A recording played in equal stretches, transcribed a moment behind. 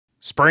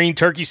Spring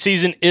turkey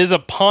season is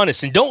upon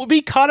us, and don't be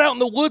caught out in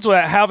the woods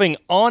without having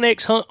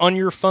onX Hunt on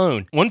your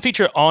phone. One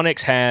feature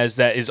onX has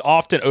that is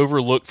often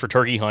overlooked for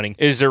turkey hunting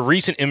is their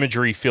recent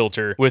imagery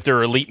filter with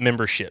their elite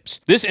memberships.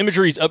 This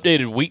imagery is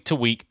updated week to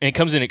week, and it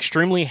comes in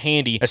extremely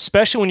handy,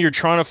 especially when you're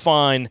trying to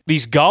find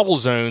these gobble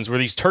zones where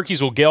these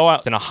turkeys will go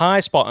out in a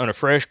high spot on a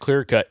fresh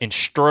clear cut and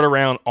strut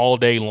around all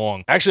day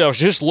long. Actually, I was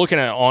just looking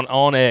at on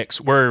onX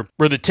where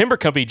the timber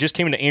company just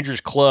came into Andrews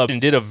Club and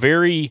did a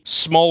very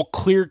small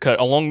clear cut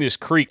along this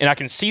creek, and I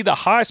can see the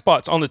high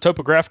spots on the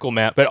topographical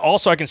map, but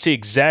also I can see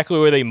exactly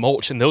where they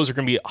mulch, and those are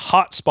going to be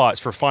hot spots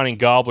for finding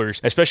gobblers,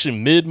 especially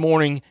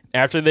mid-morning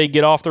after they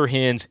get off their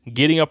hens,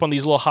 getting up on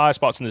these little high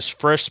spots in this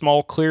fresh,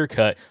 small clear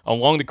cut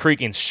along the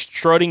creek and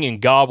strutting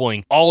and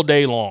gobbling all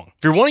day long.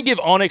 If you want to give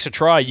onX a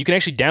try, you can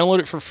actually download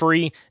it for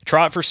free,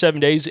 try it for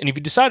 7 days, and if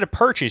you decide to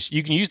purchase,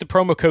 you can use the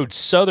promo code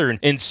SOUTHERN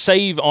and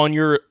save on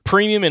your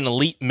premium and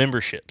elite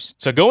memberships.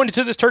 So go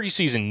into this turkey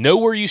season, know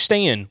where you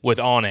stand with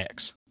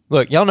onX.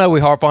 Look, y'all know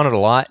we harp on it a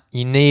lot.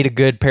 You need a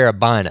good pair of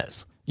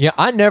binos. Yeah,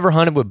 I never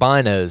hunted with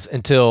binos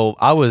until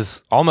I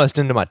was almost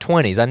into my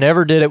 20s. I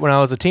never did it when I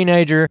was a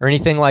teenager or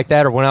anything like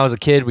that, or when I was a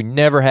kid. We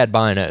never had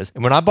binos.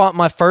 And when I bought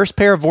my first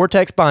pair of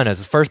Vortex binos,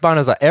 the first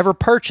binos I ever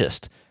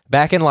purchased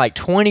back in like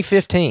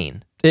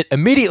 2015, it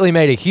immediately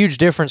made a huge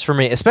difference for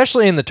me,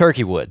 especially in the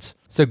turkey woods.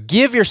 So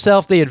give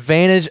yourself the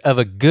advantage of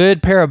a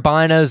good pair of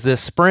binos this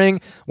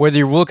spring, whether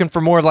you're looking for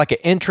more of like an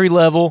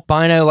entry-level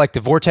bino like the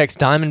Vortex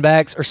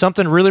Diamondbacks or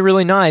something really,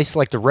 really nice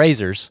like the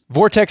Razors.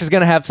 Vortex is going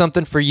to have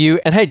something for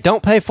you, and hey,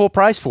 don't pay full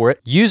price for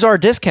it. Use our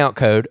discount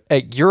code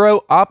at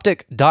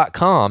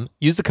eurooptic.com.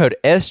 Use the code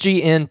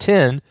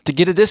SGN10 to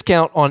get a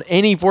discount on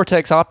any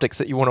Vortex optics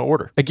that you want to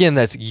order. Again,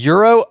 that's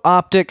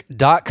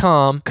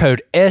eurooptic.com,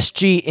 code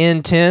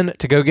SGN10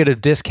 to go get a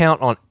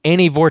discount on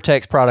any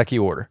Vortex product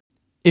you order.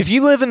 If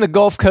you live in the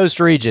Gulf Coast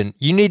region,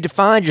 you need to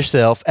find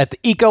yourself at the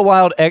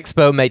EcoWild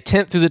Expo May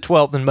 10th through the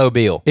 12th in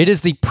Mobile. It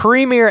is the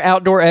premier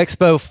outdoor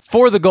expo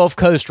for the Gulf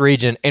Coast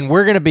region, and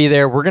we're going to be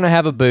there. We're going to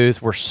have a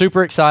booth. We're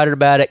super excited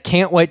about it.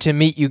 Can't wait to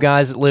meet you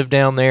guys that live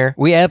down there.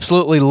 We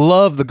absolutely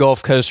love the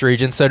Gulf Coast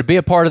region, so to be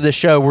a part of this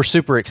show, we're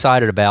super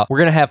excited about. We're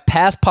going to have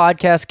past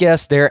podcast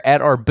guests there at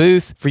our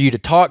booth for you to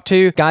talk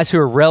to, guys who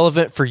are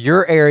relevant for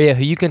your area,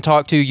 who you can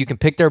talk to. You can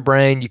pick their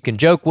brain. You can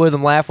joke with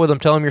them, laugh with them,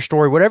 tell them your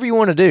story, whatever you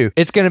want to do.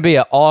 It's going to be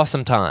an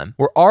awesome time.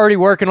 We're already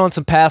working on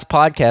some past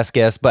podcast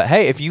guests, but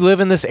hey, if you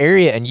live in this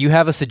area and you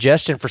have a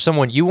suggestion for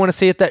someone you want to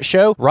see at that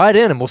show, write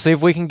in and we'll see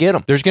if we can get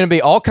them. There's going to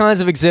be all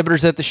kinds of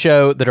exhibitors at the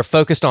show that are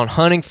focused on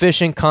hunting,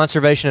 fishing,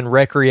 conservation, and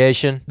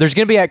recreation. There's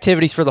going to be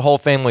activities for the whole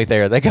family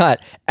there. They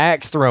got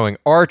axe throwing,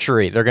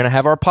 archery. They're going to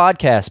have our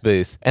podcast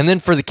booth. And then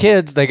for the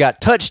kids, they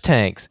got touch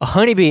tanks, a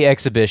honeybee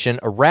exhibition,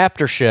 a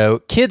raptor show,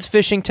 kids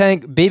fishing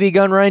tank, BB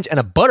gun range, and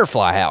a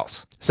butterfly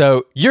house.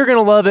 So you're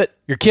going to love it.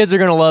 Your kids are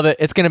going to love it.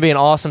 It's going to be an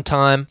awesome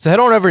time. So head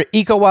on over to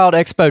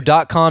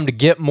ecowildexpo.com to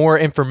get more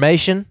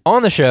information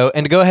on the show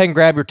and to go ahead and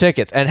grab your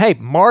tickets. And hey,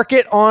 mark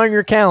it on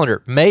your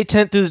calendar. May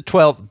 10th through the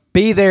 12th.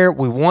 Be there.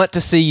 We want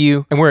to see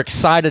you, and we're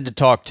excited to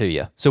talk to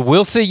you. So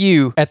we'll see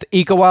you at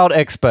the EcoWild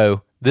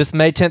Expo this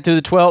May 10th through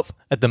the 12th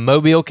at the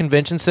Mobile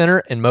Convention Center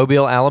in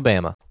Mobile,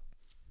 Alabama.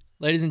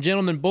 Ladies and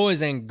gentlemen,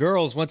 boys and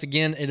girls, once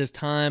again, it is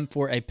time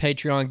for a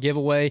Patreon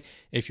giveaway.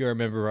 If you're a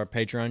member of our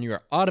Patreon, you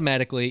are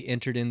automatically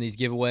entered in these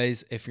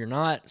giveaways. If you're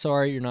not,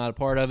 sorry, you're not a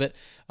part of it.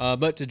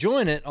 But to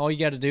join it, all you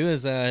got to do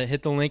is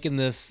hit the link in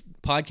this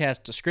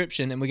podcast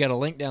description, and we got a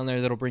link down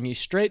there that'll bring you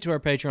straight to our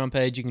Patreon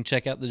page. You can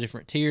check out the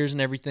different tiers and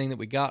everything that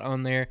we got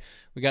on there.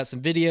 We got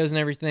some videos and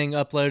everything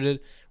uploaded.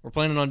 We're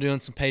planning on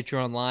doing some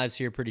Patreon lives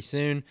here pretty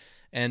soon.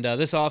 And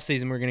this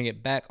offseason, we're going to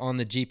get back on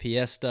the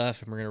GPS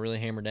stuff, and we're going to really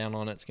hammer down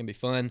on it. It's going to be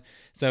fun.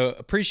 So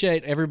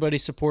appreciate everybody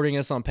supporting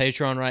us on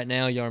Patreon right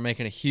now. Y'all are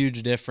making a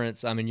huge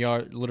difference. I mean,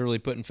 y'all are literally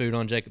putting food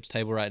on Jacob's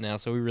table right now,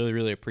 so we really,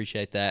 really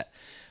appreciate that.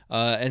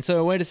 And so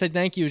a way to say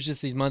thank you is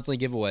just these monthly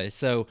giveaways.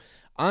 So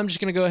I'm just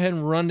going to go ahead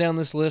and run down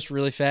this list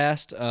really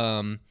fast.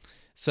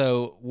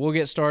 So we'll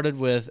get started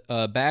with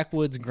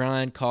Backwoods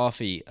Grind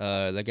Coffee.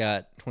 They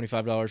got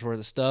 $25 worth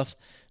of stuff.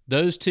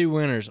 Those two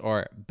winners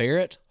are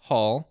Barrett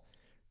Hall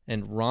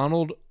and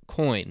Ronald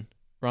Coyne.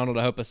 Ronald,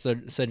 I hope I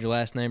said your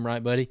last name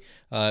right, buddy.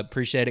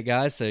 Appreciate it,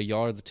 guys. So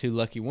y'all are the two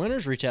lucky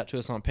winners. Reach out to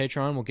us on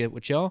Patreon. We'll get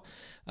with y'all.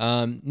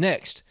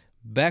 Next,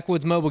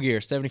 Backwoods Mobile Gear,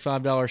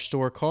 $75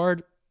 store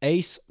card.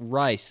 Ace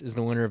Rice is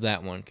the winner of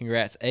that one.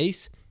 Congrats,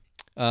 Ace.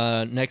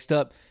 Next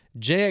up,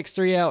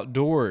 JX3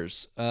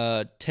 Outdoors.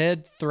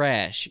 Ted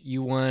Thrash,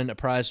 you won a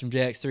prize from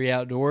JX3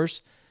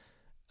 Outdoors.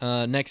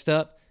 Next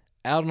up,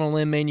 Out on a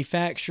Limb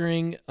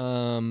Manufacturing.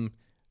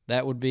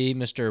 That would be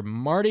Mr.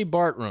 Marty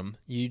Bartram.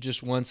 You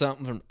just won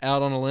something from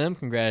Out on a Limb.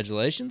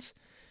 Congratulations.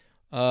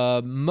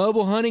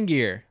 Mobile Hunting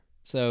Gear.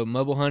 So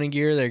Mobile Hunting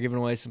Gear, they're giving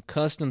away some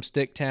custom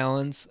stick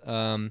talons.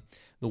 The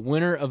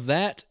winner of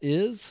that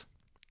is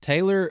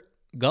Taylor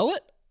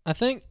Gullett, I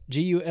think.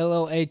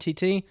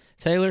 Gullatt.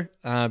 Taylor,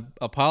 I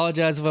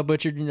apologize if I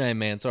butchered your name,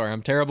 man. Sorry,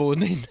 I'm terrible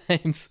with these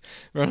names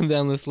running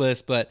down this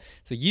list. But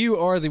so you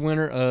are the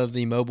winner of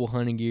the Mobile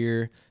Hunting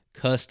Gear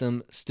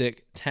custom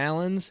stick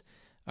talons.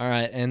 All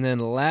right, and then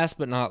last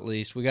but not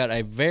least, we got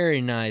a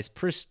very nice,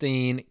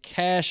 pristine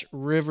Cache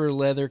River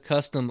Leather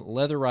custom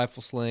leather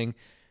rifle sling.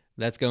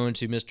 That's going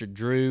to Mr.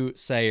 Drew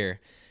Sayer.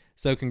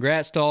 So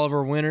congrats to all of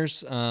our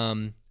winners.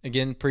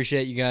 Again,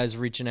 appreciate you guys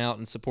reaching out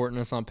and supporting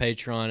us on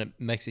Patreon. It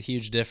makes a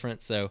huge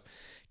difference. So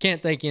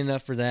can't thank you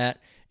enough for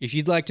that. If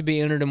you'd like to be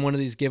entered in one of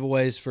these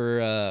giveaways for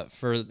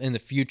in the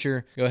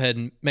future, go ahead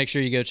and make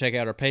sure you go check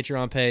out our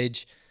Patreon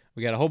page.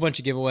 We got a whole bunch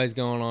of giveaways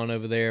going on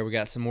over there. We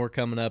got some more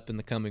coming up in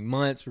the coming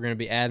months. We're going to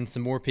be adding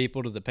some more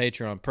people to the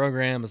Patreon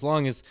program, as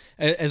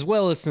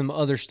well as some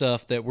other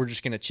stuff that we're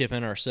just going to chip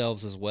in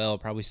ourselves as well.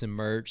 Probably some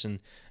merch and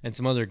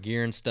some other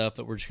gear and stuff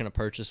that we're just going to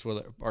purchase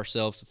for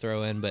ourselves to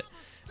throw in. But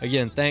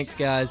again, thanks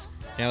guys.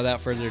 Now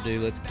without further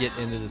ado, let's get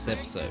into this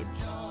episode.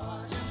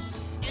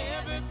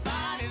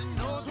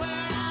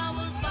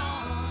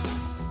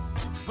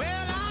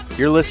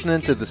 You're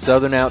listening to the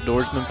Southern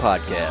Outdoorsman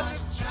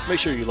Podcast. Make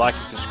sure you like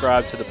and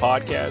subscribe to the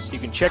podcast. You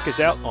can check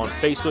us out on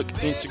Facebook,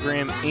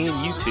 Instagram, and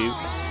YouTube.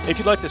 And if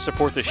you'd like to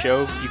support the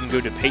show, you can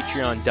go to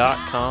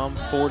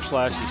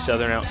patreon.com/The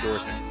Southern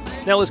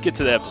Outdoorsman. Now let's get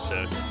to the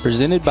episode.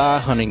 Presented by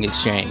Hunting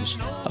Exchange,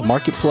 a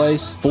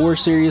marketplace for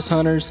serious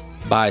hunters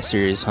by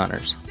serious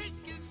hunters.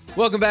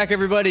 Welcome back,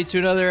 everybody, to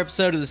another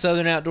episode of the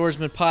Southern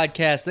Outdoorsman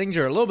Podcast. Things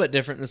are a little bit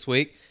different this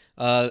week.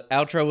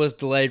 Outro was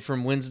delayed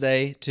from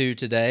Wednesday to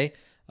today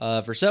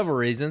for several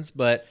reasons,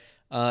 but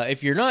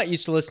if you're not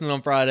used to listening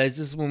on Fridays,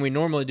 this is when we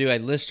normally do a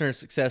listener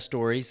success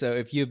story. So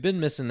if you've been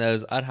missing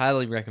those, I'd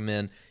highly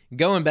recommend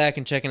going back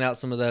and checking out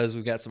some of those.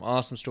 We've got some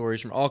awesome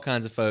stories from all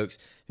kinds of folks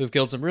who've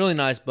killed some really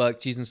nice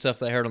bucks using stuff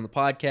they heard on the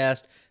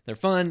podcast. They're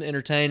fun,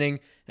 entertaining,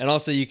 and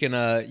also you can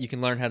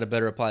learn how to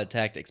better apply the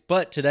tactics.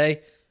 But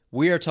today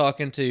we are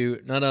talking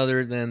to none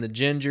other than the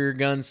Ginger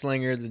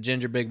Gunslinger, the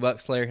Ginger Big Buck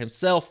Slayer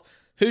himself,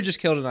 who just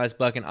killed a nice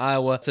buck in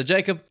Iowa. So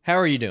Jacob, how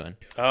are you doing?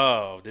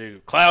 Oh,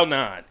 dude, Cloud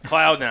nine.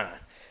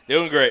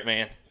 Doing great,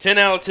 man. 10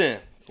 out of 10.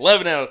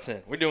 11 out of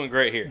 10. We're doing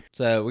great here.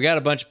 So we got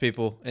a bunch of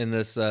people in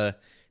this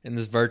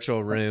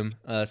virtual room.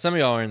 Some of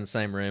y'all are in the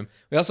same room.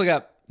 We also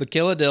got the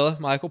Killadilla,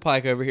 Michael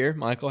Pike over here.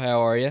 Michael, how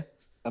are you?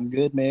 I'm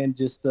good, man.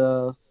 Just,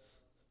 coughing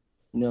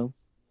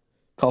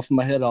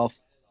my head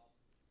off.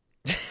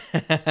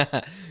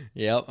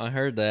 Yep, I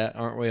heard that.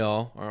 Aren't we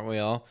all?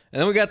 And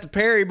then we got the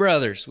Perry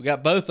brothers. We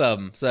got both of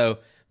them. So,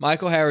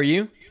 Michael, how are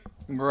you?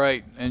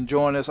 Great.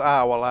 Enjoying this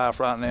Iowa life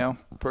right now.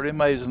 Pretty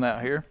amazing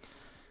out here.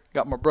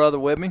 Got my brother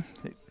with me.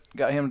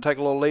 Got him to take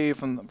a little leave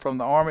from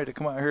the Army to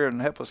come out here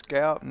and help us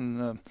scout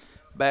and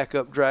back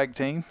up drag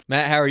team.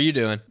 Matt, how are you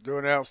doing?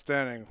 Doing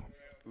outstanding.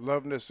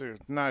 Loving this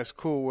nice,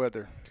 cool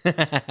weather.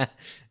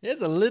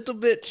 It's a little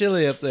bit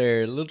chilly up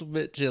there. A little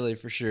bit chilly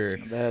for sure.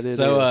 That is.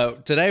 So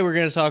today we're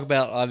going to talk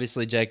about,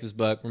 obviously, Jacob's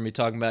buck. We're going to be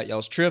talking about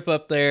y'all's trip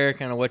up there,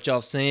 kind of what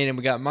y'all seen. And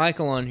we got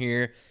Michael on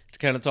here to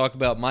kind of talk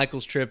about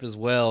Michael's trip as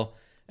well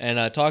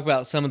and talk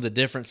about some of the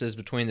differences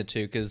between the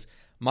two. Because,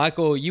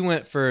 Michael, you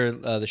went for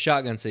the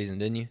shotgun season,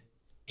 didn't you?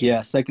 Yeah,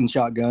 second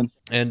shotgun.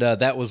 And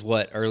that was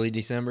what, early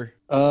December?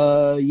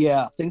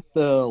 Yeah, I think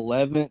the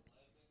 11th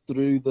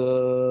through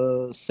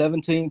the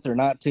 17th or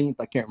 19th.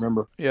 I can't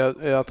remember. Yeah,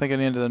 I think it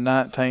ended the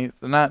 19th.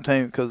 The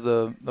 19th because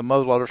the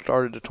muzzleloader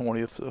started the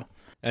 20th. So.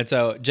 And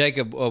so,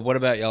 Jacob, what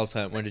about y'all's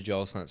hunt? When did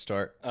y'all's hunt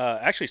start?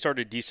 Actually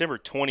started December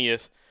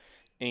 20th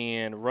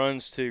and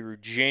runs to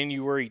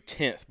January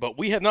 10th. But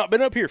we have not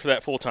been up here for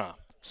that full time.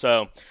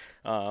 So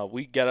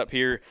we got up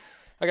here.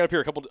 I got up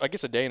here a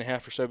day and a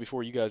half or so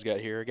before you guys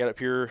got here. I got up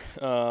here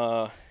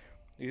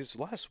it was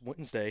last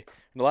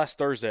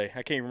Thursday.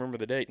 I can't even remember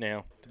the date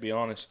now, to be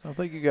honest. I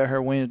think you got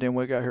here Wednesday and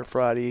we got here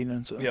Friday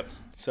evening. So. Yep.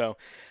 So,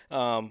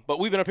 but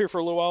we've been up here for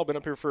a little while. Been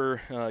up here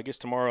for, I guess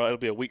tomorrow it'll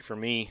be a week for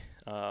me.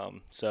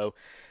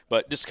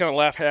 But just kind of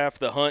laugh half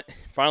the hunt.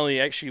 Finally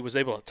actually was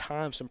able to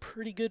time some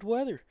pretty good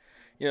weather.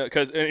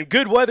 Because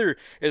good weather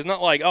is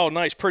not like, oh,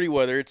 nice, pretty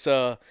weather. It's,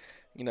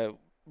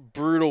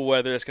 brutal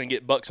weather that's going to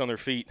get bucks on their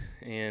feet,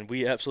 and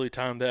we absolutely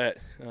timed that.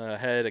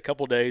 Had a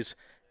couple days,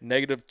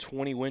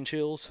 -20 wind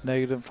chills.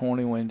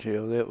 -20 wind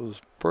chills. It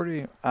was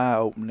pretty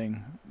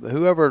eye-opening.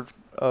 Whoever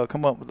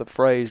come up with the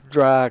phrase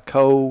dry,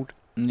 cold,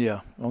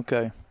 yeah,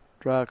 okay.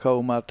 Dry,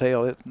 cold, my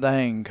tail, it's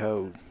dang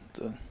cold.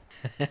 So,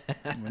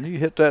 when you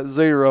hit that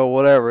 0,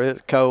 whatever,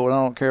 it's cold. I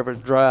don't care if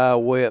it's dry,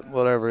 wet,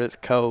 whatever, it's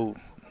cold.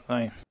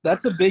 Man.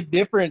 That's a big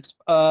difference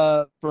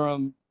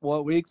from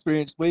what we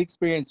experienced. We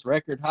experienced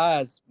record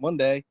highs one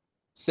day,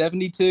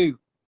 72.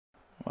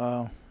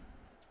 Wow.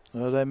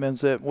 Well, that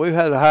means that we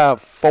had a high of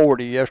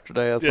 40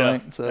 yesterday, I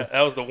think. So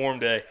that was the warm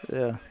day.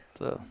 Yeah.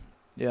 So,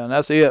 yeah, and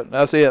that's it.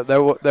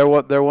 There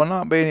will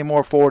not be any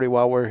more 40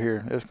 while we're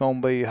here. It's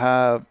going to be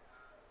high,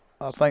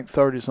 I think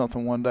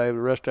 30-something one day. The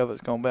rest of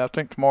it's going to be, I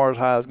think tomorrow's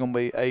high is going to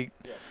be 8.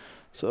 Yeah.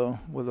 So,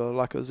 with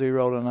like a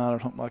 0 to 9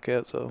 or something like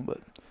that. So, but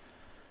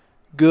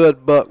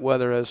good buck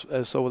weather, as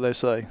so they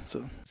say.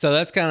 So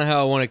that's kind of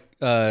how I want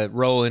to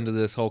roll into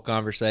this whole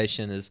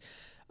conversation is,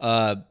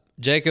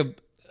 Jacob,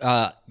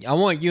 I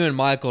want you and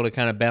Michael to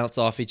kind of bounce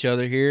off each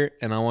other here,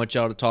 and I want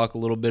y'all to talk a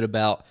little bit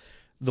about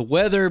the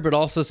weather, but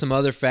also some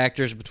other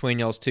factors between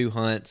y'all's two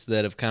hunts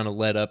that have kind of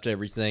led up to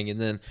everything.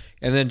 And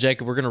then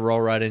Jacob, we're going to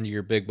roll right into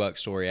your big buck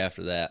story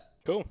after that.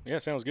 Cool. Yeah,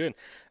 sounds good.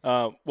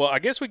 Well, I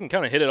guess we can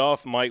kind of hit it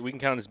off, Mike. We can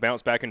kind of just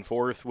bounce back and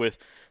forth with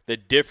the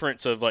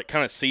difference of like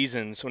kind of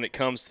seasons when it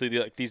comes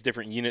to these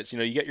different units. You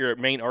know, you got your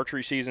main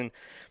archery season,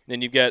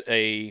 then you've got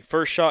a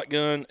first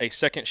shotgun, a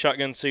second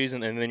shotgun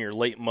season, and then your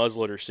late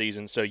muzzleloader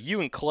season. So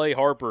you and Clay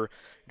Harper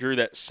drew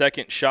that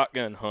second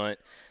shotgun hunt.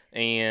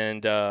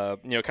 And,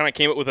 kind of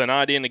came up with an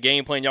idea in the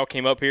game plan. Y'all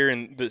came up here,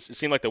 and it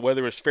seemed like the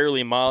weather was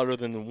fairly milder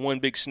than the one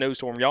big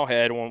snowstorm y'all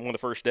had on one of the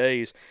first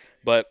days.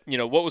 But,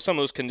 what was some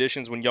of those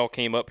conditions when y'all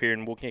came up here,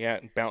 and we'll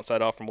bounce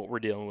that off from what we're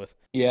dealing with?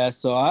 Yeah,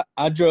 so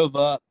I drove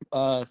up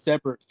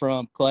separate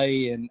from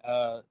Clay and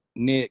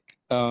Nick.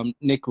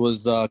 Nick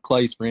was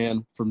Clay's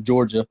friend from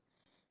Georgia.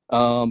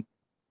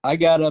 I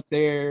got up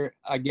there,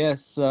 I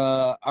guess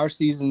our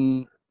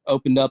season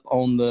opened up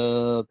on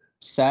the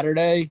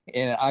Saturday,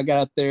 and I got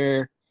up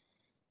there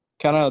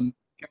kind of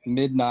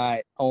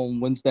midnight on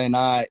Wednesday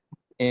night.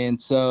 And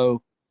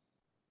so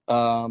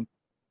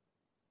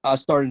I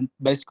started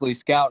basically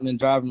scouting and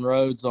driving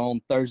roads on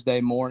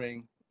Thursday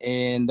morning,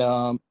 and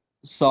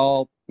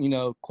saw,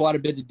 quite a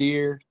bit of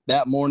deer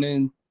that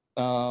morning.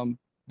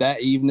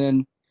 That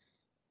evening,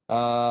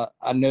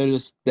 I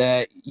noticed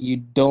that you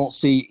don't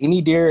see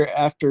any deer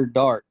after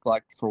dark,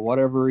 like for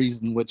whatever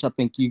reason, which I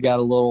think you got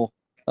a little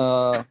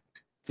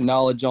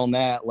knowledge on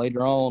that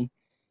later on.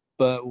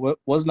 But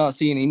was not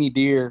seeing any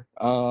deer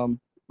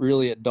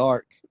really at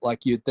dark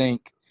like you'd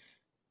think.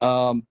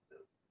 Then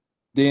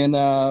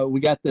we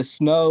got the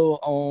snow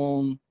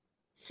on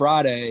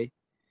Friday,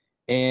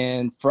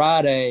 and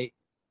Friday,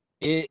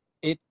 it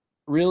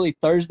really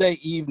Thursday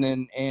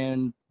evening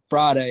and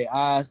Friday,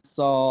 I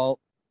saw,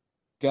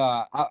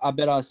 God, I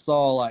bet I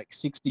saw like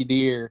 60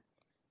 deer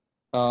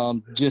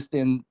just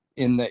in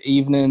the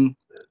evening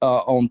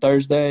on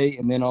Thursday,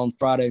 and then on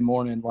Friday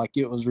morning. Like,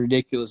 it was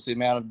ridiculous the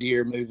amount of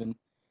deer moving.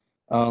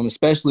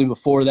 Especially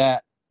before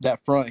that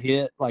front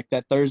hit, like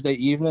that Thursday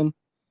evening.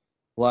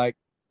 Like,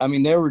 I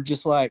mean, there were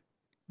just like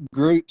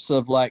groups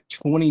of like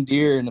 20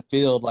 deer in the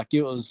field. Like,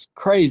 it was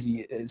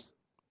crazy. It's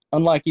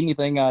unlike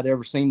anything I'd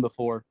ever seen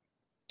before.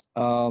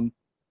 But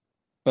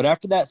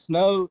after that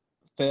snow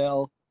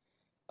fell,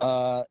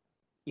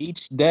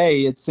 each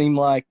day it seemed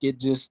like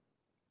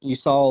you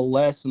saw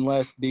less and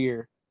less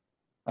deer.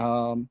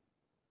 And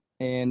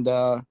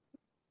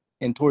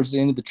towards the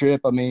end of the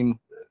trip, I mean,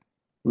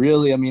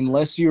 really,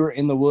 unless you were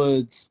in the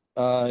woods,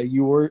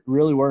 you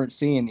really weren't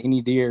seeing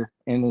any deer.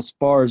 And as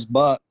far as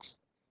bucks,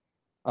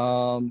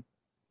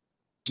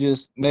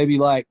 just maybe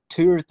like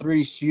 2 or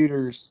 3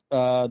 shooters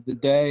the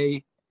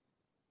day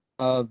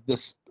of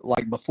this,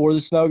 like before the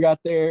snow got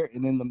there,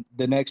 and then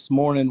the next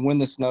morning when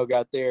the snow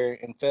got there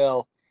and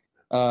fell,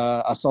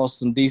 I saw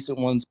some decent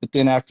ones. But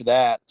then after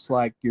that, it's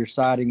like your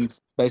sightings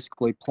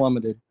basically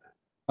plummeted.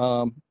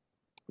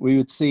 We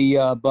would see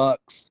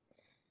bucks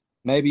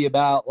maybe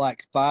about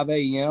like 5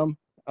 a.m.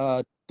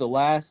 The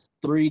last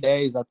 3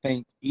 days, I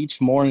think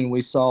each morning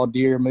we saw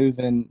deer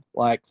moving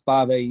like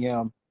 5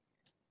 a.m.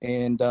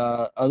 And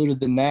other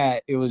than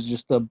that, it was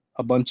just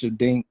a bunch of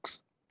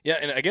dinks. Yeah,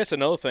 and I guess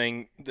another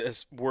thing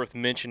that's worth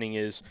mentioning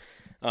is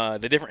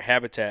the different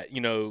habitat.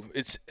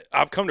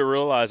 I've come to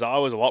realize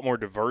Iowa is a lot more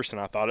diverse than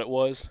I thought it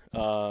was.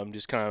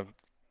 Just kind of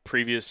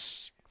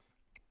previous,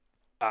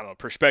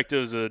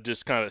 perspectives of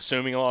just kind of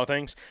assuming a lot of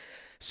things.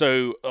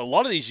 So a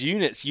lot of these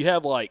units, you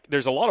have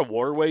there's a lot of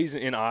waterways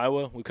in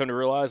Iowa. We've come to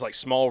realize, like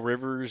small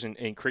rivers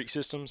and creek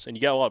systems, and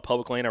you got a lot of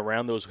public land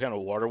around those kind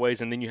of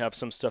waterways, and then you have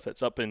some stuff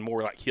that's up in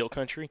more like hill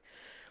country.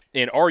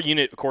 And our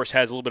unit, of course,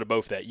 has a little bit of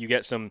both that. You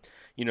got some,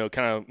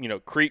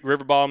 creek,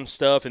 river bottom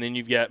stuff, and then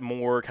you've got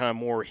more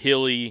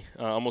hilly,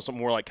 almost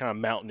more like kind of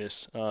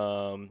mountainous,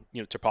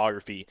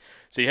 topography.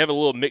 So you have a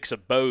little mix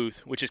of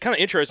both, which is kind of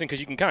interesting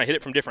because you can kind of hit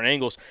it from different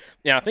angles.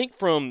 Now, I think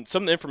from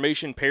some of the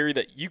information, Perry,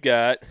 that you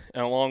got,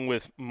 along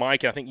with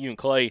Mike, I think you and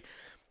Clay,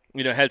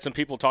 had some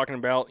people talking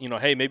about,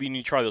 hey, maybe you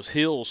need to try those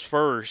hills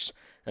first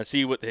and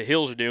see what the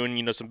hills are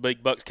doing. Some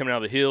big bucks coming out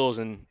of the hills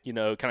and,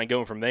 kind of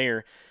going from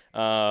there.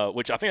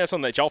 Which I think that's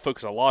something that y'all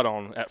focus a lot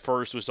on at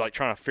first, was like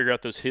trying to figure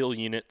out those hill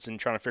units and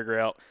trying to figure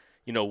out,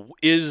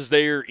 is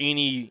there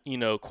any,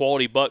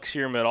 quality bucks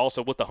here, but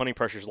also what the hunting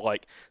pressure is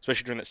like,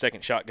 especially during that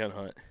second shotgun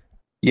hunt.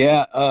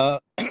 Yeah.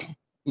 All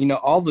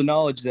the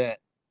knowledge that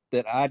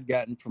I'd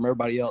gotten from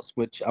everybody else,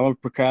 which I'm a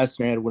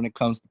procrastinator when it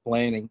comes to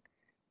planning,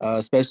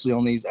 especially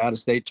on these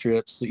out-of-state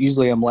trips. So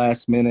usually I'm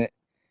last minute.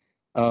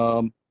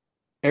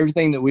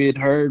 Everything that we had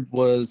heard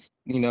was,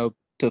 to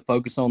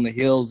focus on the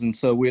hills. And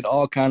so we'd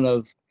all kind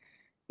of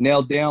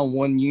nailed down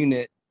one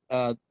unit.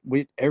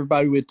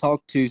 Everybody we'd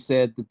talked to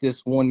said that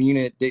this one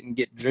unit didn't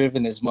get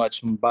driven as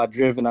much. And by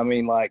driven, I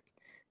mean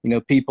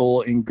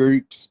people in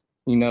groups,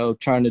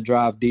 trying to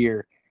drive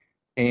deer.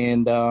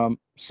 And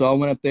so I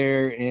went up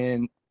there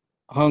and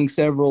hung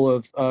several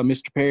of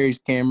Mr. Perry's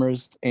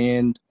cameras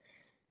and,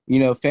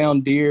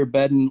 found deer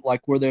bedding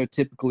like where they're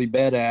typically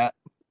bed at.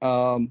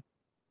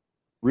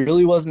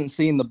 Really wasn't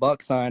seeing the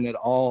buck sign at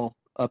all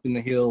up in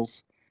the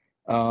hills.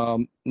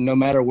 No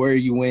matter where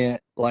you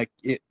went, like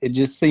it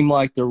just seemed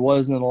like there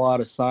wasn't a lot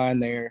of sign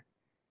there,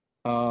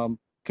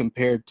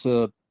 compared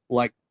to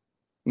like,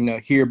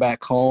 here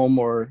back home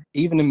or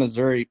even in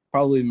Missouri.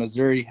 Probably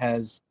Missouri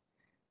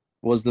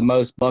was the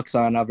most buck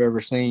sign I've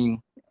ever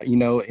seen,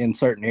 in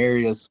certain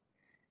areas.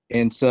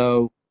 And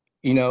so,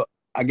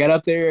 I got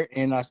up there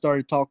and I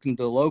started talking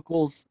to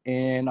locals,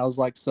 and I was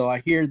like, so I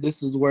hear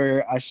this is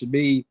where I should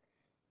be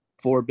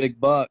for big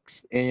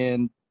bucks.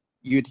 And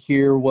you'd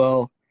hear,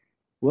 well,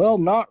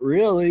 not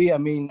really. I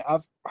mean,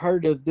 I've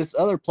heard of this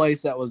other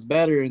place that was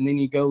better. And then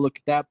you go look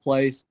at that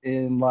place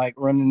and like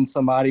run into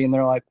somebody and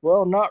they're like,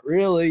 well, not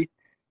really.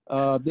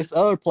 This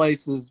other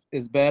place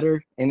is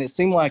better. And it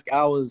seemed like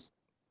I was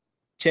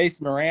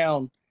chasing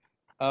around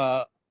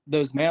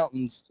those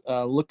mountains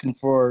looking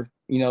for,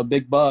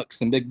 big bucks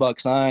and big buck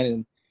sign.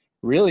 And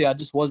really, I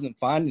just wasn't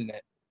finding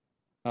it.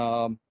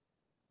 And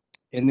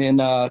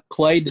then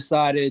Clay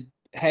decided,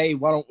 hey,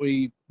 why don't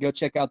we go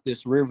check out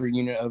this river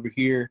unit over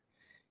here?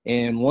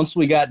 And once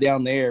we got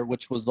down there,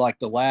 which was like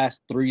the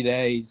last 3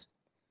 days,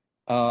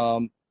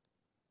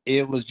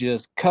 it was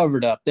just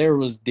covered up. There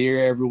was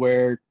deer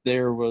everywhere.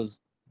 There was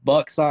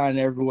buck sign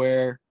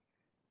everywhere.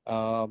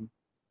 But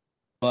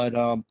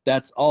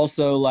that's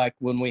also like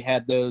when we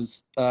had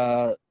those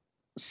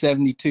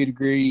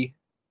 72-degree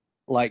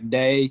like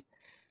day.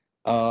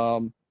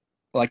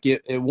 Like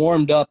it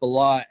warmed up a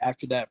lot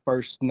after that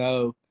first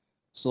snow.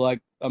 So like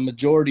a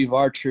majority of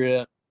our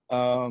trip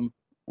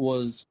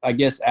was, I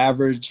guess,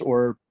 average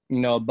or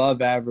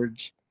above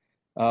average.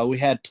 We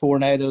had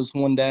tornadoes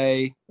one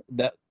day,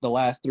 that the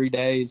last 3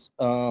 days,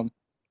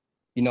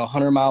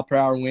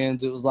 100-mile-per-hour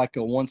winds. It was like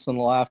a once in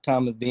a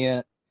lifetime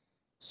event.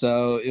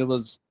 So it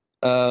was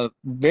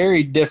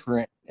very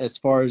different as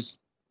far as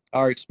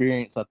our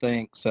experience, I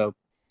think. So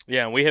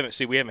yeah, we haven't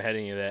had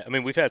any of that. I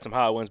mean, we've had some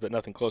high winds, but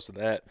nothing close to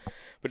that.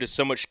 But it's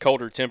so much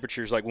colder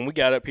temperatures. Like when we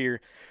got up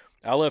here,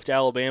 I left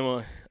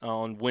Alabama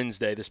on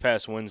Wednesday, this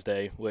past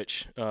Wednesday,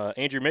 which,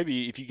 Andrew,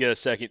 maybe if you get a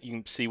second, you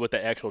can see what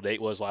the actual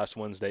date was last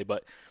Wednesday.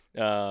 But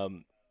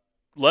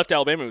left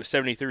Alabama, it was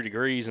 73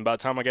 degrees, and by the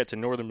time I got to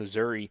northern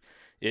Missouri,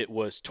 it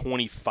was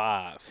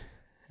 25.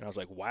 And I was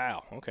like,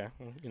 wow, okay.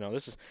 Well,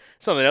 this is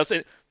something else.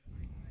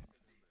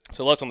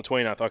 So left on the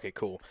 29th, okay,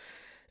 cool.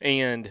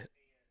 And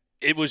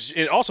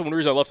also one of the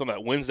reasons I left on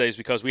that Wednesday is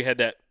because we had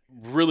that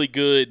really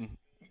good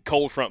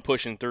cold front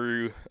pushing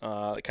through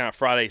kind of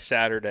Friday,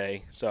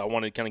 Saturday. So I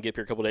wanted to kind of get up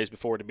here a couple of days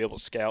before to be able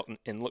to scout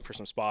and look for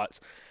some spots.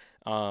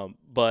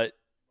 But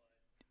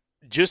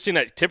just seeing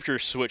that temperature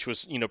switch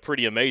was,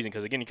 pretty amazing.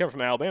 Because again, you come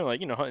from Alabama,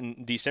 like, hunting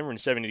in December in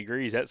 70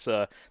 degrees. That's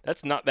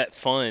not that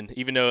fun,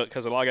 even though,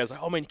 because a lot of guys are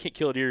like, oh man, you can't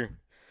kill a deer,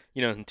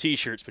 in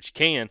t-shirts, but you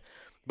can.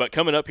 But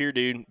coming up here,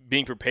 dude,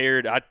 being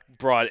prepared, I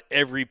brought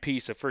every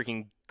piece of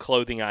freaking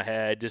clothing I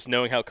had, just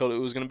knowing how cold it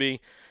was going to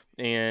be.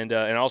 And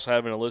also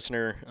having a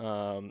listener,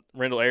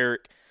 Rendell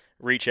Eric,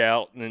 reach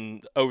out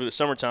and over the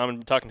summertime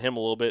and talking to him a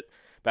little bit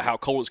about how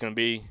cold it's going to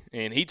be.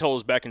 And he told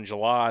us back in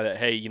July that,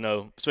 hey,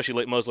 especially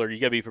late muzzler, you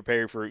got to be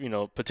prepared for,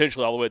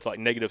 potentially all the way to like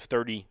negative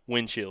 30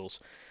 wind chills.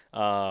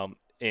 And,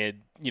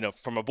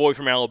 from a boy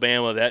from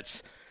Alabama,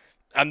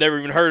 I've never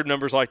even heard of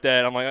numbers like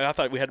that. I'm like, I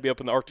thought we had to be up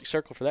in the Arctic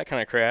Circle for that kind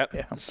of crap.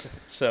 Yeah.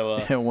 So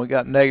and we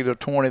got negative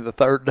 20 the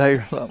third day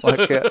or something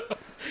like that.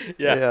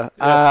 Yeah.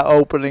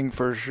 Eye-opening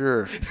for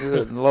sure.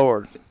 Good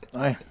Lord.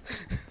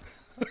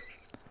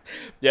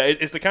 Yeah,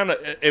 it was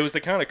the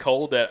kind of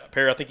cold that,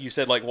 Perry, I think you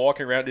said, like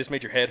walking around, it just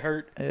made your head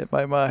hurt. It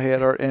made my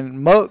head hurt.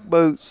 And muck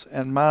boots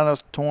and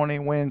minus 20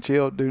 wind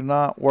chill do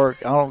not work.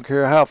 I don't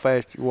care how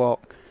fast you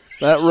walk.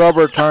 That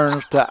rubber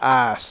turns to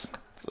ice.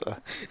 So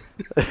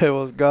it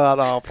was god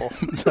awful.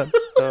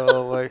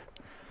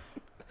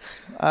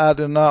 I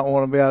did not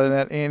want to be out in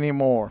that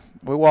anymore.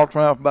 We walked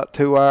around for about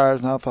 2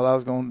 hours, and I thought I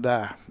was going to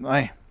die.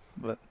 Man.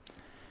 But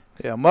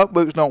yeah, muck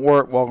boots don't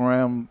work walking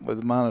around with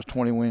a minus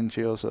 20 wind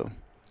chill. So,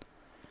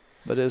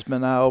 but it's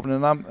been eye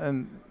opening.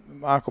 And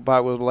Michael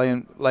Pike was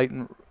laying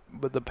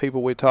with the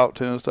people we talked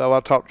to and stuff. I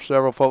talked to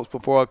several folks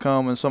before I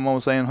come, and someone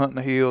was saying hunt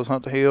the hills.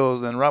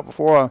 And right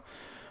before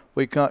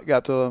we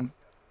got to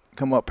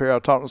come up here, I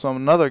talked to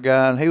another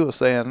guy, and he was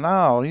saying,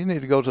 no, you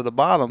need to go to the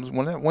bottoms.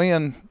 When that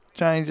wind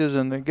changes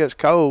and it gets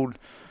cold,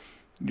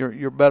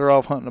 you're better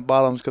off hunting the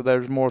bottoms because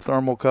there's more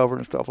thermal cover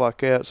and stuff like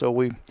that.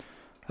 So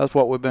that's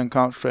what we've been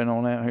concentrating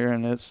on out here,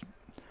 and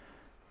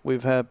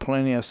we've had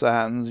plenty of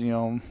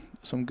sightings,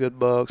 some good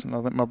bucks, and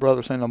I think my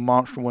brother seen a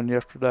monster one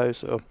yesterday.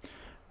 So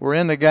we're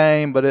in the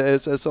game, but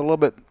it's a little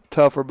bit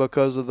tougher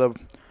because of the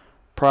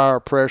prior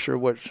pressure,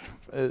 which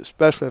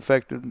especially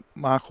affected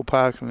Michael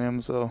Pike and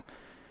them. So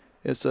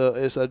it's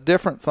a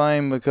different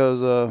thing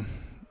because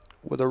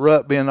with the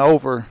rut being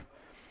over,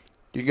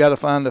 you got to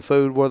find the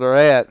food where they're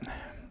at,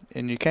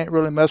 and you can't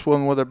really mess with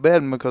them where they're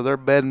bedding because they're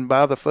bedding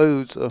by the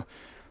food. So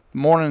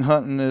morning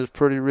hunting is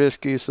pretty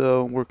risky,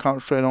 so we're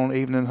concentrating on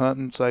evening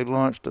hunting, say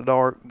lunch to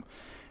dark,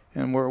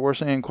 and we're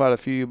seeing quite a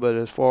few. But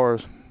as far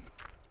as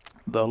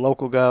the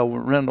local guy,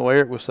 Rendell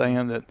Eric, was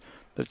saying that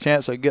the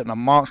chance of getting a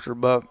monster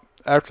buck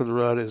after the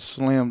rut is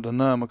slim to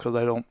none because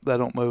they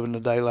don't move in the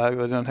daylight.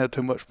 They don't have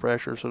too much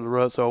pressure, so the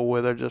rut's over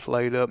with. They're just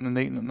laid up and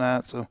eating at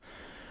night.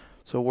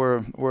 So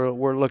we're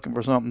looking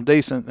for something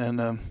decent,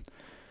 and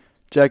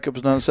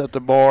Jacob's done set the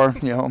bar.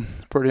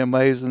 Pretty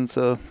amazing.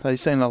 So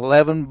he's seen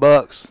 11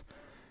 bucks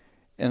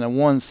in a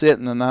one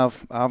sitting, and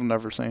I've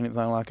never seen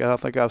anything like that. I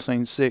think I've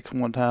seen 6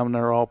 one time, and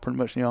they're all pretty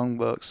much young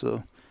bucks.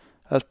 So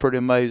that's pretty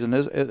amazing.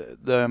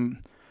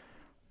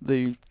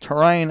 The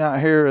terrain out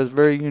here is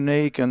very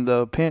unique, and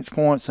the pinch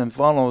points and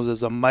funnels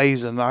is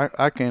amazing.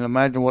 I can't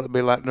imagine what it'd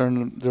be like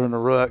during the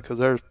rut, because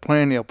there's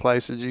plenty of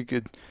places you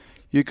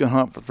can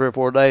hunt for 3 or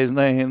 4 days, and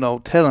they ain't no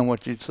telling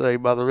what you'd see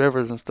by the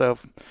rivers and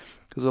stuff.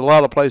 Because a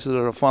lot of places that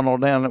are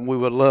funneled down that we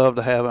would love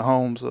to have at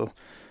home. So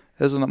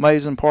it's an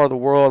amazing part of the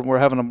world, and we're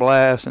having a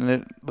blast.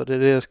 But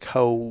it is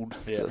cold.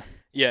 Yeah. So.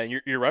 Yeah,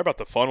 and you're right about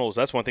the funnels.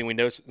 That's one thing we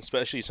notice,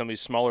 especially some of these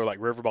smaller like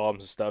river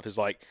bottoms and stuff, is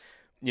like,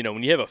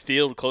 when you have a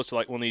field close to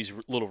like one of these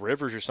little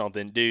rivers or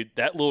something, dude,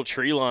 that little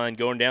tree line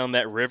going down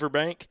that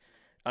riverbank,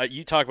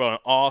 you talk about an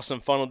awesome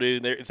funnel,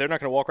 dude. If they're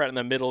not going to walk right in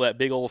the middle of that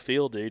big old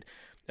field, dude,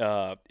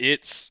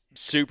 it's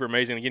super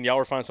amazing. Again, y'all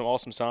were finding some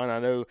awesome sign. I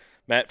know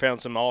Matt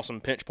found some awesome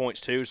pinch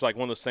points too. It's like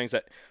one of those things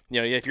that,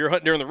 if you're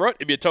hunting during the rut,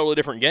 it'd be a totally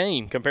different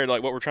game compared to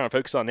like what we're trying to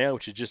focus on now,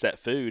 which is just that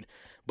food.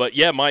 But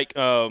yeah, Mike,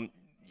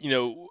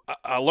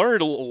 I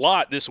learned a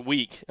lot this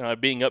week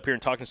being up here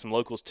and talking to some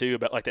locals too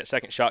about like that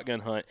second shotgun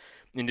hunt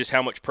and just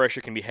how much pressure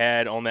can be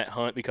had on that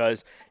hunt,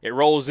 because it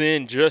rolls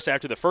in just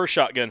after the first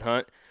shotgun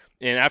hunt.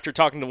 And after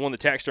talking to one of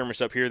the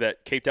taxidermists up here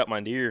that caped out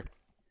my deer,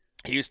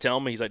 he was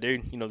telling me, he's like,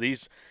 dude,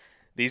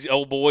 these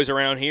old boys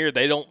around here,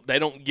 they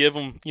don't give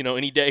them,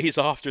 any days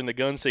off during the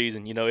gun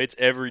season. It's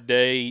every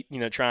day,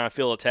 trying to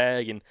fill a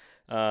tag, and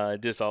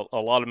just a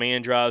lot of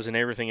man drives and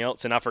everything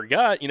else. And I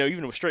forgot,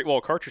 even with straight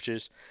wall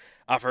cartridges,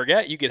 I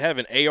forgot you could have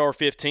an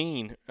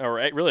AR-15 or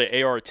really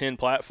an AR-10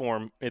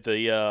 platform at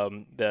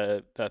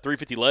the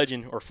 350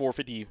 Legend or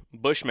 450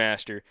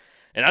 Bushmaster,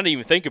 and I didn't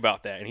even think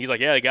about that. And he's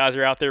like, yeah, the guys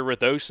are out there with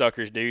those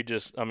suckers, dude,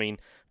 just,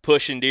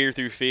 pushing deer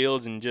through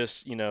fields and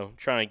just,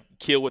 trying to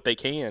kill what they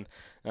can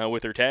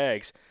with their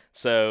tags.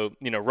 So,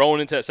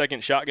 rolling into that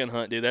second shotgun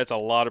hunt, dude, that's a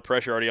lot of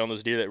pressure already on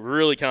those deer that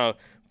really kind of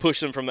push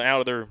them from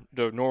out of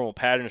their normal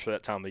patterns for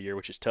that time of the year,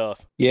 which is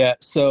tough. Yeah,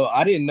 so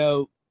I didn't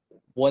know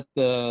what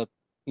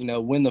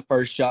when the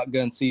first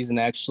shotgun season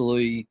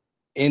actually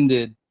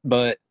ended,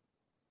 but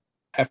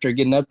after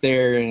getting up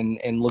there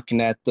and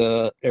looking at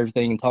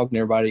everything and talking to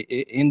everybody,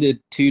 it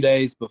ended 2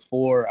 days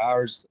before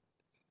ours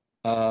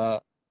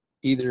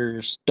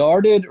either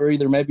started, or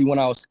either maybe when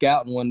I was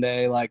scouting one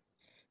day. Like,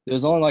 there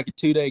was only like a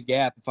 2-day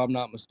gap, if I'm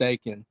not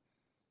mistaken.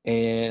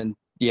 And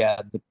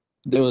yeah,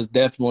 there was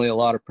definitely a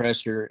lot of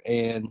pressure,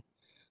 and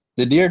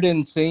the deer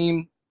didn't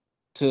seem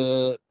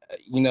to,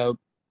 it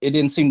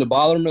didn't seem to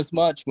bother them as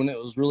much when it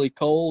was really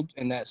cold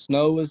and that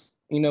snow was,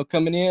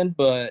 coming in.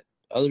 But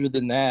other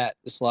than that,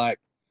 it's like,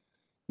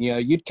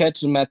 you'd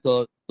catch them at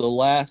the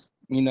last,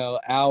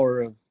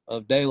 hour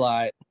of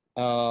daylight,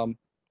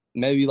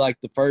 maybe like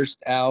the first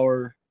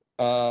hour,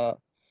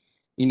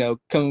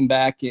 coming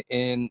back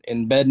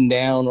and bedding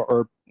down.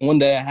 Or one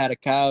day I had a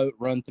coyote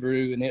run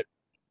through, and it,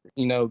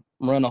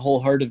 run a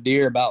whole herd of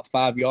deer about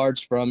 5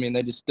 yards from me, and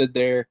they just stood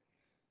there,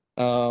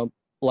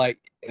 like,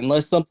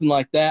 unless something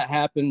like that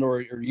happened,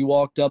 or you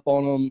walked up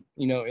on them,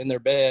 in their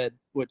bed,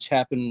 which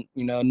happened,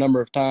 a number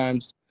of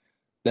times,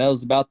 that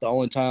was about the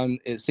only time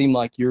it seemed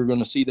like you were going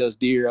to see those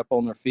deer up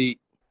on their feet.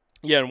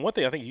 Yeah, and one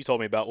thing I think you told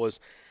me about was,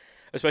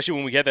 especially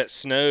when we had that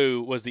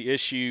snow, was the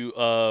issue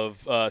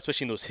of,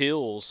 especially in those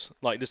hills,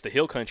 like just the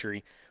hill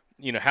country,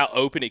 how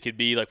open it could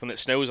be. Like when that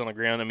snow was on the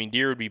ground,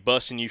 deer would be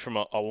busting you from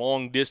a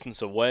long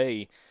distance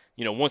away.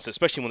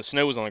 Especially when the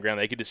snow was on the ground,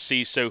 they could just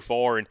see so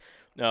far. And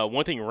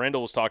one thing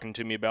Randall was talking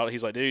to me about,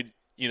 he's like, dude,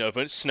 if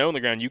it's snow on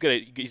the ground,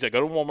 he's like, go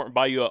to Walmart and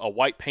buy you a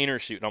white painter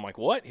suit. And I'm like,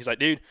 what? He's like,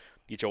 dude,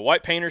 get you a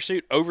white painter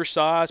suit,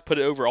 oversized, put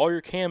it over all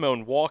your camo,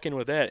 and walk in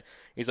with that.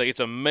 He's like, it's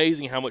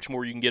amazing how much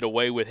more you can get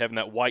away with having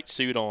that white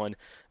suit on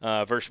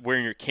versus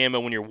wearing your camo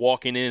when you're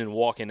walking in and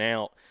walking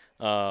out.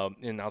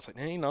 And I was like,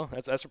 hey,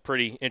 that's a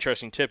pretty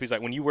interesting tip. He's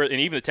like, when you wear, and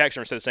even the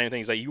taxidermist said the same thing.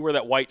 He's like, you wear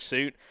that white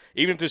suit,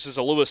 even if there's just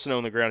a little bit of snow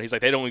on the ground, he's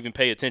like, they don't even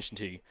pay attention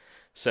to you.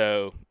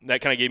 So that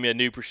kind of gave me a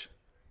new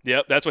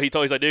Yep, that's what he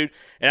told me. He's like, dude,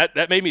 and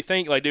that made me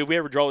think, like, dude, if we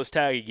ever draw this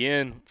tag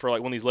again for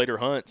like one of these later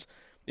hunts,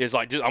 is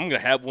like, I'm gonna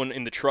have one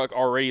in the truck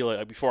already,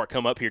 like, before I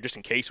come up here, just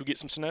in case we get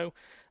some snow.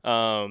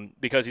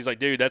 Because he's like,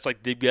 dude, that's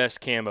like the best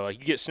camo. Like,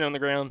 you get snow on the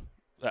ground,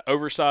 that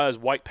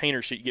oversized white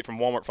painter sheet you get from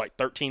Walmart for like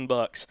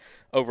 $13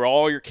 over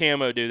all your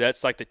camo, dude.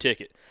 That's like the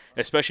ticket,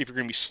 especially if you're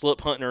gonna be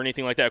slip hunting or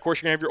anything like that. Of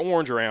course, you're gonna have your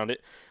orange around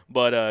it,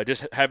 but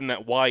just having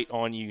that white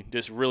on you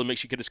just really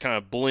makes you could just kind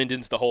of blend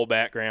into the whole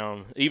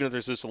background, even if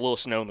there's just a little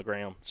snow on the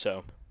ground.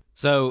 So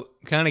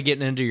kind of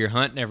getting into your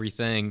hunt and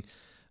everything.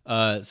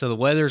 So the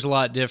weather's a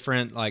lot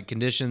different, like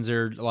conditions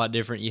are a lot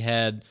different. You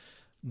had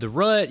the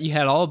rut, you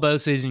had all bow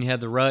season, you had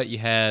the rut, you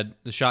had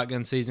the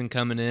shotgun season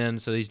coming in,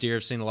 so these deer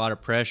have seen a lot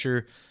of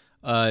pressure.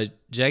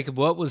 Jacob,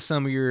 what was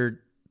some of your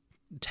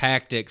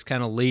tactics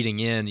kind of leading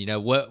in?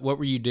 What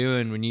were you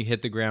doing when you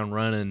hit the ground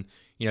running,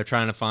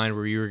 trying to find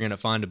where you were going to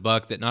find a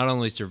buck that not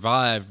only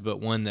survived, but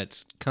one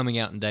that's coming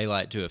out in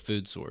daylight to a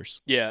food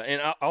source? Yeah,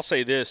 and I'll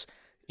say this,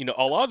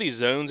 a lot of these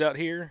zones out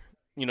here,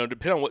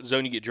 depending on what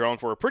zone you get drawn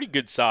for, are pretty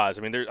good size.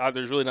 I mean,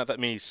 there's really not that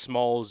many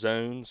small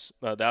zones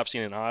that I've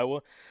seen in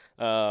Iowa.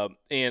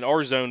 And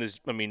our zone is,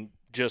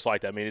 just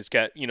like that. I mean, it's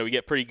got, you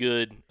get pretty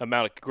good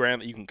amount of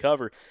ground that you can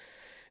cover.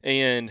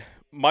 And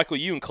Michael,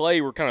 you and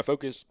Clay were kind of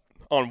focused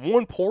on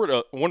one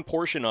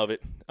portion of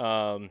it,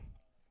 kind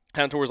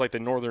of towards like the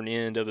northern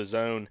end of the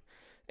zone,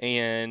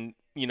 and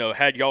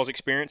had y'all's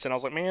experience. And I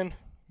was like, man,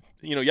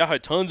 y'all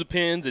had tons of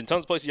pins and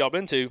tons of places y'all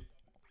been to,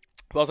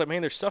 but I was like,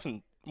 man, there's stuff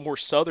more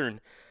southern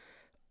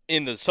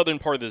in the southern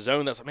part of the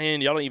zone that's like,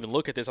 man, y'all don't even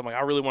look at this. I'm like,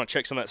 I really want to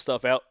check some of that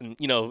stuff out, and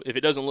if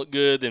it doesn't look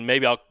good, then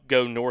maybe I'll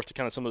go north to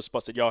kind of some of the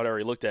spots that y'all had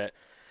already looked at.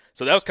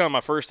 So that was kind of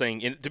my first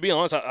thing. And to be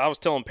honest, I was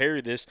telling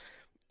Perry this.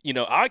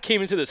 I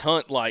came into this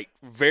hunt like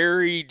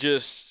very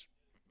just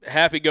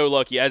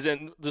happy-go-lucky, as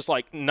in just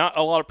like not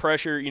a lot of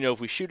pressure. If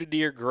we shoot a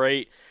deer,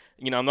 great.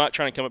 I'm not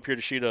trying to come up here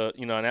to shoot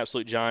an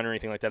absolute giant or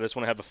anything like that. I just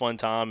want to have a fun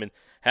time and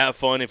have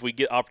fun. If we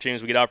get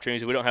opportunities, we get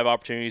opportunities. If we don't have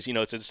opportunities,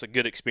 it's just a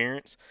good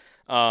experience.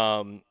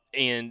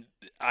 And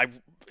I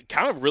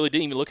kind of really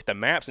didn't even look at the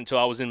maps until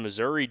I was in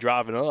Missouri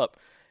driving up,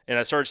 and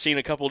I started seeing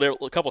a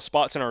couple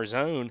spots in our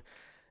zone.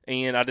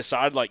 And I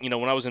decided,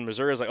 when I was in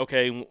Missouri, I was like,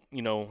 okay,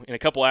 in a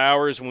couple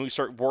hours when we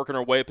start working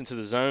our way up into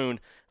the zone,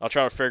 I'll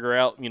try to figure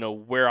out,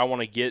 where I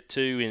want to get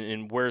to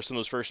and where some of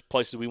those first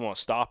places we want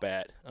to stop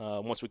at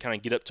once we kind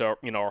of get up to our,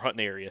 our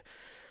hunting area.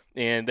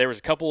 And there was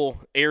a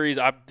couple areas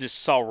I just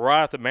saw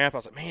right at the map. I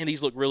was like, man,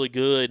 these look really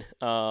good.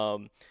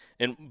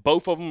 And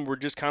both of them were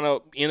just kind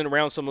of in and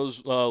around some of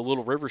those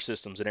little river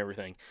systems and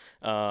everything.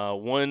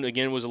 One,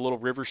 again, was a little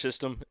river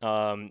system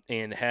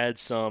and had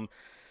some –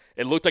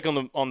 it looked like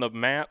on the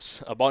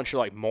maps a bunch of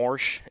like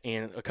marsh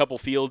and a couple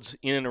fields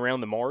in and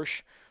around the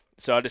marsh.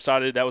 So I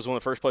decided that was one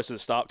of the first places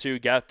to stop to.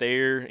 Got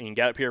there and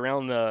got up here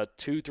around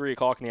 2-3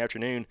 o'clock in the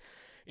afternoon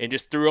and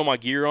just threw all my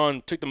gear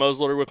on, took the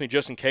muzzleloader with me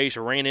just in case,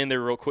 ran in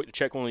there real quick to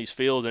check one of these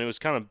fields, and it was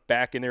kind of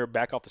back in there,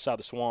 back off the side of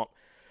the swamp.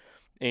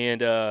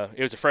 And it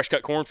was a fresh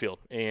cut cornfield,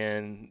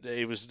 and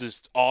it was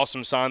just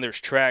awesome sign.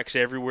 There's tracks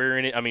everywhere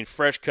in it. I mean,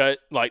 fresh cut,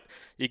 like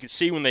you could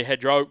see when they had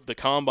dropped the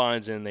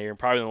combines in there,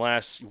 probably in the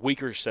last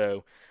week or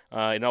so,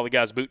 and all the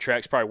guys' boot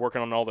tracks probably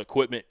working on all the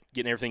equipment,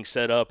 getting everything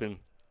set up. And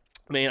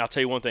man, I'll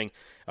tell you one thing: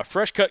 a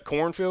fresh cut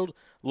cornfield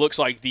looks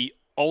like the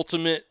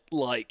ultimate,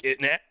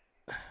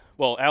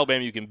 well,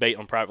 Alabama you can bait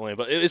on private land,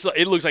 but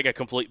it looks like a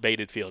complete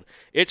baited field.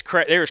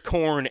 There's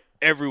corn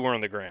everywhere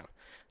on the ground.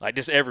 Like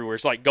just everywhere.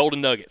 It's like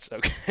golden nuggets,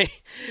 okay?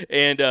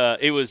 And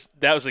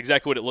that was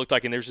exactly what it looked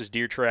like, and there's just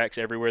deer tracks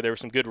everywhere. There were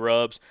some good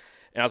rubs.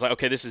 And I was like,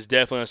 okay, this is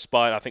definitely a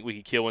spot I think we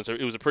could kill one. So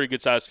it was a pretty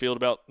good-sized field,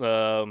 about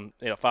 500,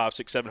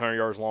 600, 700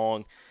 yards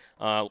long,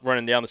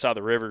 running down the side of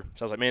the river.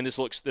 So I was like, man, this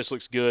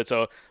looks good.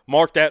 So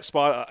marked that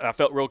spot. I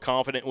felt real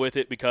confident with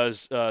it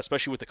because,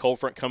 especially with the cold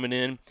front coming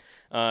in,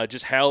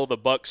 just how the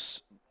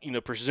bucks,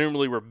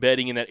 presumably were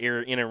bedding in that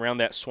area, in and around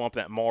that swamp,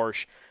 that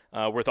marsh,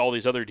 with all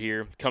these other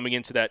deer coming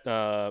into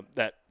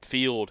that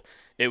field.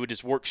 It would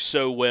just work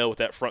so well with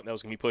that front that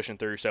was going to be pushing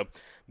through. So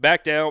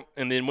backed out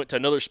and then went to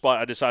another spot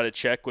I decided to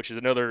check, which is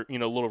another,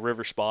 little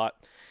river spot,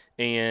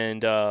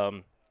 and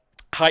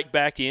hiked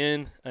back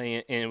in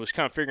and was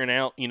kind of figuring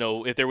out,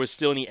 if there was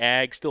still any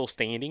ag still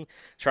standing,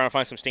 trying to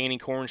find some standing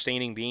corn,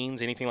 standing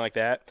beans, anything like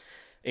that,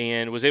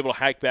 and was able to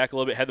hike back a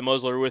little bit, had the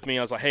muzzleloader with me.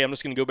 I was like, hey, I'm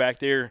just going to go back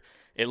there.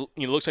 It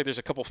looks like there's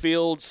a couple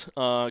fields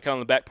kind of on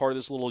the back part of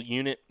this little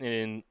unit,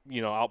 and,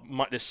 I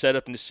might just set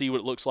up and just see what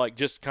it looks like,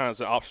 just kind of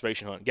as an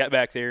observation hunt. Got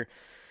back there,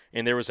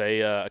 and there was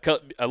a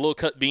little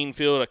cut bean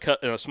field,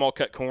 a small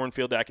cut corn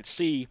field that I could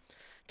see.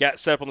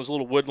 Got set up on this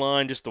little wood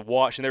line just to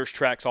watch, and there was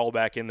tracks all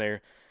back in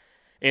there.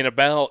 And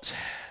about,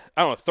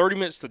 30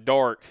 minutes to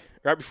dark,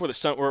 right before the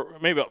sun, or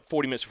maybe about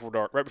 40 minutes before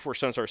dark, right before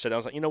sun started setting, I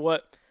was like, you know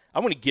what?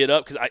 I'm going to get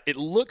up because it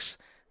looks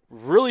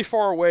really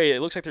far away.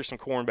 It looks like there's some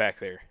corn back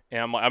there.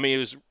 And it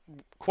was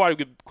quite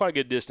a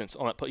good distance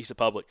on that piece of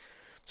public.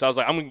 So I was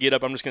like, I'm going to get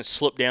up. I'm just going to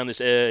slip down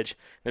this edge.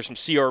 There's some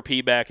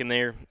CRP back in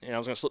there, and I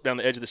was going to slip down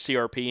the edge of the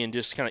CRP and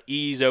just kind of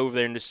ease over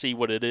there and just see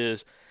what it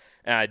is.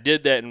 And I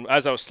did that, and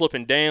as I was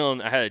slipping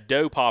down, I had a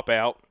doe pop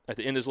out at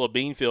the end of this little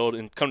bean field,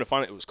 and come to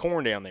find it was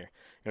corn down there.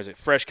 It was a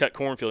fresh cut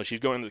cornfield, and she was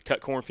going into the cut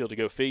cornfield to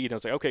go feed. And I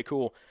was like, okay,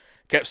 cool.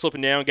 Kept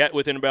slipping down, got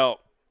within about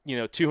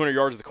 200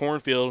 yards of the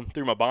cornfield,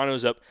 threw my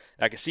binos up,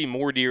 and I could see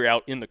more deer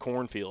out in the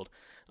cornfield.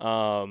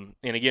 And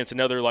again, it's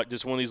another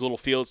just one of these little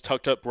fields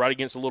tucked up right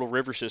against a little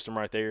river system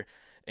right there.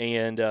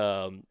 And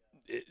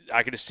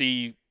I could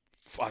see,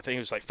 I think it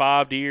was like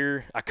 5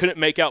 deer. I couldn't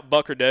make out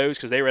buck or does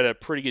because they were at a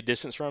pretty good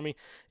distance from me,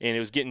 and it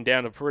was getting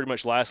down to pretty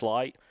much last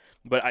light.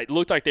 But it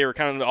looked like they were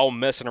kind of all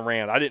messing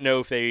around. I didn't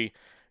know if they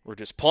were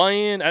just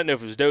playing. I didn't know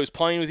if it was does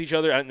playing with each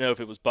other. I didn't know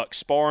if it was bucks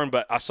sparring.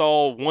 But I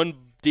saw one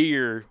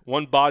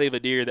body of a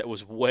deer that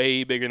was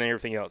way bigger than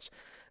everything else.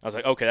 I was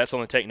like, okay, that's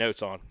something to take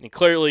notes on. And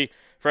clearly,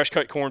 fresh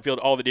cut cornfield,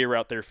 all the deer were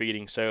out there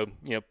feeding. So,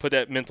 put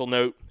that mental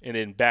note and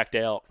then backed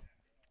out.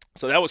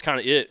 So that was kind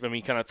of it. I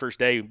mean, kind of first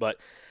day, but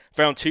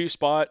found 2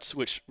 spots,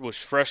 which was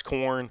fresh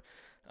corn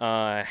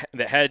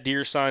that had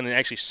deer sign and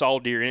actually saw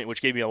deer in it,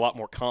 which gave me a lot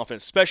more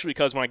confidence, especially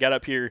because when I got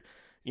up here,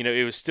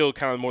 it was still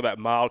kind of more that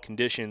mild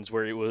conditions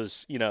where it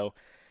was,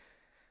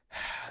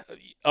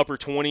 upper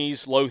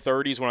 20s, low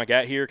 30s when I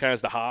got here, kind of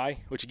as the high,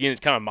 which again is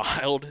kind of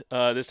mild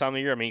this time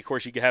of year. I mean, of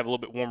course, you could have a little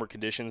bit warmer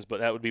conditions, but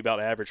that would be about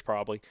average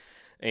probably.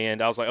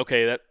 And I was like,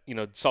 okay, that,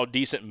 saw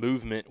decent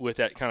movement with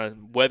that kind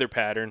of weather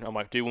pattern. I'm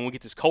like, dude, when we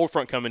get this cold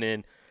front coming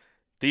in,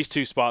 these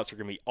 2 spots are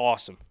going to be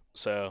awesome.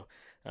 So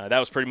that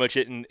was pretty much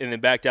it. And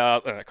then backed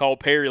out, and I called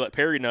Perry, let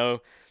Perry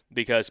know,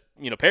 because,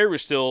 Perry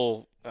was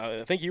still,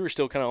 I think you were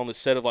still kind of on the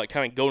set of like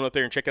kind of going up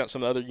there and checking out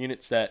some of the other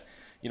units that,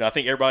 I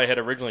think everybody had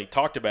originally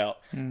talked about.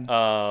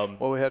 Well,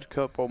 we had a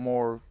couple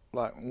more,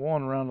 like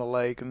one around the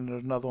lake, and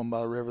there's another one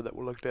by the river that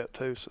we looked at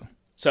too.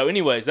 So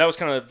anyways, that was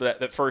kind of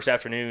that first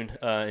afternoon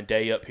and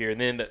day up here. And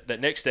then that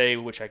next day,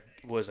 which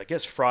was, I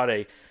guess,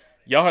 Friday,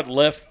 y'all had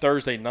left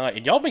Thursday night,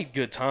 and y'all made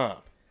good time.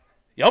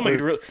 You made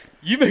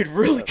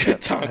really good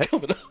time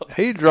coming up.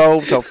 He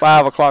drove till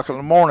 5 o'clock in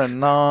the morning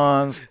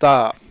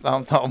nonstop.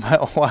 I'm talking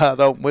about wide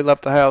open. We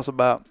left the house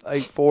about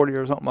 8:40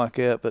 or something like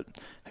that, but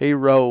he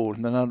rode,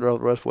 and then I drove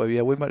the rest of the way.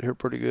 Yeah, we made it here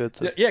pretty good.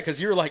 So. Yeah, because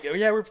you were like,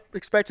 we're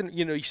expecting,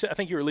 you said, I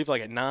think you were leaving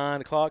like at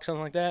 9 o'clock,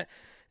 something like that.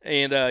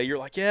 And you're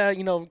like,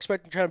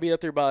 expecting trying to be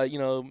up there by,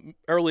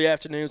 early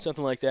afternoon,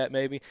 something like that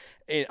maybe.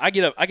 And I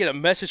get a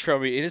message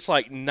from you, and it's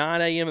like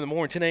 9 a.m. in the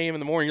morning, 10 a.m. in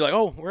the morning. You're like,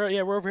 oh, we're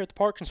over here at the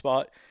parking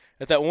spot,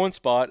 at that one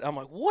spot. I'm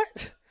like,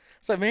 what?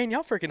 It's like, man,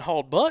 y'all freaking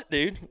hauled butt,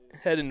 dude,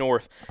 heading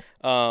north.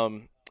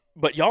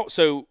 But y'all,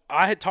 so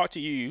I had talked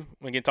to you,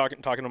 again,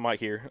 talking to Mike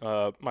here,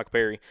 Michael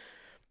Perry,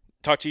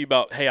 talked to you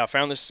about, hey, I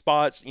found this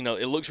spots.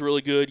 It looks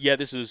really good. Yeah,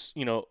 this is,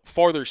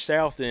 farther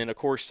south than, of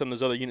course, some of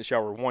those other units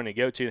y'all were wanting to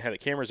go to and had the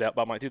cameras out,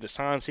 but I might do the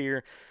signs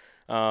here.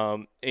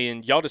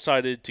 And y'all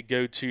decided to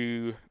go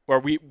to, or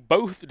we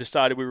both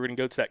decided we were going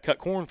to go to that cut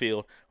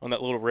cornfield on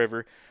that little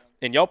river.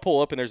 And y'all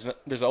pull up, and there's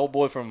an old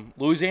boy from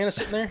Louisiana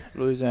sitting there.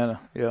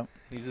 Louisiana, yeah.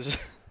 He's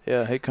just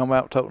yeah, he come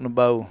out toting a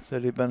bow.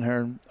 Said he'd been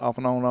here off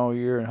and on all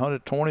year, and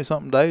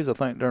 120-something days, I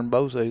think, during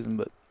bow season.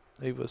 But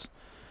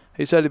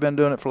he said he'd been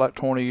doing it for like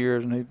 20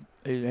 years, and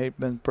he'd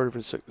been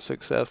pretty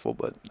successful.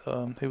 But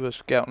he was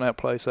scouting that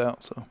place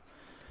out, so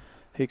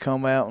he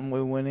come out, and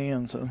we went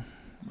in. So,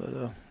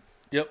 but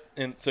Yep,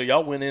 and so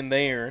y'all went in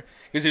there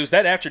because it was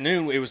that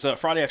afternoon. It was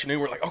Friday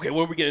afternoon. We're like, okay,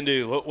 what are we gonna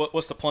do?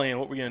 What's the plan?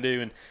 What are we gonna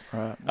do? And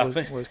right,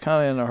 we was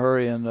kind of in a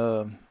hurry, and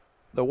the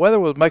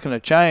weather was making a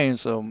change,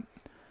 so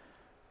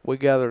we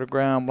gathered a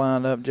ground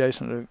blind up.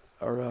 Jacob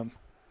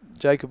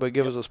would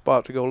give us a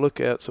spot to go look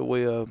at, so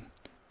we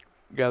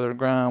gathered a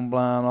ground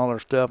blind, all our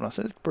stuff, and I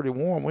said it's pretty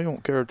warm. We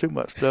don't carry too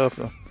much stuff.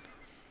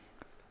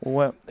 We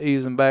went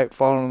easing back,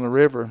 following the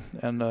river,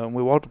 and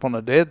we walked upon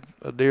a deer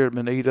had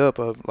been eat up,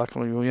 like a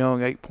young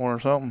 8-point or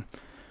something.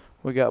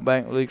 We got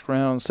back and leaked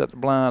around and set the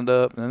blind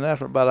up, and then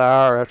after about an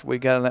hour after we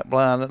got in that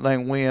blind, that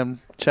thing wind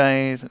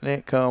changed, and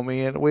it come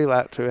in. We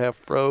like to have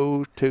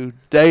froze to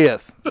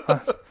death.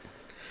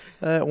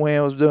 That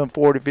wind was doing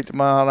 40, 50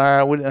 mile an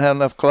hour. We didn't have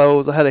enough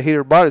clothes. I had a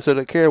heater body suit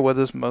to carry with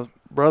us. My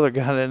brother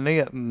got in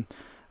it, and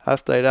I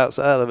stayed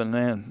outside of it, and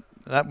then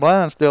that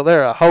blind's still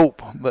there, I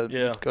hope, but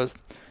because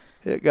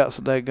it got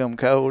so daggum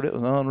cold. It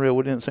was unreal.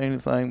 We didn't see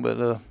anything, but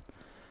it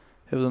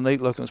was a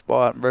neat-looking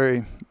spot.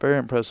 Very, very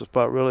impressive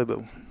spot, really.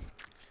 But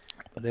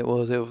that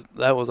was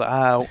an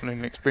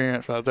eye-opening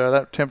experience right there.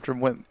 That temperature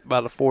went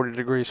about a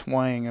 40-degree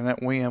swing, and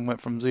that wind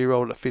went from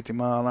 0 to 50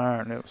 mile an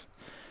hour, and it was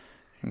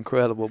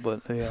incredible.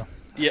 But yeah.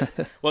 Yeah,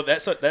 well,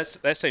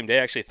 that same day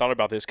I actually thought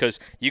about this because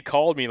you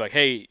called me like,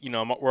 hey, we're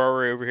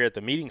already over here at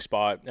the meeting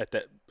spot at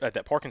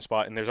that parking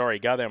spot, and there's already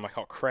a guy there. I'm like,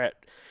 oh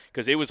crap,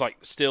 because it was like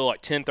still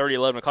like 10:30,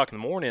 11 o'clock in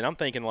the morning. I'm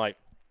thinking like,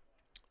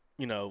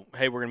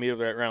 hey, we're gonna meet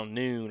over there around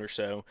noon or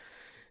so,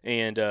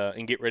 and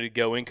get ready to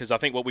go in because I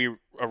think what we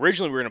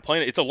originally were gonna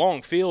plan. It's a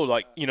long field,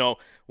 like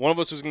one of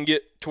us was gonna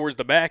get towards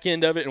the back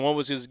end of it, and one of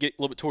us was gonna get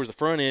a little bit towards the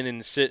front end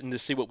and sit and to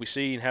see what we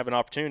see and have an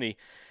opportunity.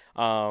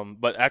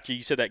 But after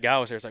you said that guy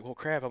was there, it's like, well,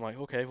 crap. I'm like,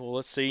 okay, well,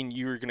 let's see. And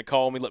you were going to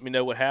call me, let me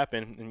know what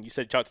happened. And you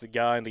said you talked to the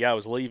guy, and the guy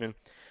was leaving.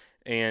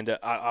 And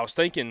I was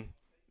thinking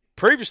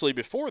previously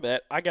before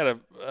that,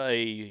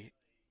 I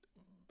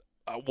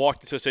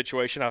walked into a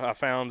situation. I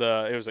found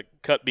it was a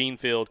cut bean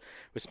field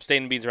with some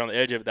standing beans around the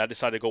edge of it that I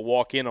decided to go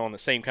walk in on the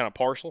same kind of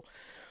parcel.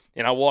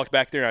 And I walked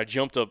back there, and I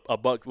jumped a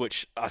buck,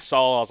 which I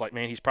saw. I was like,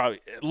 man, he's probably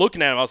 –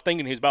 looking at him, I was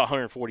thinking he was about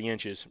 140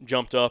 inches.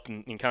 Jumped up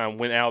and kind of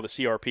went out of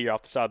the CRP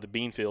off the side of the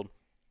bean field.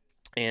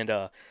 And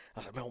I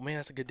was like, oh, man,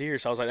 that's a good deer.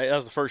 So I was like, that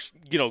was the first,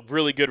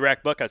 really good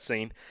rack buck I'd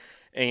seen.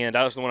 And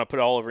that was the one I put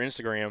all over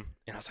Instagram.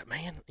 And I was like,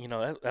 man,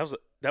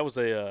 that was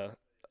a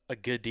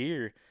good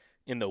deer.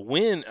 In the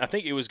wind, I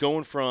think it was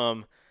going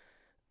from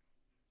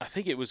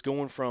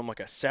like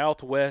a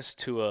southwest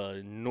to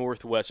a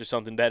northwest or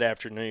something that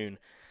afternoon.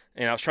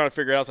 And I was trying to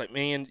figure out, I was like,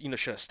 man,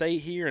 should I stay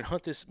here and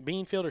hunt this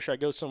bean field or should I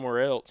go somewhere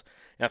else?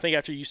 And I think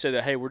after you said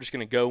that, hey, we're just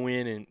going to go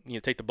in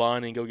and take the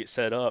blind and go get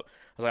set up,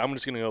 I was like, I'm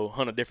just going to go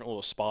hunt a different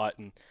little spot.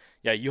 And,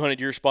 yeah, you hunted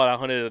your spot. I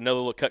hunted another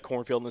little cut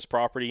cornfield in this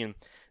property, and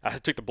I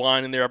took the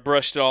blind in there. I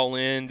brushed it all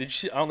in. Did you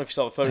see? I don't know if you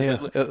saw the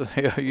photos.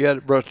 Yeah, you had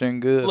it brushed in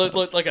good.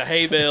 Looked like a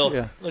hay bale.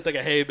 Yeah. Looked like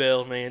a hay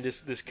bale, man.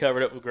 Just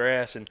covered up with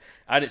grass, and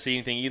I didn't see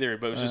anything either.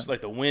 But it was just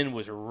like the wind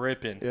was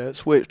ripping. Yeah, it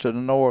switched to the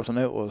north, and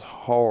it was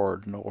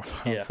hard north.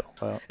 Yeah,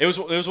 it was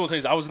one of the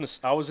things. I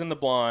was in the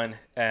blind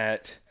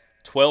at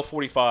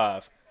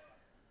 12:45,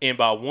 and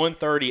by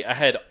 1:30, I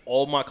had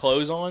all my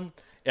clothes on,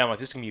 and I'm like,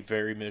 this is gonna be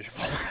very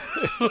miserable.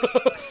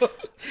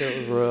 It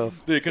was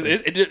rough because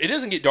it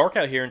doesn't get dark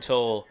out here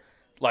until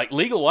like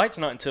legal light's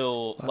not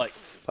until like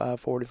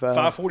 5:45.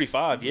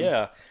 5:45,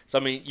 yeah. So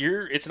I mean,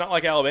 it's not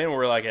like Alabama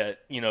where like at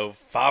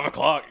 5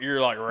 o'clock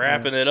you're like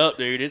wrapping it up,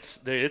 dude. It's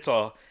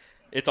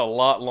a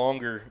lot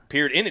longer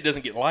period, and it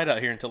doesn't get light out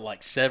here until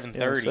like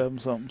 7:30. 7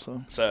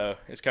 something. So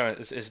it's kind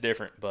of it's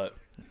different, but.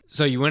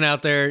 So you went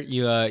out there.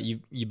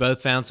 You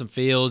both found some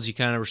fields. You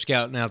kind of were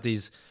scouting out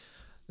these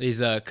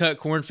cut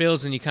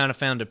cornfields, and you kind of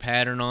found a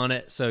pattern on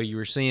it. So you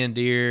were seeing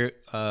deer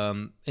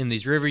in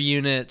these river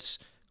units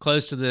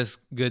close to this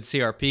good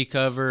CRP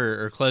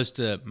cover, or close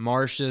to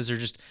marshes, or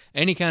just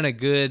any kind of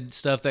good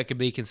stuff that could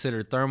be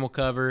considered thermal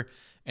cover.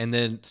 And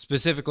then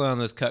specifically on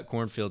those cut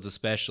cornfields,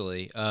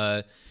 especially.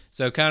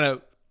 So kind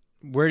of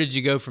where did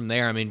you go from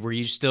there? I mean, were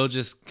you still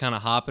just kind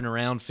of hopping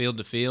around field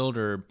to field,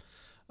 or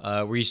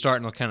were you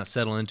starting to kind of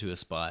settle into a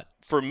spot?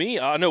 For me,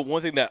 I know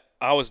one thing that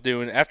I was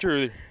doing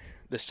after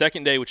the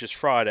second day, which is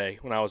Friday,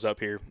 when I was up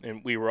here,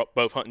 and we were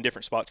both hunting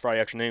different spots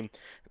Friday afternoon,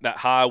 that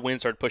high wind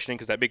started pushing in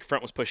because that big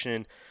front was pushing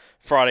in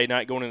Friday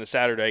night going into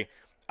Saturday.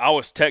 I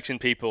was texting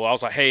people. I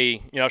was like,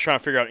 hey, I was trying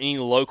to figure out any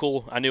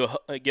local I knew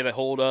get a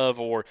hold of,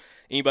 or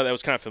anybody that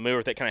was kind of familiar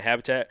with that kind of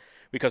habitat.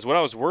 Because what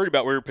I was worried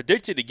about, we were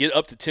predicted to get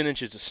up to 10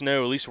 inches of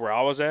snow, at least where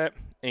I was at.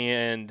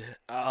 And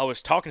I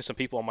was talking to some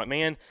people. I'm like,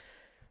 man,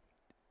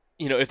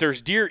 if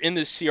there's deer in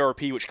this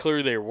CRP, which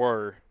clearly there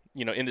were,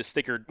 in this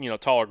thicker,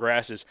 taller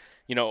grasses,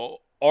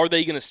 are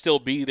they going to still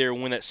be there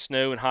when that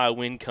snow and high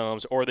wind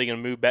comes, or are they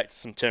going to move back to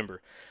some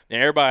timber?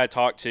 And everybody I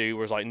talked to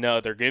was like,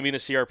 no, they're going to be in the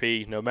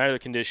CRP, no matter the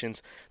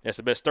conditions. That's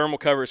the best thermal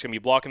cover. It's going to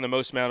be blocking the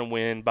most amount of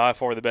wind, by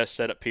far the best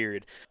setup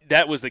period.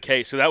 That was the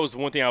case. So that was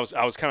one thing I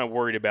was kind of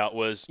worried about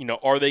was,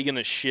 are they going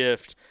to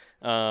shift,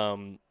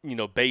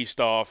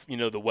 based off,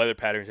 the weather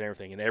patterns and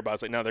everything. And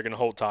everybody's like, no, they're going to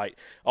hold tight.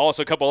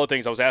 Also, a couple other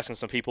things I was asking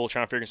some people,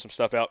 trying to figure some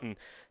stuff out.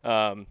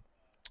 And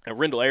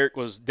Rendell Eric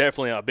was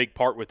definitely a big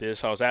part with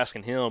this. I was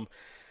asking him,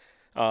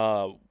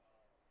 how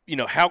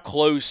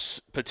close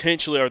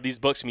potentially are these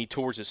bucks going to be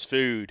towards this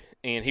food?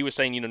 And he was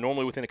saying,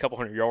 normally within a couple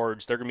hundred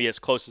yards, they're going to be as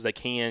close as they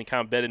can,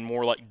 kind of bedded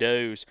more like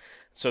does,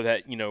 so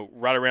that,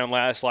 right around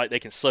last light, they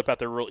can slip out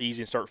there real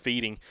easy and start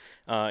feeding.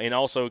 And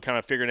also kind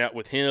of figuring out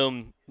with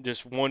him,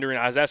 just wondering,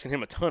 I was asking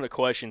him a ton of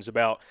questions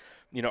about,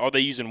 are they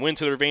using wind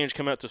to their advantage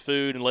coming out to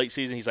food in late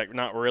season? He's like,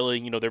 not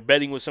really. They're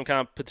bedding with some kind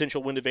of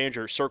potential wind advantage,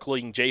 or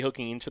circling,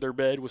 J-hooking into their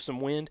bed with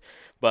some wind.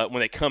 But when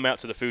they come out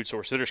to the food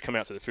source, they're just coming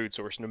out to the food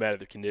source no matter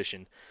the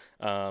condition.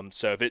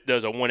 So if it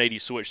does a 180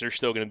 switch, they're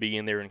still going to be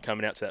in there and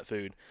coming out to that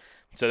food.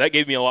 So that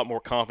gave me a lot more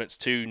confidence,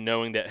 too,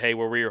 knowing that, hey,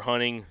 where we were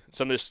hunting,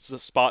 some of the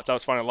spots I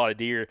was finding a lot of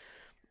deer,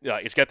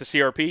 it's got the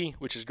CRP,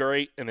 which is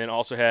great, and then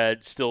also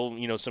had still,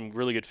 some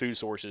really good food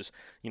sources.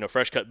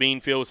 Fresh cut bean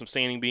field with some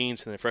standing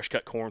beans, and then fresh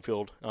cut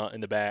cornfield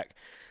in the back.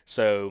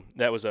 So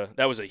that was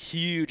a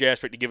huge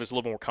aspect to give us a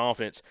little more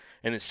confidence.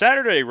 And then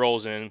Saturday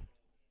rolls in,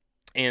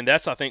 and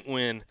that's, I think,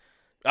 when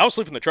I was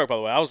sleeping in the truck. By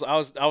the way, I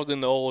was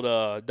in the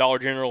old Dollar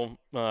General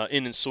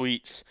Inn and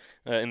Suites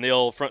in the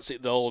old front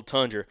seat, the old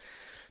Tundra,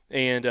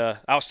 and I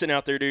was sitting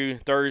out there,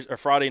 dude,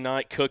 Friday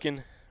night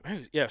cooking.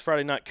 Yeah,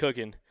 Friday night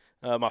cooking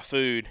my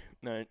food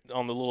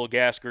on the little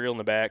gas grill in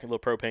the back, a little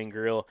propane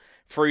grill,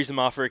 freezing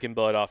my freaking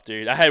butt off,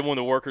 dude. I had one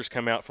of the workers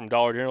come out from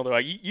Dollar General. They're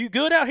like, you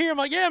good out here? I'm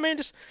like, yeah, man,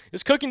 just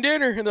cooking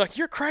dinner. And they're like,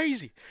 you're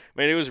crazy.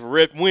 Man, it was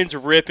winds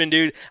ripping,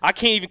 dude. I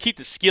can't even keep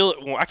the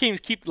skillet warm. I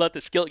can't even let the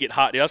skillet get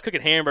hot, dude. I was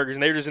cooking hamburgers,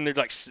 and they were just in there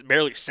like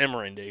barely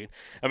simmering, dude.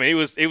 I mean,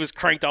 it was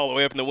cranked all the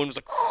way up, and the wind was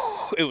like,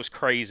 whoo, it was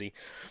crazy.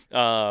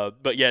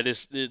 But yeah,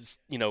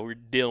 we're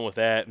dealing with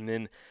that. And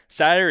then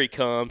Saturday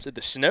comes, and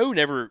the snow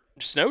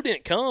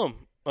didn't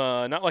come.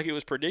 Not like it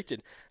was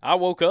predicted. I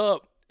woke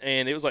up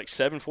and it was like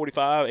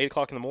 7:45, 8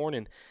 o'clock in the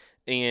morning,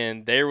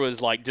 and there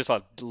was like just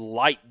a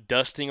light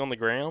dusting on the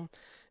ground.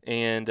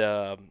 And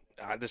I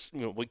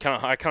kind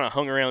of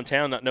hung around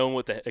town not knowing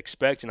what to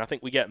expect, and I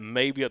think we got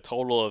maybe a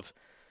total of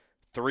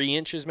 3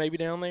 inches maybe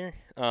down there.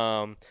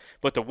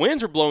 But the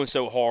winds were blowing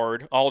so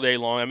hard all day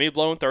long. I mean, it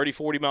blowing 30,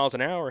 40 miles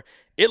an hour.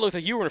 It looked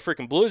like you were in a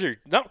freaking blizzard.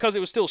 Not because it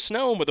was still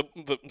snowing, but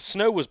the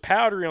snow was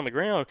powdery on the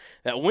ground.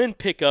 That wind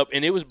picked up,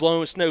 and it was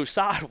blowing snow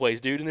sideways,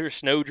 dude. And there were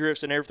snow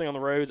drifts and everything on the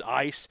roads,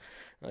 ice.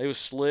 It was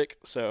slick,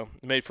 so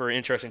it made for an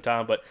interesting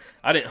time. But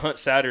I didn't hunt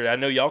Saturday. I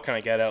know y'all kind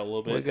of got out a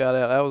little bit. We got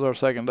out. That was our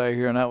second day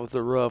here, and that was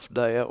the rough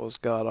day. That was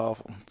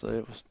god-awful. So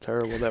it was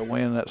terrible, that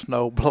wind, that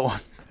snow blowing.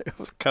 It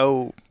was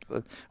cold.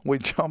 We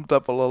jumped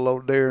up a little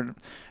old deer, and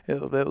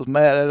it was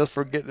mad at us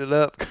for getting it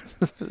up.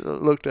 It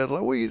looked at it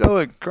like, what are you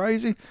doing,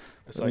 crazy?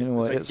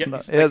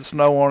 It had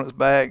snow on its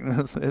back, and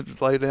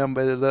it laid down,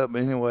 bedded up.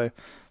 But anyway,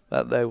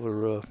 that day was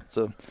rough.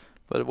 So,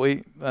 but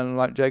and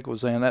like Jake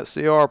was saying, that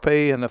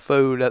CRP and the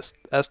food,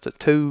 that's the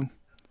two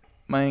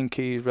main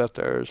keys right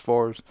there as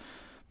far as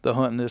the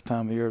hunting this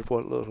time of year is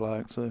what it looks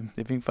like. So if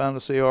you can find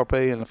the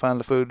CRP and find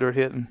the food they're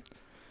hitting,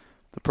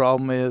 the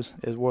problem is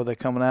where they're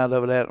coming out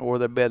of it at or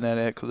they're bedding it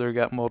at, because they've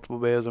got multiple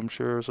beds, I'm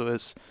sure. So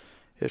it's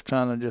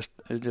trying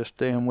to just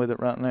staying with it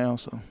right now.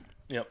 So.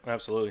 Yep,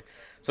 absolutely.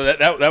 So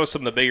that was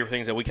some of the bigger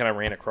things that we kind of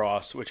ran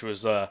across, which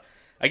was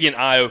again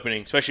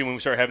eye-opening, especially when we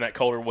started having that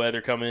colder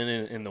weather coming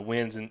in and the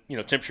winds and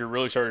temperature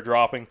really started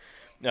dropping,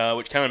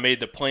 which kind of made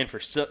the plan for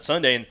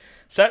Sunday. And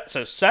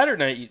so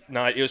Saturday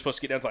night it was supposed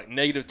to get down to like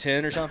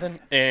 -10 or something,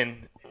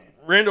 and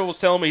Rendell was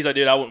telling me, he's like,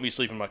 dude, I wouldn't be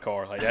sleeping in my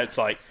car. Like that's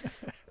like,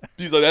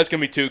 he's like, that's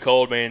gonna be too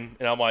cold, man.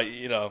 And I'm like,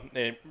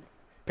 and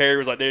Perry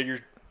was like,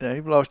 dude, Yeah,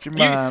 you've lost your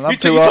mind. I'm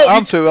too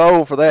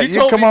old for that.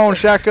 You come on,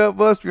 shack up,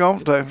 bust you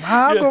want to.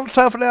 I'm Yeah. going to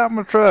tough it out in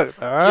my truck.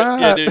 All right.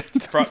 Yeah, dude.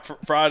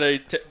 Friday,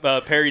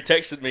 Perry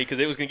texted me because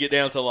it was going to get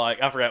down to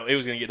like, I forgot, it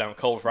was going to get down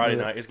cold Friday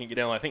night. It was going to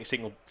get down, I think,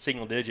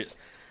 single digits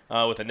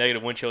with a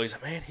negative wind chill. He's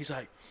like, man, he's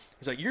like,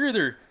 you're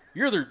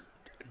either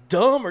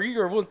dumb or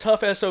you're one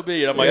tough SOB.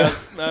 And I'm like,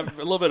 I'm a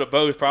little bit of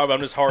both, probably.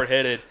 I'm just hard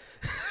headed.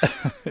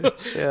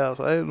 Yeah,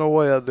 so ain't no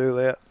way I'd do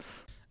that.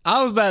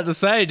 I was about to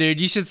say,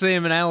 dude, you should see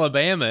him in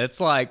Alabama.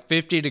 It's like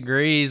 50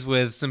 degrees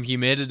with some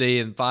humidity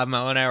and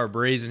 5-mile-an-hour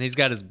breeze, and he's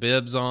got his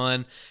bibs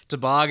on,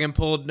 toboggan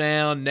pulled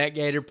down, neck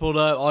gaiter pulled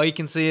up. All you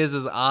can see is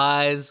his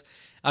eyes.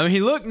 I mean,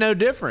 he looked no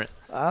different.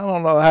 I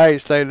don't know how he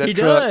stayed in that He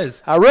truck.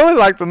 does. I really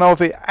like to know if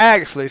he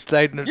actually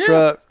stayed in the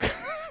truck.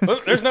 Well,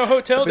 there's no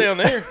hotel down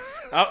there,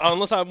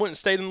 unless I went and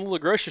stayed in the little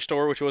grocery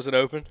store, which wasn't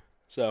open.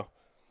 So,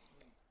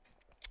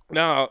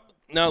 no,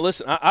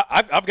 listen,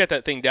 I've got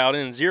that thing dialed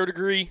in 0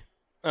 degree.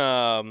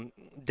 Down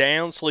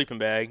feather sleeping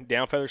bag,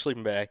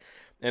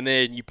 and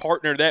then you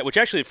partner that, which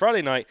actually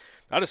Friday night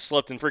I just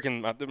slept in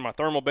freaking my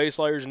thermal base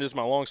layers and just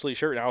my long sleeve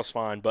shirt and I was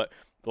fine. But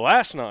the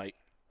last night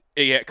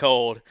it got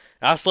cold.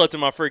 I slept in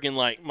my freaking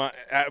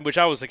which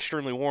I was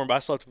extremely warm, but I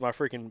slept with my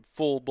freaking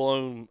full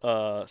blown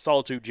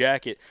Solitude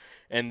jacket,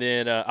 and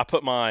then I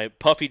put my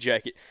puffy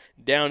jacket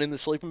down in the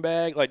sleeping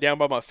bag, like down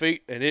by my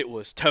feet, and it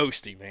was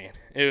toasty, man.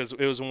 It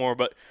was warm,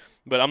 but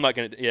I'm not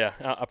going to – yeah,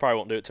 I probably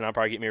won't do it tonight. I'll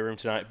probably get me a room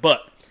tonight.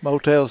 But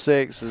Motel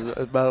 6 is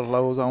about as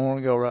low as I want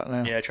to go right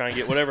now. yeah, try and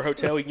get whatever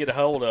hotel we can get a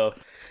hold of.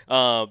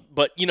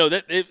 But,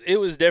 that it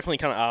was definitely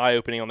kind of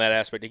eye-opening on that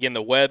aspect. Again,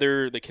 the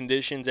weather, the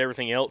conditions,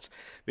 everything else.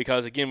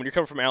 Because, again, when you're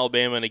coming from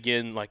Alabama, and,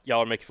 again, like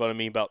y'all are making fun of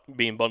me about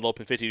being bundled up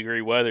in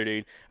 50-degree weather,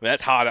 dude, I mean,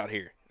 that's hot out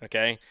here,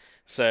 okay?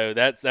 So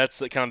that's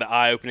the kind of the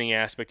eye-opening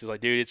aspect is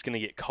like, dude, it's going to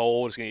get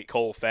cold. It's going to get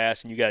cold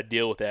fast, and you got to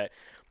deal with that.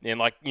 And,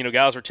 like,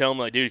 guys were telling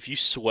me, like, dude, if you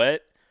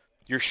sweat,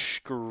 you're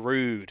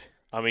screwed.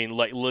 I mean,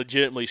 like,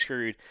 legitimately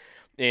screwed.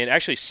 And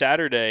actually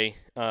Saturday,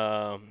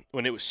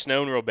 when it was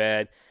snowing real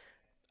bad,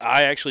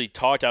 I actually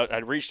I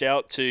reached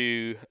out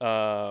to,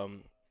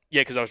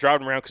 because I was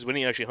driving around, because we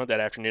didn't actually hunt that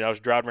afternoon. I was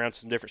driving around to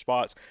some different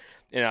spots.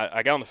 And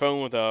I got on the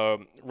phone with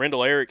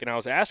Rendell Eric, and I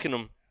was asking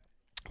him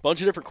a bunch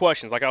of different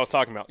questions, like I was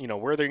talking about.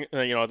 Where they,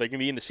 are they going to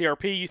be in the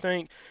CRP, you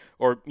think?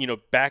 Or,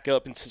 back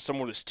up into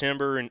somewhere that's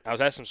timber? And I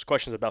was asking some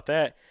questions about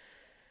that.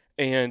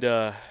 And,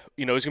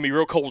 it's going to be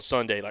real cold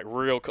Sunday, like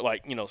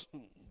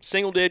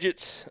single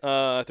digits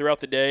throughout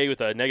the day with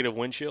a negative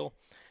wind chill.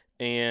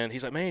 And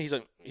he's like, man,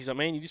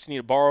 you just need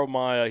to borrow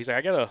my, he's like,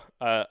 I got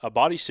a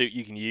bodysuit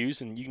you can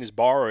use, and you can just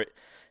borrow it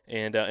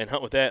and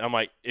hunt with that. I'm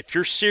like, if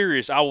you're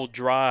serious, I will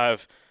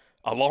drive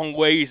a long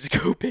ways to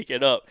go pick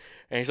it up.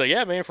 And he's like,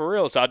 yeah, man, for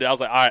real. So I was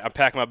like, all right, I'm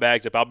packing my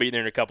bags up. I'll be there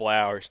in a couple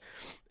hours.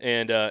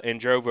 And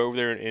drove over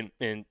there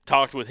and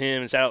talked with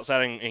him and sat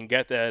outside and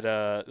got that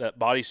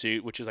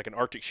bodysuit, which is like an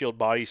Arctic Shield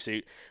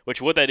bodysuit,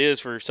 which what that is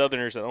for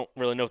Southerners, I don't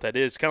really know what that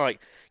is. It's kind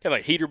of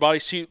like heater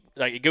bodysuit.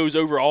 Like it goes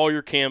over all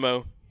your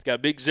camo. Got a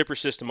big zipper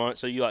system on it,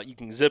 so you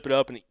can zip it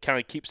up, and it kind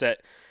of keeps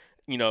that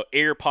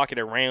air pocket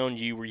around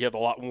you where you have a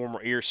lot warmer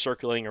air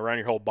circulating around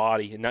your whole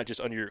body and not just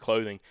under your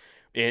clothing.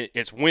 And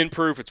it's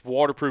windproof, it's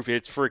waterproof,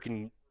 it's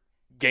freaking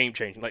game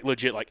changing, like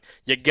legit. Like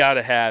you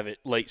gotta have it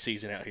late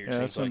season out here. Yeah,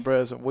 that's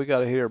impressive. We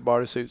got a heater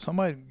bodysuit.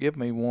 Somebody give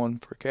me one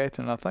for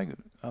Catherine. I think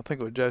it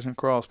was Jason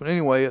Cross. But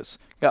anyway, it's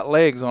got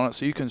legs on it,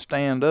 so you can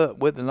stand up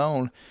with it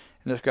on,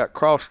 and it's got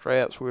cross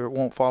straps where it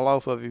won't fall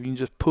off of you. You can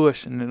just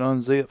push and it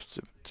unzips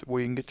to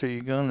where you can get to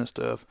your gun and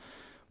stuff.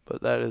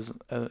 But that is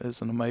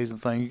an amazing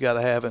thing. You got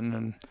to have it.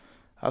 And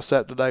I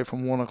sat today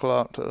from 1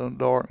 o'clock to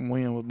dark, and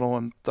wind was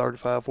blowing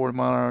 35, 40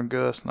 mile an hour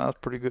gusts, and I was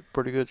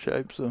pretty good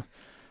shape. So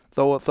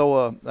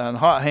and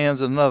hot hands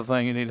is another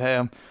thing you need to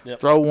have. Yep.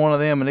 Throw one of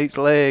them in each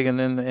leg, and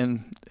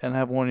then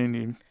have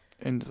one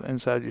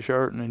inside your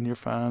shirt, and then you're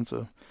fine.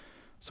 So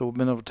we've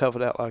been able to tough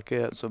it out like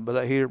that. So, but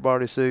that heater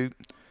bodysuit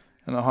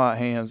and the hot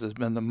hands has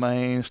been the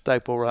main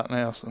staple right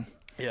now. So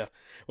yeah.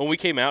 When we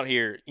came out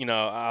here,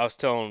 I was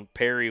telling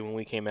Perry when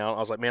we came out, I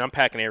was like, man, I'm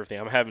packing everything.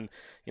 I'm having,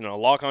 a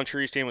lock-on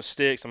tree stand with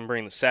sticks. I'm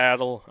bringing the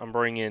saddle. I'm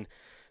bringing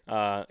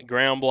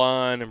ground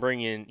blind. I'm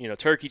bringing,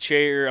 turkey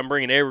chair. I'm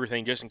bringing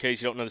everything just in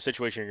case you don't know the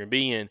situation you're going to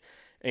be in.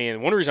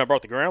 And one reason I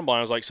brought the ground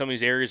blind was like some of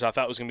these areas I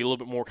thought was going to be a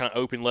little bit more kind of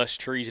open, less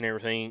trees and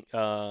everything,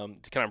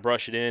 to kind of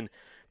brush it in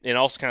and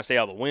also kind of stay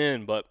out of the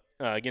wind. But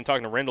again,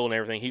 talking to Rendell and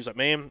everything, he was like,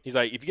 man, he's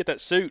like, if you get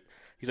that suit,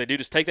 he's like, dude,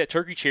 just take that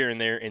turkey chair in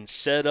there and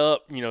set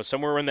up,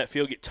 somewhere around that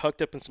field, get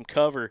tucked up in some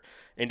cover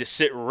and just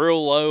sit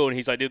real low. And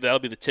he's like, dude, that'll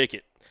be the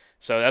ticket.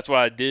 So that's what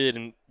I did.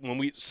 And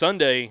when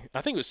Sunday,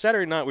 I think it was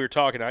Saturday night we were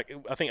talking, I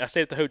think I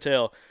stayed at the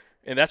hotel,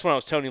 and that's when I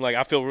was telling you, like,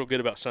 I feel real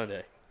good about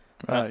Sunday.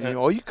 Right.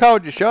 You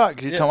called your shot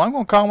because you told me, I'm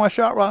going to call my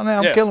shot right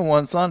now. I'm killing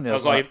one Sunday. I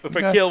was like, if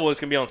I kill one, it's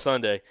going to be on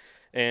Sunday.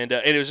 And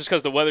it was just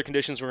because the weather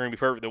conditions were going to be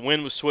perfect. The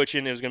wind was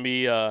switching. It was going to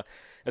be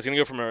it's going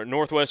to go from a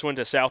northwest wind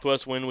to a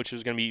southwest wind, which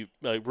was going to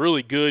be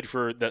really good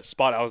for that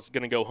spot I was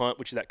going to go hunt,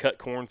 which is that cut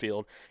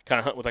cornfield, kind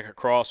of hunt with like a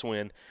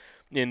crosswind.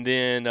 And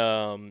then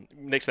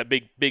next to that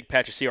big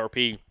patch of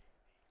CRP.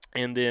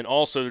 And then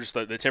also just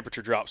the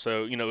temperature drop.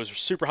 So, it was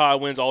super high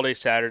winds all day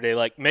Saturday.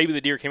 Like maybe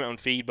the deer came out and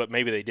feed, but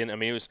maybe they didn't. I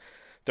mean, it was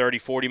 30,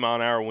 40 mile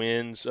an hour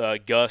winds,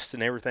 gusts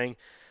and everything.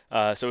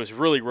 So it was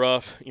really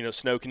rough,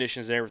 snow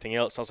conditions and everything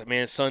else. So I was like,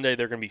 man, Sunday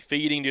they're going to be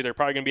feeding, dude. They're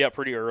probably going to be out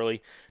pretty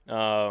early.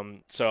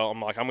 So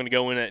I'm like, I'm going to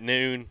go in at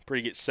noon,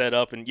 get set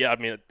up. And yeah, I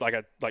mean,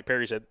 like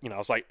Perry said, I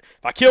was like,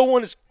 if I kill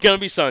one, it's going to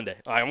be Sunday.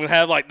 I'm going to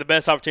have like the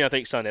best opportunity, I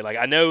think, Sunday. Like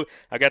I know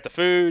I got the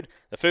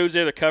food's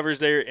there, the cover's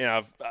there,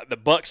 and the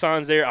buck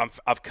sign's there.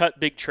 I've cut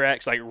big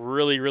tracks, like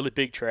really, really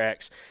big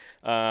tracks.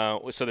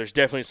 So there's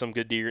definitely some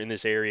good deer in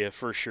this area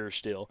for sure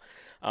still.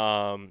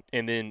 And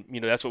then,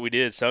 that's what we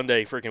did.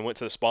 Sunday, freaking went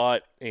to the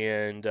spot,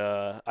 and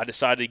I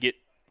decided to get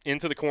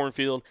into the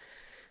cornfield,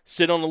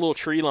 sit on a little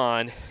tree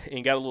line,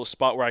 and got a little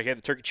spot where I got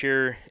the turkey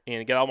chair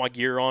and got all my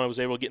gear on. I was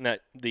able to get in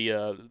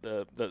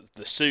the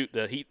suit,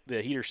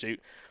 the heater suit,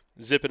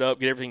 zip it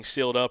up, get everything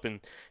sealed up. And,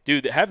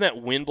 dude, having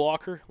that wind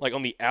blocker, like,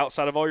 on the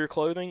outside of all your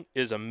clothing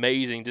is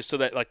amazing, just so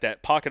that, like,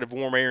 that pocket of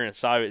warm air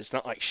inside of it, it's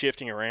not, like,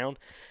 shifting around.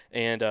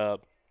 And,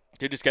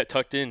 dude just got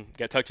tucked in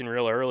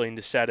real early and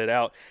just sat it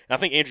out. And I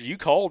think, Andrew, you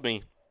called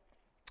me,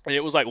 and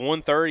it was like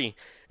 1:30,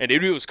 and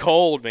dude, it was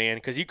cold, man,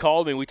 because you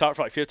called me. We talked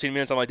for like 15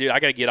 minutes. I'm like, dude, I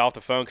got to get off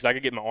the phone because I got to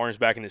get my arms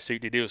back in the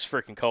suit, dude. It was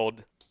freaking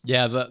cold.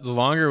 Yeah, the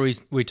longer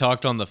we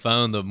talked on the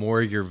phone, the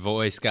more your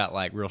voice got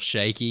like real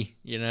shaky,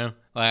 Like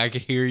I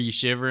could hear you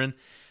shivering.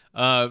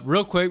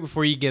 Real quick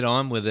before you get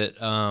on with it,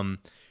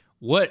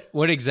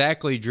 what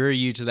exactly drew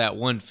you to that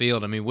one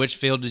field? I mean, which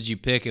field did you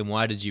pick and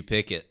why did you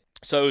pick it?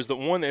 So it was the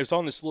one that was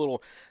on this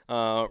little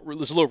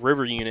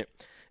river unit,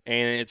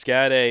 and it's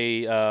got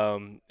you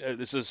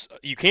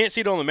can't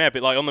see it on the map.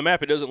 On the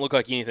map, it doesn't look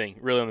like anything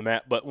really on the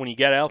map. But when you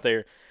get out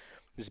there,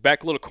 this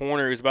back little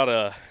corner is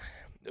about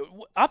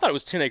I thought it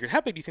was 10 acres. How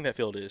big do you think that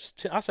field is?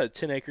 I said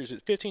 10 acres. Is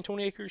it 15,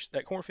 20 acres,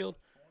 that cornfield?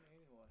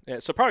 Yeah,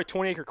 so probably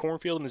 20-acre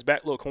cornfield in this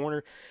back little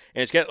corner,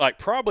 and it's got like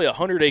probably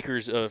 100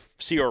 acres of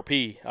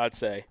CRP, I'd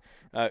say.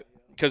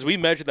 Because we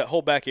measured that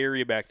whole back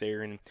area back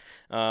there, and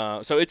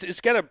so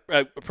it's got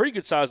a pretty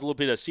good size, little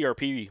bit of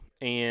CRP,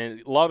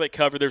 and a lot of it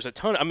covered. There's a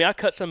ton. I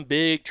cut some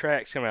big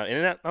tracks coming out,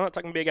 and I'm not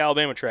talking big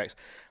Alabama tracks.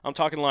 I'm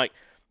talking like,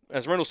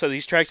 as Rendell said,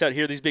 these tracks out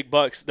here, these big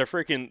bucks, they're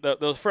freaking.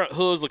 The front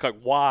hooves look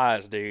like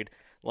Y's, dude.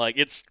 Like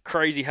it's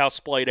crazy how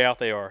splayed out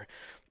they are,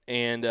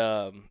 and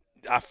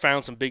I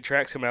found some big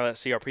tracks coming out of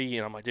that CRP,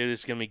 and I'm like, dude,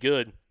 this is gonna be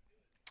good.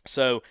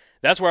 So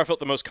that's where I felt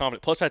the most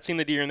confident. Plus, I'd seen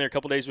the deer in there a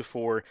couple days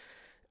before.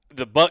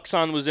 The buck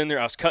sign was in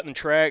there. I was cutting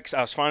tracks. I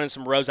was finding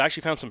some rubs. I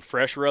actually found some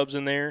fresh rubs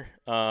in there.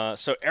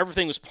 So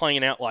everything was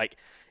playing out like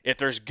if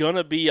there's going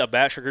to be a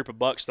batch or group of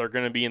bucks, they're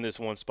going to be in this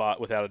one spot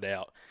without a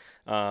doubt.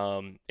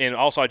 And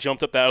also I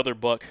jumped up that other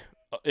buck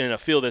in a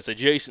field that's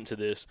adjacent to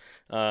this,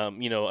 a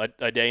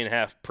day and a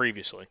half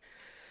previously.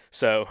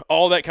 So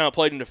all that kind of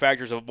played into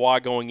factors of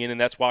why going in,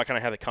 and that's why I kind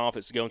of had the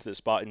confidence to go into this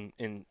spot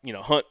and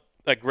hunt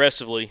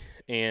aggressively.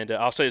 And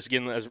I'll say this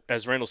again,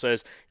 as Rendell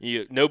says,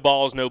 no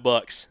balls, no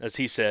bucks, as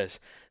he says.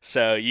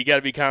 So you got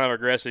to be kind of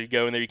aggressive. You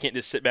go in there. You can't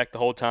just sit back the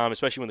whole time,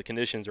 especially when the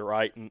conditions are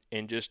right,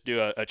 and just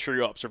do a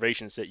true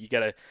observation set. You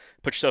got to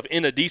put yourself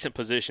in a decent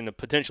position to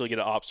potentially get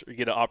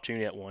an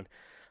opportunity at one.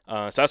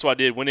 So that's what I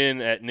did. Went in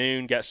at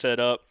noon, got set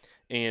up.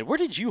 And where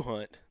did you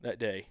hunt that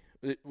day?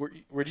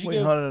 Where did you go?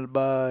 We hunted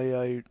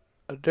by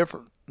a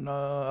different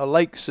a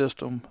lake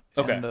system.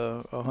 Okay. And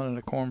I hunted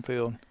a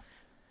cornfield.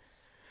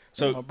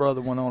 So and my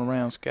brother went on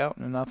around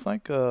scouting, and I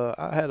think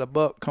I had a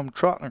buck come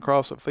trotting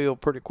across the field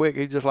pretty quick.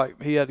 He just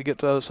he had to get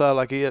to the other side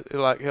like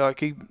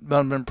he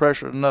done been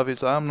pressured enough. He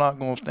said, "I'm not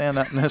going to stand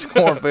out in this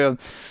cornfield."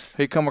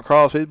 He come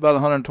across. He's about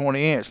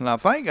 120 inch, and I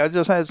think I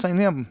just had seen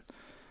him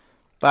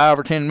 5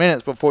 or 10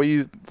 minutes before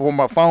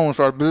my phone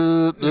started.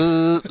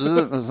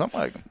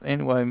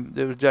 Anyway,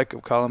 it was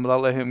Jacob calling, but I'll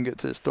let him get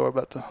to the story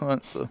about the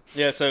hunt. So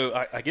yeah,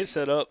 so I get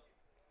set up,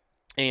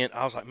 and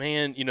I was like,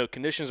 man,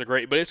 conditions are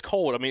great, but it's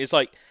cold. I mean, it's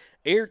like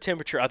air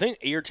temperature. I think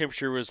air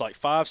temperature was like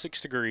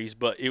 5-6 degrees,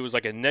 but it was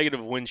like a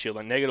negative wind chill,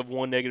 a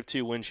 -1,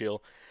 -2 wind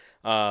chill.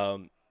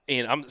 And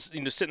I'm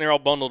sitting there all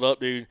bundled up,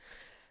 dude.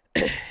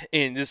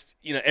 And just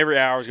every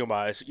hour's going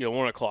by. It's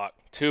 1 o'clock,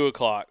 2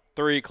 o'clock,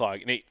 3 o'clock,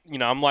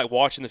 and I'm like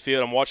watching the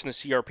field. I'm watching the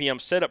CRP. I'm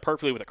set up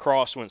perfectly with a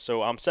crosswind,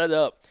 so I'm set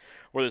up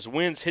where this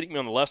wind's hitting me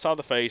on the left side of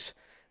the face,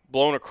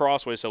 blown a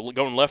crossway, so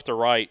going left to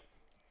right.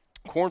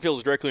 Cornfield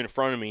is directly in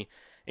front of me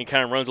and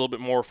kind of runs a little bit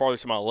more farther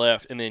to my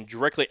left, and then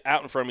directly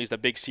out in front of me is the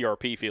big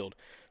CRP field.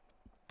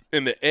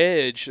 In the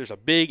edge, there's a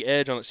big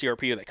edge on the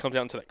CRP that comes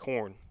out into that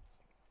corn.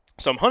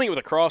 So I'm hunting it with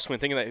a crosswind,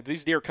 thinking that if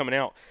these deer are coming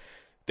out,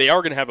 they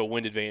are going to have a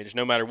wind advantage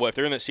no matter what. If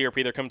they're in that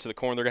CRP, they're coming to the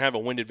corn, they're going to have a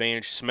wind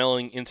advantage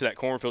smelling into that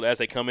cornfield as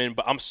they come in,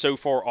 but I'm so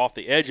far off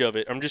the edge of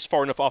it. I'm just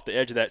far enough off the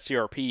edge of that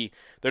CRP,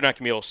 they're not going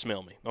to be able to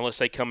smell me unless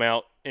they come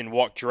out and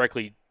walk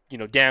directly,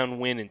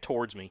 downwind and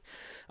towards me.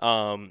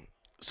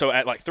 So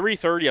at like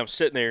 3:30, I'm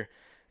sitting there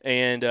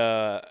and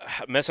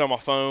messing on my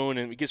phone,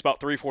 and it gets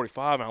about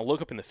 3:45, and I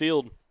look up in the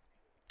field,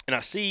 and I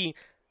see,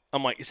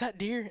 I'm like, is that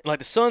deer? And like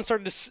the sun's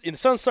starting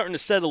to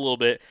set a little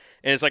bit,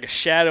 and it's like a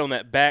shadow on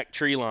that back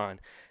tree line.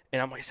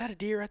 And I'm like, is that a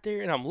deer right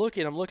there? And I'm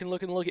looking,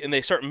 and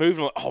they start moving.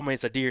 I'm like, oh man,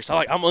 it's a deer. So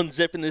I'm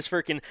unzipping this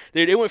freaking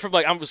dude. It went from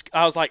like I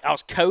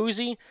was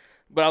cozy,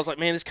 but I was like,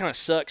 man, this kind of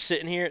sucks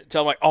sitting here. To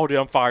I'm like, oh dude,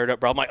 I'm fired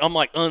up, bro. I'm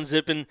like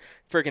unzipping,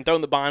 freaking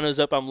throwing the binos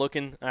up. I'm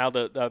looking out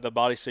of the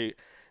bodysuit,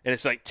 and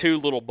it's like two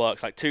little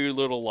bucks, like two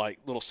little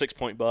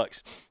 6-point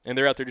bucks, and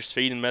they're out there just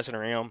feeding, messing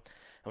around.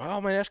 I'm like,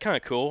 oh man, that's kind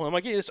of cool. I'm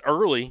like, yeah, it's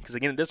early because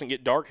again, it doesn't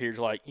get dark here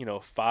till like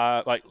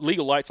 5, like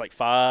legal light's like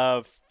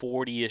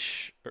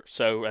 5:40ish or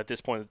so at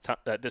this point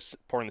at this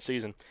part in the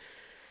season.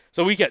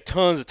 So we got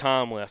tons of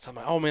time left. I'm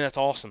like, oh man, that's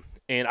awesome.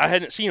 And I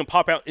hadn't seen them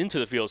pop out into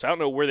the field, so I don't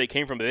know where they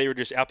came from, but they were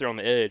just out there on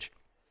the edge.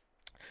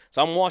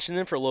 So I'm watching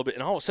them for a little bit,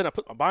 and all of a sudden I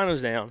put my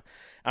binos down.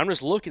 I'm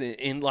just looking at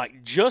it, and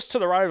like just to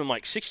the right of them,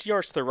 like 60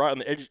 yards to the right on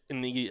the edge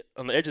on the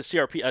edge of the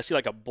CRP, I see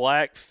like a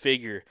black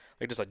figure,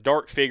 like just a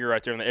dark figure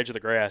right there on the edge of the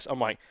grass. I'm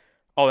like,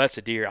 oh, that's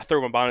a deer. I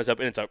throw my binos up,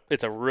 and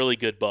it's a really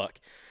good buck.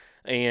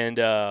 And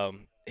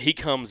he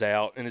comes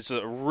out, and it's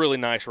a really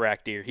nice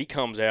rack deer. He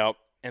comes out,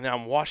 and then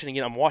I'm watching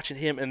again. I'm watching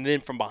him, and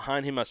then from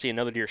behind him, I see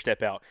another deer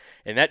step out.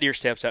 And that deer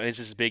steps out, and it's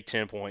this big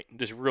 10-point,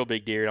 just real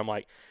big deer. And I'm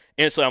like,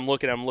 instantly I'm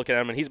looking at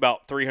him, and he's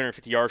about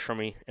 350 yards from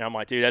me. And I'm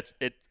like, dude, that's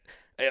it.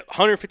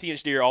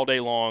 150-inch deer all day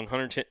long,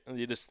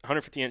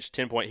 150-inch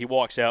 10-point. He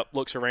walks out,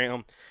 looks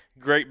around,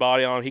 great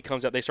body on him. He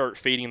comes out, they start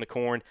feeding the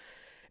corn.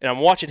 And I'm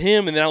watching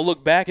him, and then I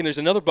look back, and there's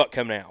another buck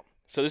coming out.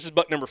 So this is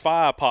buck number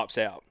 5 pops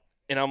out.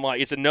 And I'm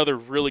like, it's another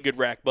really good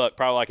rack buck,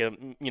 probably like a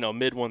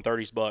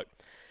mid-130s buck.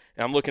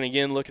 And I'm looking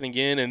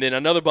again, and then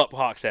another buck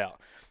pops out.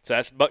 So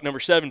that's buck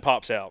number 7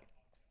 pops out.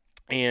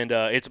 And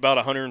it's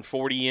about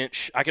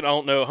 140-inch. I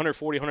don't know,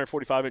 140,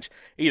 145-inch,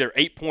 either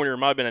 8-pointer or it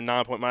might have been a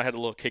 9-point. Might have had a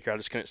little kicker. I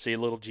just couldn't see, a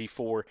little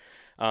G4.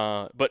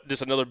 But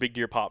just another big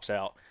deer pops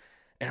out.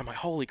 And I'm like,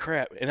 holy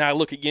crap. And then I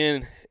look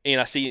again,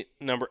 and I see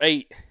number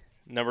 8,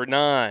 number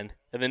 9,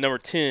 and then number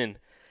 10,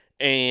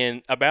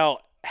 and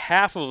about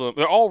half of them,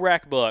 they're all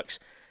rack bucks.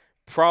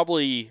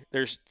 Probably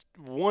there's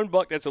one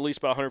buck that's at least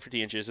about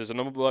 150 inches. There's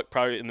another buck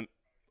probably in the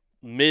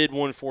mid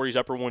 140s,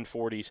 upper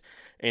 140s,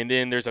 and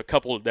then there's a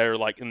couple that are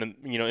like in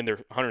their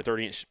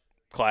 130-inch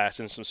class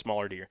and some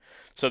smaller deer.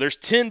 So there's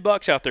 10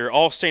 bucks out there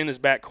all staying in this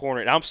back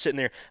corner, and I'm sitting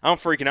there, I'm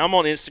freaking, I'm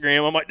on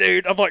Instagram, I'm like,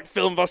 dude, I'm like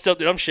feeling myself,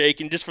 dude, I'm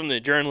shaking just from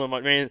the adrenaline. I'm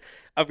like, man,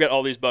 I've got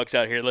all these bucks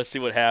out here. Let's see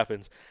what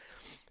happens.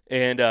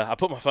 And I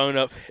put my phone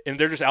up, and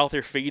they're just out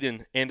there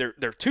feeding, and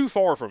they're too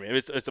far from me.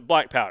 It's a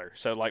black powder,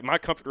 so like my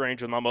comfort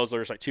range with my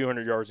muzzler is like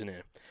 200 yards and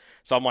in.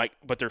 So I'm like,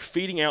 but they're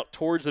feeding out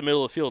towards the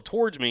middle of the field,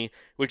 towards me,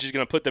 which is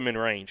going to put them in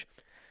range.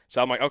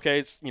 So I'm like, okay,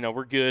 it's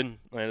we're good.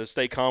 Let's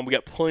stay calm. We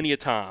got plenty of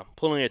time.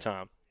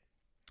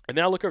 And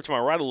then I look over to my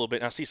right a little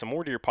bit, and I see some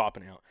more deer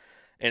popping out.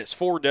 And it's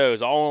 4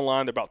 does, all in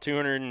line. They're about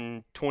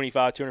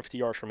 225, 250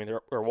 yards from me.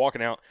 They're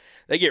walking out.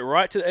 They get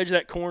right to the edge of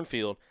that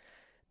cornfield.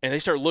 And they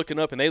start looking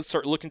up, and they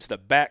start looking to the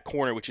back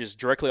corner, which is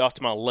directly off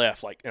to my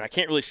left. And I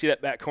can't really see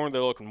that back corner.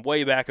 They're looking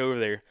way back over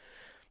there.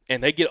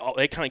 And they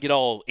kind of get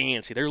all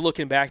antsy. They're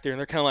looking back there, and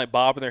they're kind of like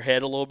bobbing their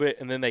head a little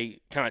bit. And then they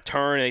kind of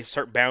turn, and they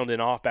start bounding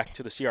off back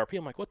into the CRP.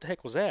 I'm like, what the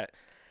heck was that?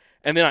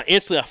 And then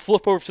I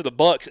flip over to the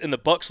bucks, and the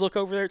bucks look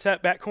over there to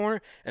that back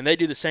corner, and they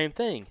do the same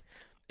thing.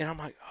 And I'm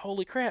like,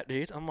 holy crap,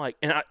 dude. I'm like,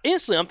 and I'm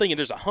thinking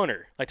there's a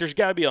hunter. Like, there's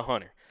got to be a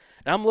hunter.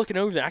 And I'm looking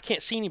over there. I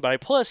can't see anybody.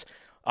 Plus,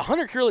 a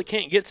hunter really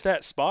can't get to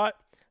that spot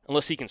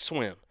unless he can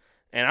swim.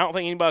 And I don't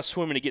think anybody's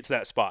swimming to get to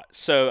that spot.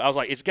 So I was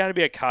like, it's got to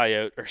be a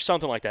coyote or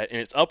something like that.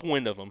 And it's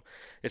upwind of them.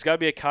 It's got to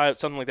be a coyote,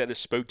 something like that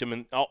just spooked them.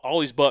 And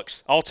all these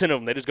bucks, all 10 of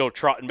them, they just go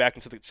trotting back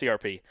into the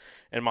CRP.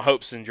 And my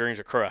hopes and dreams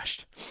are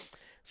crushed.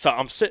 So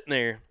I'm sitting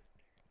there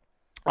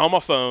on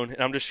my phone,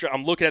 and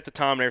I'm looking at the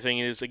time and everything.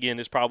 And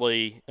it's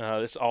probably,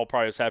 this all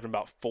probably has happened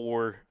about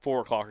 4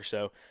 o'clock or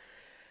so.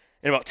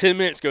 And about 10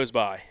 minutes goes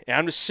by. And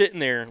I'm just sitting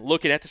there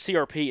looking at the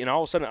CRP. And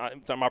all of a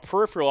sudden, my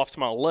peripheral off to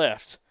my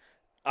left,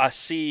 I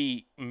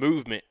see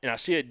movement, and I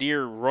see a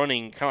deer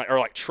running, kind of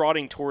like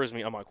trotting towards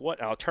me. I'm like, what?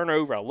 And I'll turn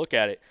over, I'll look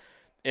at it,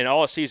 and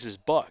all I see is this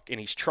buck, and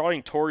he's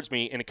trotting towards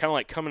me, and kind of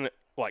like coming,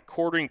 like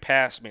quartering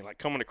past me, like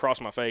coming across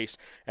my face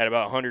at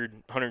about 100,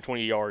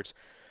 120 yards.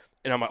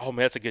 And I'm like, oh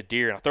man, that's a good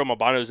deer. And I throw my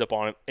binos up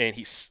on him, and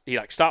he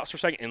like stops for a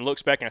second and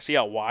looks back, and I see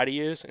how wide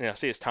he is, and I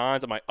see his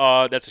tines. I'm like,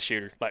 oh, that's a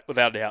shooter, like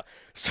without a doubt.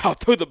 So I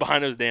throw the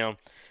binos down,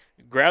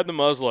 grab the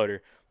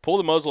muzzleloader, pull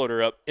the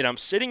muzzleloader up, and I'm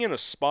sitting in a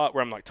spot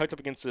where I'm like tucked up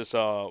against this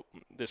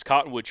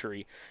cottonwood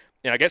tree,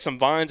 and I got some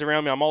vines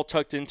around me. I'm all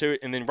tucked into it,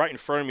 and then right in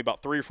front of me,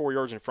 about 3 or 4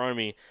 yards in front of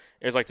me,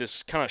 is like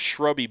this kind of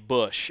shrubby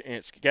bush, and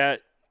it's got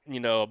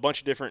a bunch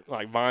of different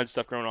like vine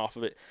stuff growing off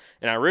of it.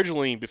 And I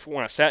originally, before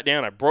when I sat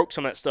down, I broke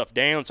some of that stuff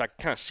down so I could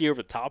kind of see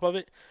over the top of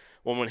it.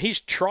 Well, when he's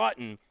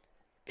trotting,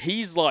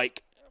 he's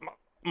like,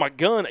 my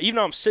gun, even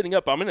though I'm sitting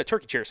up, I'm in a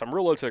turkey chair, so I'm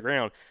real low to the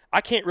ground. I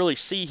can't really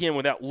see him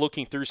without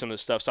looking through some of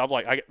this stuff. So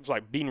I was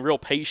like being real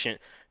patient,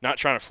 not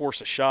trying to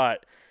force a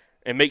shot,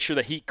 and make sure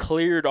that he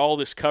cleared all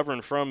this cover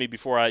in front of me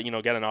before I,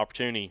 got an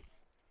opportunity.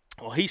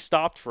 Well, he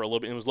stopped for a little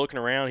bit and was looking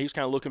around. He was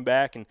kind of looking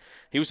back, and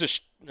he was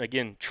just,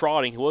 again,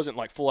 trotting. He wasn't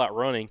like full out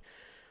running.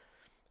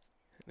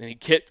 And he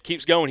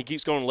keeps going. He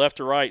keeps going left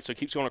to right, so he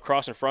keeps going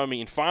across in front of me.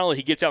 And finally,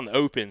 he gets out in the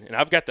open.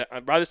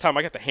 And by this time,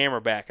 I got the hammer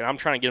back, and I'm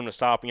trying to get him to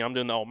stop me. I'm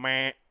doing the old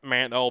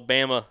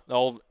the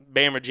old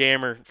Bama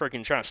jammer,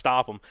 freaking trying to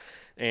stop him.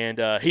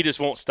 And he just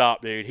won't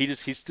stop, dude.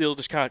 He's still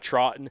just kind of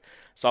trotting.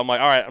 So I'm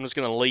like, all right, I'm just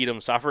going to lead him.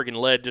 So I freaking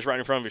led just right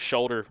in front of his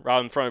shoulder, right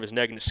in front of his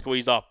neck, and just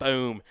squeezed off,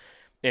 boom.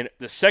 And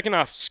the second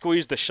I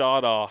squeezed the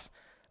shot off,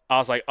 I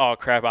was like, oh,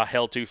 crap, I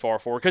held too far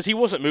forward. Because he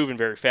wasn't moving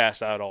very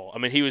fast at all. I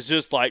mean, he was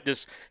just like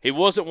this. He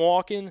wasn't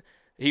walking.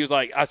 He was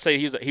like, I'd say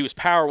he was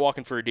power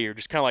walking for a deer,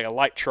 just kind of like a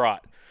light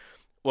trot.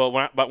 Well,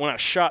 when I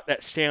shot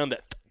that sound,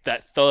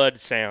 that thud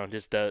sound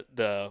is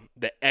the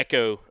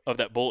echo of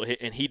that bullet hit,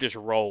 and he just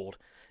rolled.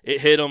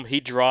 It hit him, he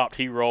dropped,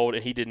 he rolled,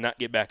 and he did not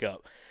get back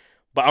up.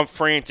 But I'm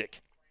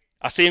frantic.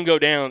 I see him go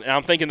down, and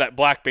I'm thinking that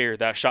black bear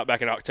that I shot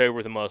back in October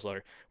with a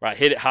muzzleloader. Right,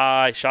 hit it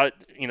high, shot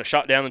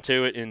down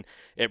into it, and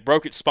it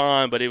broke its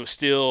spine, but it was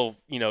still,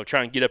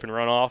 trying to get up and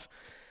run off.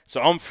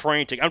 So I'm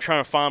frantic. I'm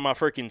trying to find my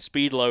freaking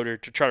speed loader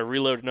to try to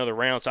reload another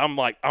round. So I'm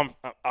like,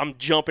 I'm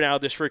jumping out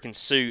of this freaking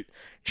suit,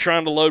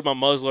 trying to load my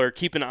muzzleloader,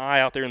 keeping an eye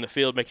out there in the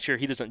field, making sure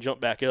he doesn't jump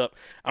back up.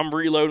 I'm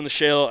reloading the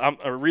shell. I'm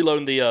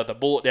reloading the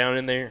bullet down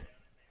in there,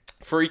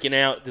 freaking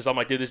out because I'm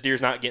like, dude, this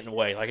deer's not getting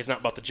away. Like, it's not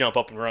about to jump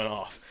up and run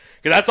off.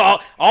 Because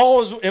that's all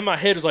was in my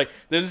head was like,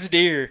 this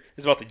deer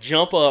is about to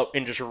jump up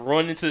and just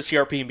run into the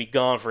CRP and be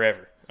gone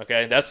forever.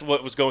 Okay, that's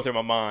what was going through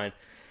my mind.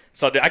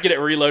 So I get it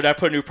reloaded. I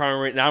put a new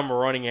primer in, and I'm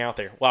running out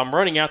there. While I'm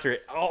running out there,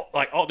 all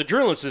the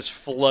adrenaline's just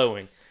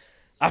flowing.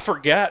 I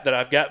forgot that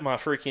I've got my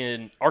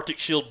freaking Arctic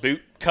Shield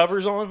boot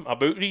covers on, my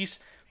booties.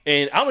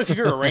 And I don't know if you've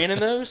ever ran in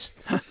those,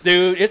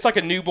 dude. It's like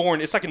a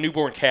newborn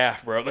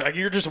calf, bro. Like,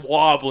 you're just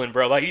wobbling,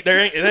 bro. Like, it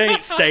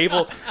ain't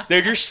stable,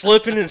 dude. You're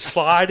slipping and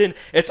sliding.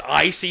 It's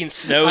icy and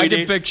snowy. I can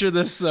dude. picture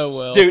this so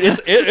well, dude.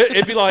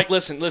 It'd be like,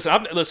 listen.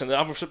 I'm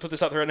gonna put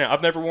this out there right now.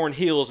 I've never worn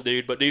heels,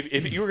 dude. But dude,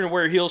 if you were gonna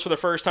wear heels for the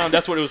first time,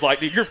 that's what it was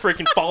like, dude. You're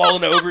freaking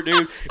falling over,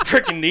 dude.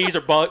 Freaking knees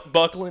are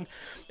buckling.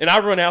 And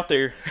I run out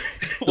there.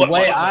 The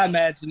way I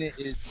imagine it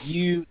is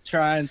you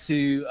trying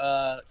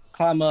to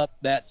climb up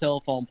that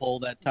telephone pole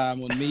that time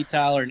when me,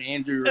 Tyler, and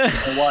Andrew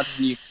were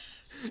watching you.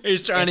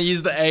 He's trying to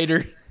use the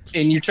aider.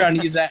 And you're trying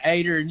to use that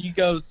aider, and you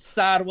go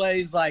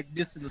sideways, like,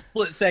 just in a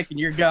split second,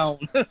 you're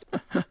gone.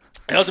 That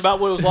was about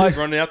what it was like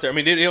running out there. I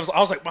mean, I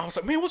was like,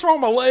 man, what's wrong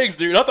with my legs,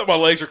 dude? I thought my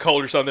legs were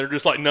cold or something. They're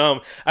just like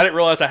numb. I didn't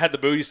realize I had the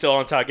booty still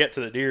on until I get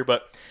to the deer.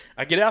 But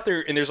I get out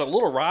there, and there's a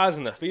little rise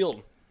in the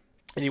field.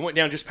 And he went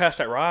down just past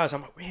that rise.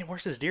 I'm like, man,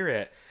 where's this deer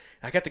at?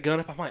 I got the gun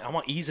up. I'm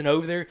like easing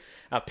over there.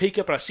 I peek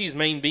up and I see his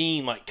main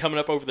beam like coming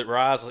up over the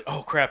rise. I was like,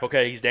 oh crap,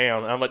 okay, he's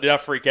down. And I'm like, did I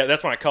freak out?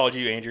 That's when I called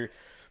you, Andrew.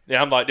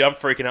 Yeah, I'm like, dude, I'm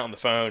freaking out on the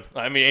phone.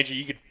 I mean, Andrew,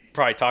 you could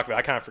probably talk about it.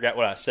 I kind of forgot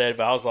what I said,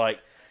 but I was like,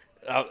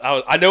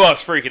 I know I was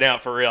freaking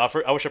out for real.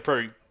 I wish I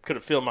probably could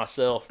have filmed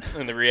myself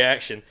in the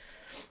reaction.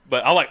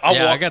 But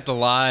I got the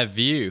live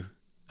view.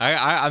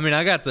 I mean,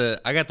 I got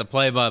the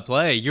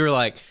play-by-play. You were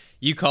like,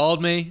 you called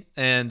me,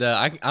 and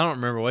I don't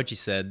remember what you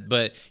said,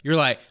 but you're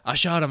like, I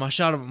shot him.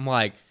 I'm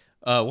like,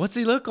 what's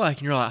he look like?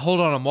 And you're like,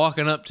 hold on, I'm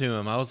walking up to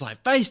him. I was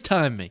like,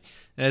 FaceTime me.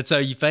 And so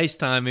you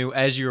FaceTime me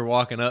as you were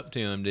walking up to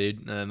him,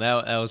 dude. And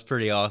that was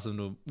pretty awesome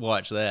to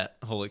watch that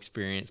whole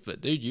experience.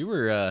 But dude, you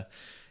were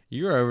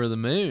over the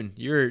moon.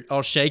 You were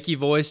all shaky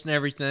voiced and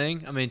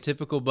everything. I mean,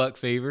 typical buck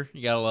fever.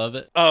 You gotta love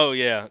it. Oh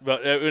yeah,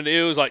 but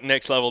it was like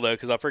next level though,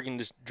 because I freaking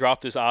just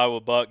dropped this Iowa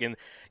buck, and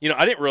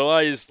I didn't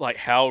realize like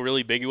how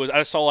really big it was. I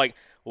just saw like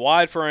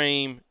wide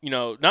frame,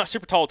 not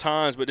super tall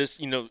tines, but just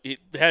it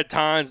had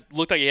tines.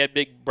 Looked like he had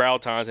big brow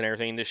tines and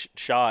everything in this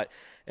shot.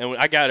 And when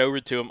I got over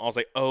to him, I was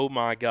like, oh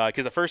my god,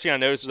 because the first thing I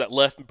noticed was that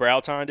left brow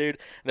tine, dude.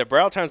 And the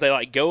brow tines, they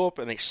like go up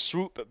and they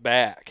swoop it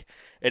back.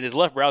 And his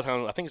left brow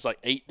tine, I think it's like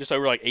just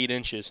over 8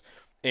 inches.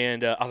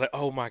 And I was like,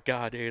 oh my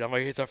god, dude. I'm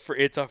like, it's a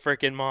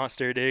freaking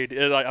monster, dude.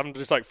 I'm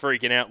just like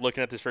freaking out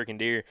looking at this freaking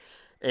deer.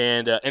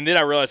 And then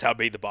I realized how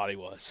big the body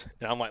was.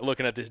 And I'm like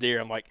looking at this deer.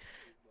 I'm like,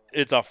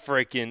 it's a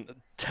freaking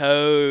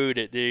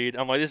toad, dude.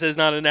 I'm like, this is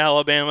not an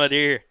Alabama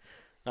deer.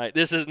 Like,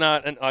 this is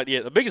not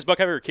the biggest buck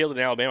I've ever killed in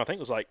Alabama, I think,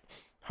 was like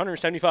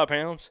 175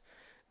 pounds.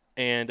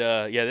 And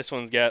this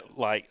one's got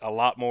like a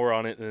lot more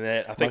on it than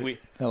that. I think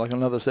like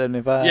another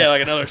 75. Yeah,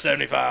 like another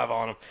 75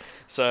 on him.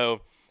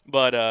 So,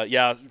 but I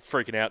was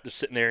freaking out, just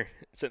sitting there,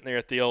 sitting there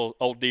at the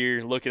old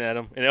deer, looking at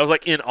him, and I was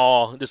like in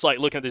awe, just like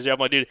looking at this. I'm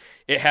like, dude,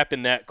 it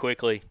happened that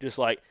quickly. Just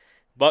like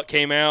buck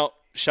came out,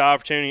 shot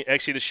opportunity,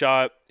 executed the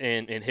shot,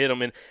 and hit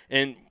him.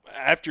 And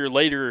after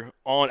later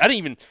on,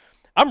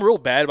 I'm real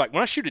bad about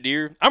when I shoot a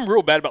deer. I'm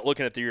real bad about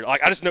looking at the deer.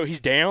 Like I just know he's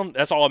down.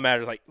 That's all that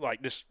matters.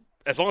 Like just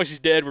as long as he's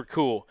dead, we're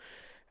cool.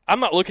 I'm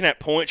not looking at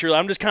points really.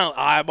 I'm just kind of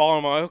eyeballing.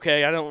 I'm like,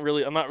 okay,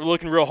 I'm not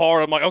looking real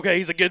hard. I'm like, okay,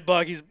 he's a good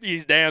buck.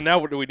 He's down. Now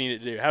what do we need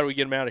to do? How do we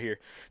get him out of here?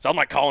 So I'm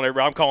like calling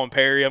everybody. I'm calling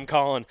Perry. I'm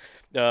calling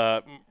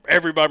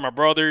everybody, my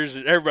brothers,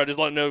 everybody, just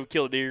letting them know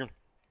kill a deer.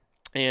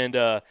 And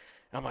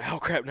I'm like, oh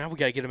crap, now we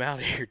got to get him out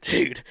of here,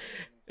 dude.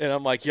 And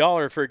I'm like, y'all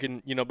are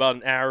freaking, about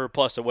an hour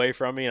plus away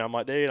from me. And I'm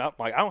like, dude, I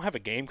don't have a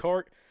game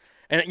cart.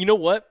 And you know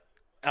what?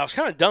 I was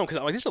kind of dumb because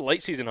I'm like, this is a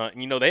late season hunt.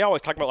 And, they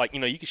always talk about, like, you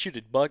can shoot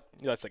a buck.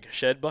 That's like a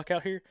shed buck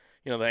out here.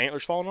 The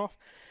antlers falling off.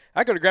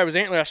 I go to grab his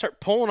antler. I start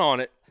pulling on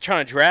it,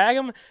 trying to drag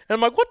him. And I'm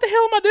like, what the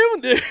hell am I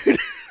doing, dude?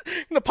 I'm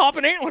going to pop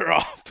an antler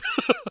off.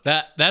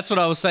 That's what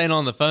I was saying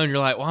on the phone. You're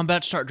like, well, I'm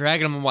about to start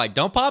dragging him. I'm like,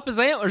 don't pop his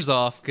antlers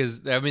off.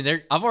 Because,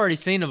 I've already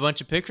seen a bunch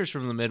of pictures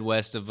from the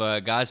Midwest of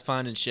guys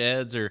finding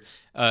sheds or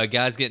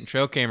guys getting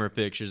trail camera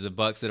pictures of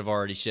bucks that have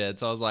already shed.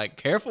 So I was like,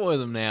 careful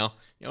with them now.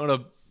 You don't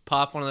want to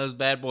pop one of those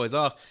bad boys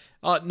off.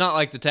 Not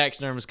like the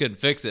taxidermist couldn't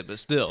fix it, but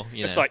still,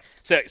 It's like,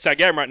 so I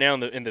got him right now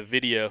in the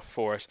video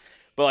for us.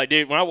 But, like,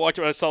 dude, when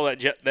I saw that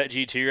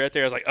GT right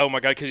there, I was like, oh, my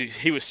God, because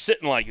he was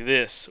sitting like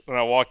this when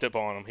I walked up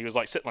on him. He was,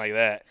 like, sitting like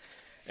that.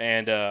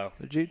 And the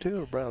G2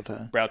 or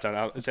Browtown?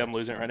 Browtown. I'm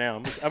losing it right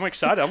now. I'm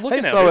excited. I'm looking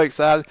at it. He's so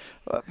excited.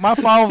 My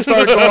phone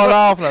started going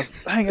off, and I said,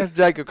 dang, that's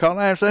Jacob calling.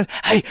 I said,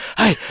 hey,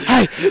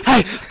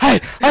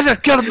 I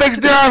just killed a big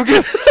deer.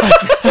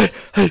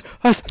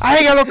 I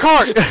ain't got no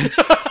cart.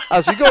 I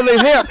said, you going to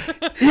leave him?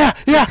 Yeah,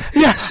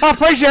 I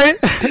appreciate it.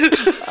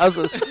 I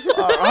said,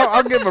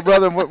 I'll get my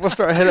brother, and we'll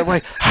start heading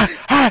away. All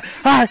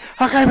right,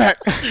 I'll come back.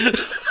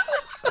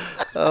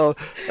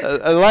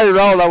 And later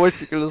on, I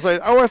wish I could have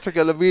said, I wish I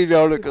could have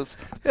videoed it because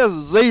it's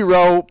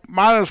 0,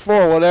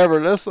 -4, whatever.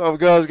 This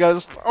guy's got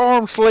his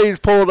arm sleeves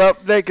pulled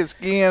up, naked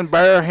skin,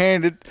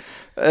 barehanded.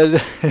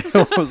 And it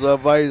was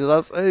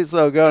amazing. He's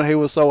so good. He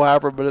was so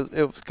happy, but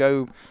it was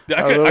cool.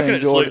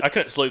 I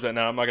couldn't sleep that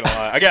night. I'm not gonna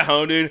lie. I got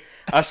home, dude.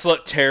 I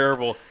slept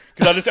terrible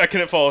because I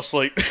couldn't fall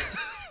asleep.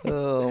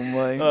 Oh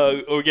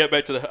man. We get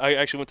back to I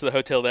actually went to the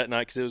hotel that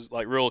night because it was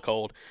like real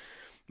cold.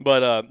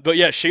 But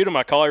yeah, shoot him.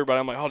 I call everybody.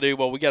 I'm like, oh, dude,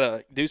 well, we got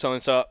to do something.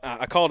 So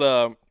I called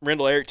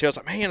Rendell Eric, too. I was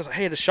like, man,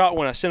 hey, I just shot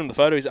one. I sent him the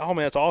photo. He's like, oh,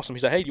 man, that's awesome.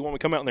 He's like, hey, do you want me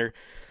to come out in there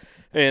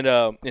and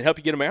help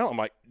you get him out? I'm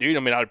like, dude,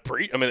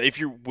 if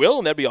you're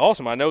willing, that'd be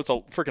awesome. I know it's a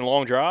freaking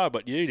long drive,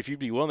 but, dude, if you'd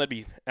be willing, that'd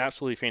be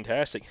absolutely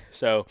fantastic.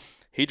 So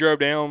he drove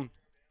down.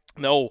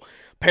 The old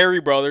Perry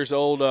brothers,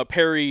 old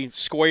Perry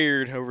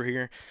Squared over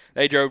here,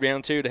 they drove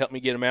down, too, to help me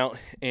get him out.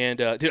 And,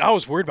 dude, I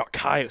was worried about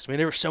coyotes. Man,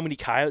 there were so many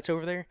coyotes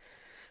over there.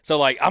 So,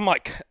 like, I'm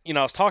like,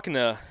 I was talking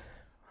to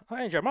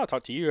Andrew, I might have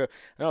talked to you.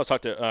 I was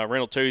talking to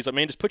Reynold, too. He's like,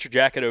 man, just put your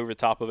jacket over the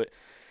top of it.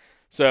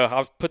 So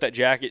I put that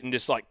jacket and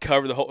just, like,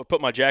 put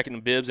my jacket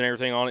and bibs and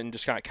everything on it and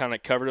just kind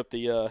of covered up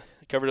the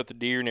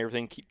deer and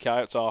everything, keep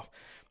coyotes off,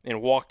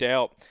 and walked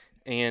out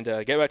and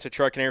got back to the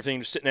truck and everything,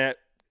 just sitting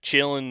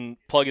chilling,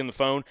 plugging the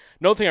phone.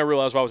 Another thing I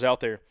realized while I was out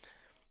there,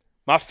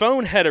 my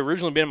phone had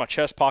originally been in my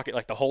chest pocket,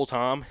 like, the whole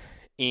time.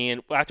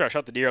 And after I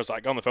shot the deer, I was,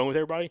 like, on the phone with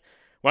everybody.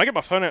 When I got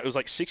my phone out, it was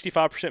like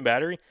 65%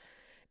 battery.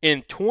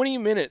 In 20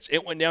 minutes,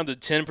 it went down to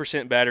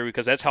 10% battery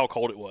because that's how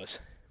cold it was,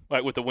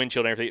 like with the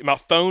windshield and everything. My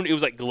phone, it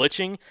was like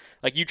glitching.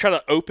 Like you try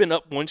to open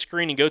up one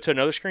screen and go to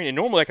another screen, and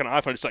normally like on an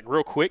iPhone, it's like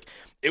real quick.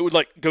 It would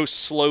like go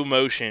slow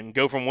motion,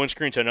 go from one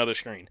screen to another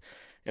screen.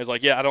 It was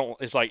like,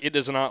 it's like, it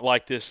does not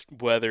like this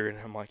weather. And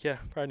I'm like, yeah,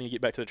 probably need to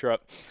get back to the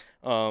truck.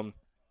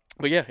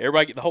 But yeah,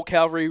 the whole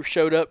cavalry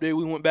showed up, dude.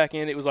 We went back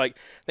in. It was like,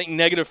 I think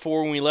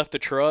 -4 when we left the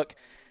truck.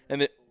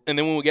 And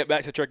then when we get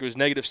back to the truck, it was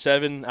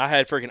 -7. I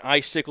had freaking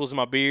icicles in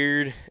my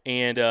beard.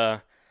 And,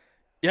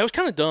 it was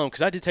kind of dumb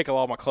because I did take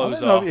all my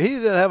clothes off. He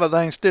didn't have a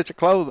dang stitch of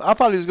clothes. I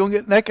thought he was going to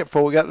get naked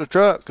before we got to the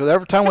truck because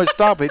every time we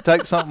stopped, he'd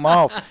take something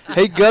off.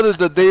 He gutted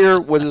the deer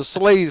with his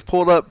sleeves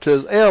pulled up to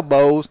his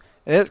elbows,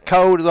 and it's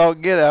cold as all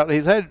get out.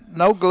 He's had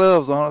no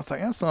gloves on. I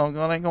think that son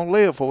ain't going to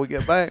live before we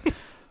get back.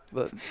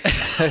 But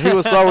he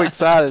was so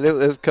excited. It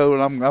was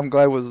cool. I'm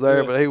glad he was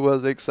there, but he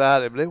was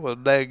excited. But it was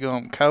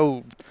daggum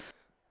cold.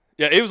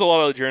 Yeah, it was a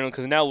lot of adrenaline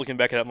because now looking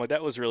back at it, I'm like,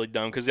 that was really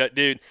dumb. Because that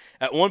dude,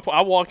 at one point,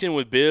 I walked in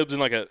with bibs and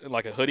like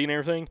a hoodie and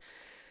everything,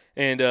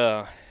 and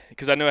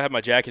because I know I had my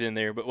jacket in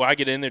there. But when I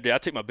get in there, dude, I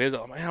take my bibs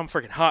off. Man, I'm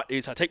freaking hot,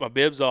 dude. So I take my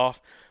bibs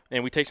off,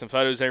 and we take some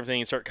photos and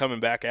everything, and start coming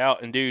back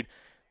out. And dude,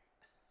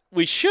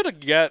 we should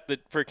have got the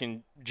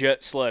freaking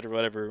jet sled or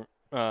whatever.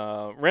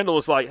 Rendell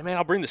was like, man,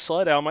 I'll bring the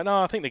sled out. I'm like,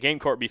 no, I think the game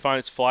cart would be fine.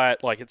 It's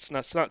flat, like it's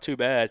not too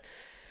bad.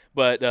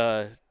 But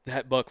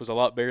that buck was a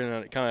lot bigger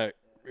than it kind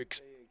of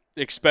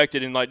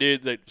expected, and like,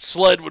 dude, the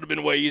sled would have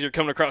been way easier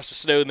coming across the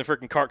snow than the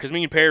freaking cart because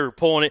me and Perry were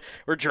pulling it,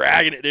 we're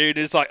dragging it, dude.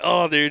 It's like,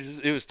 oh,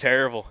 dude, it was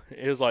terrible.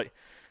 It was like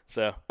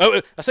So,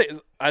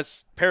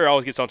 Perry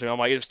always gets on to me. I'm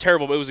like, it was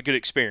terrible, but it was a good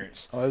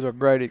experience. Oh, it was a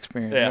great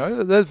experience. Yeah. You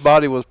know, this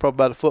body was probably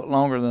about a foot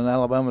longer than an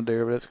Alabama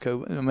deer, but it's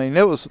cool. I mean,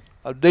 it was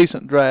a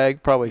decent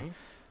drag, probably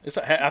It's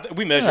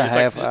we measured it's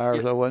half like, hour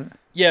or so, wasn't it?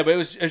 Yeah, but it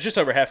was just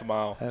over half a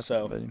mile.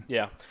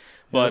 Yeah.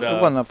 But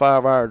it wasn't a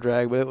 5 hour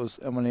drag, but it was.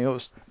 I mean, it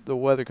was the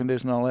weather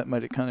condition and all that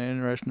made it kind of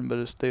interesting, but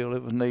it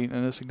was neat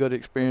and it's a good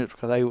experience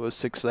because it was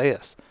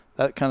success.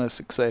 That kind of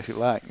success you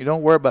like. You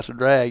don't worry about the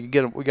drag. We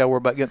got to worry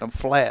about getting them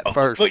flat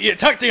first. But yeah,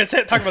 talk about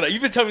that.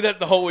 You've been telling me that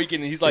the whole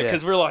weekend. And he's like,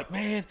 because we're like,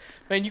 man,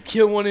 you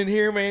kill one in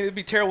here, man. It'd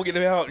be terrible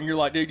getting them out. And you're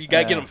like, dude, you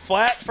got to get them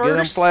flat first. Get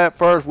them flat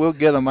first. We'll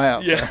get them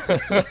out.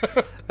 Yeah.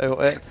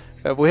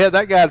 If we had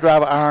that guy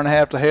drive an hour and a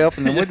half to help,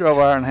 and then we drove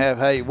an hour and a half,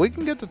 hey, we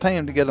can get the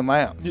team to get them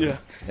out. So yeah.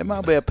 It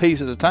might be a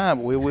piece at a time,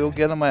 but we will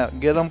get them out.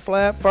 Get them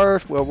flat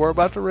first. We'll worry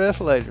about the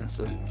rest later.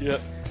 So yeah.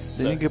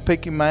 Then you can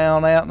pick your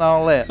mound out and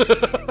all that.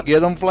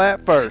 Get them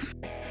flat first.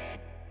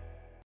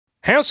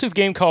 Houndstooth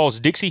Game Call's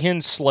Dixie Hen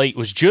Slate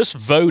was just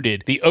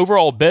voted the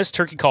overall best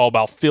turkey call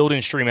by Field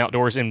and Stream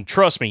Outdoors, and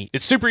trust me,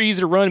 it's super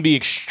easy to run and be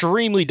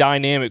extremely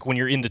dynamic when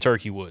you're in the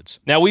turkey woods.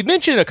 Now, we've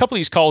mentioned a couple of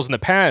these calls in the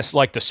past,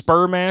 like the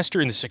Spur Master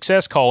and the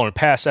Success Call in a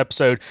past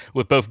episode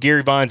with both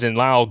Gary Vines and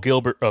Lyle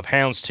Gilbert of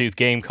Houndstooth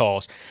Game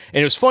Calls.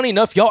 And it was funny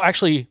enough, y'all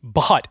actually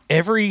bought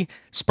every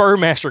Spur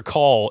Master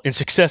call and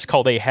Success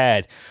Call they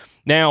had.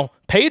 Now,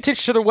 pay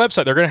attention to their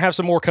website. They're going to have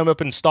some more come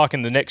up in stock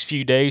in the next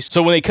few days.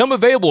 So when they come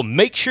available,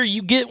 make sure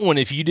you get one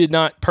if you did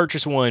not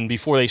purchase one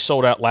before they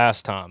sold out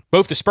last time.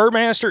 Both the Spur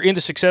Master and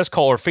the Success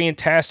Call are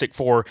fantastic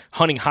for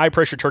hunting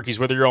high-pressure turkeys,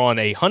 whether you're on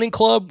a hunting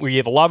club where you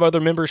have a lot of other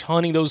members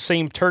hunting those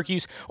same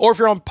turkeys, or if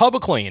you're on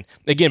public land.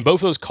 Again,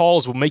 both of those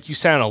calls will make you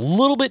sound a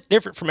little bit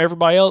different from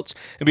everybody else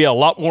and be a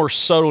lot more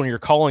subtle in your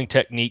calling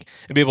technique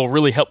and be able to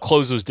really help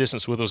close those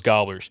distance with those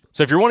gobblers.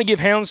 So if you want to give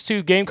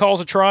Houndstooth Game Calls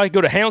a try,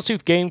 go to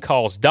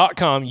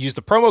houndstoothgamecalls.com, use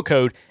the promo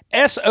code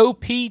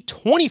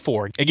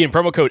SOP24. Again,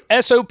 promo code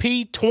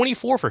SOP24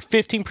 for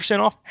 15%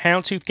 off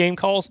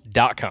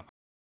houndstoothgamecalls.com.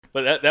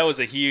 But that was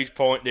a huge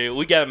point, dude.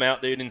 We got him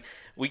out, dude, and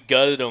we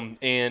gutted him.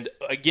 And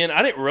again,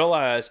 I didn't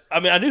realize,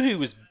 I mean, I knew he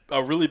was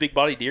a really big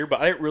body deer,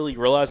 but I didn't really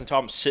realize until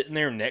I'm sitting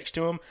there next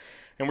to him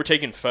and we're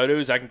taking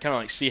photos, I can kind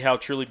of like see how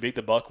truly big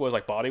the buck was,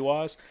 like body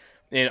wise.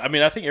 And I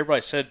mean, I think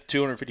everybody said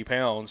 250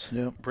 pounds.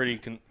 Yep. Pretty,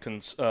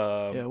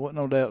 yeah, wasn't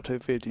no doubt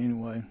 250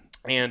 anyway.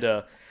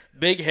 And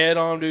big head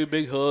on him, dude,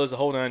 big hooves, the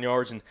whole 9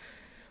 yards. And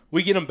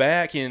we get him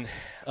back and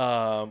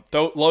load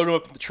him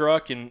up in the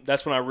truck. And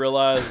that's when I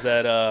realized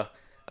that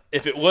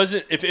if it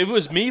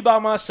was me by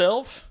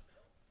myself,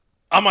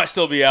 I might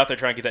still be out there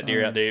trying to get that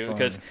deer out, dude,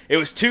 because it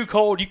was too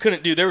cold. You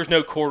couldn't do. There was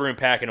no quartering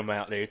packing them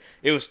out, dude.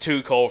 It was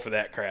too cold for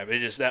that crap.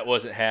 That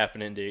wasn't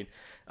happening, dude.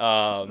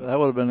 That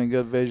would have been a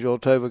good visual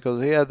too,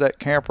 because he had that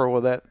camper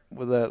with that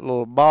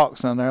little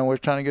box in there, and we were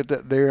trying to get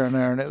that deer in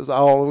there, and it was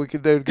all we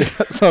could do to get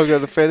that so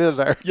good to fit in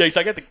there. Yeah,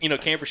 so I got the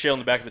camper shell in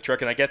the back of the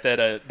truck, and I got that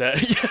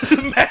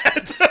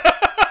mat.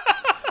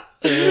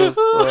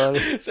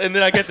 And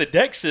then I got the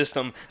deck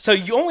system. So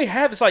you only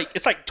have it's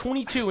like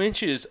 22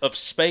 inches of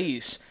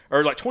space,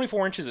 or like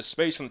 24 inches of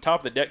space from the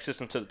top of the deck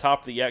system to the top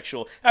of the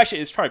actual.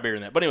 Actually, it's probably bigger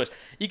than that. But anyways,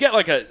 you got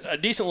like a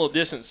decent little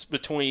distance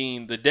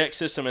between the deck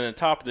system and the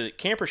top of the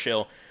camper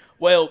shell.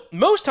 Well,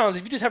 most times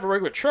if you just have a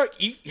regular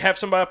truck, you have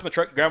somebody up in the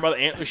truck, grab by the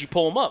antlers, you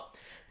pull them up.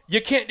 You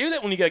can't do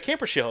that when you got a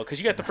camper shell, because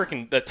you got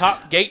the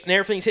top gate and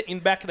everything's hitting you in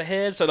the back of the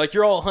head, so like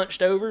you're all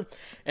hunched over.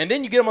 And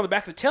then you get them on the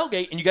back of the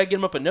tailgate, and you got to get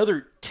them up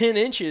another 10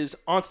 inches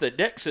onto the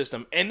deck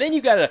system. And then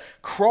you got to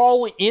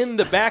crawl in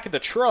the back of the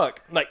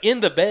truck, like in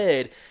the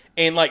bed,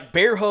 and like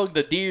bear hug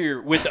the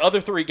deer with the other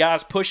 3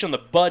 guys pushing the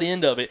butt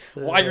end of it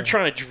while you're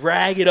trying to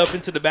drag it up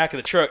into the back of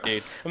the truck,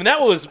 dude. I mean,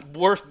 that was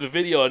worth the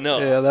video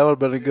enough. Yeah, that would have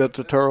been a good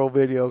tutorial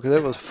video, because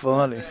it was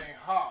funny.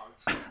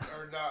 Hogs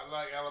are not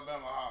like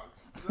Alabama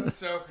hogs. The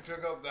sucker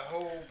took up the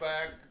whole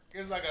back.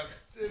 It was like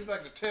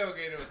the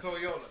tailgate of a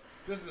Toyota.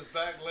 Just his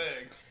back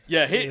leg.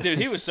 Yeah,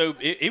 he was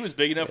he was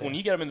big enough when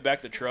you got him in the back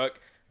of the truck.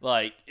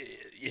 Like,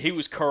 he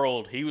was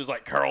curled. He was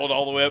like curled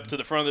all the way up to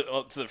the front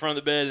of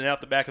the bed and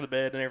out the back of the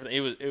bed and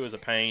everything. It was a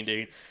pain,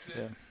 dude.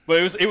 Yeah.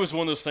 But it was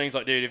one of those things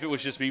like, dude, if it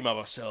was just me by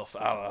myself,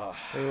 I don't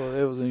know.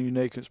 It was a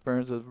unique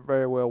experience. It was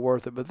very well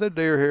worth it. But the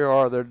deer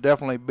here they're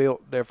definitely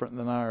built different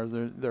than ours.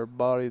 Their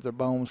bodies, their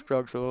bone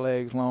structure, the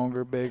legs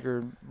longer,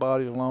 bigger,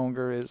 bodies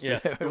longer.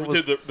 Dude,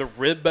 the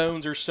rib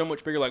bones are so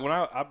much bigger. Like when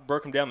I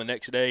broke them down the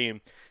next day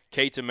and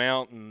Kate's them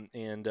out and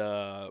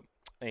just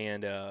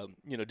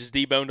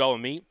deboned all the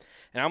meat.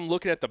 And I'm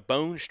looking at the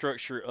bone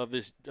structure of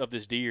this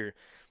deer,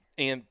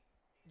 and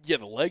yeah,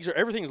 the legs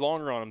everything's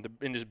longer on them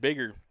and just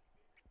bigger,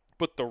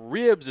 but the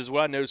ribs is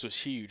what I noticed was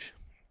huge.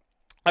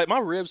 Like my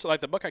ribs, like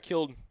the buck I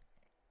killed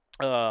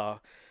back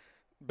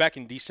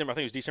in December, I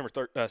think it was December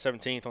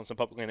 17th on some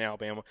public land in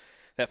Alabama.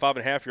 That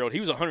 5.5-year-old,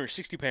 he was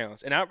 160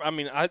 pounds, and I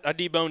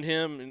deboned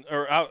him,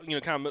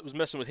 kind of was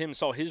messing with him and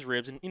saw his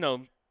ribs, and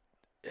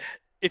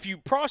if you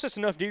process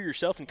enough deer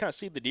yourself and kind of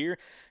see the deer,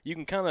 you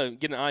can kind of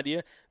get an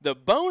idea. The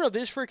bone of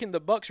the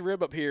buck's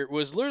rib up here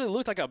was literally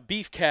looked like a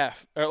beef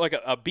calf, or like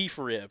a beef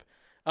rib.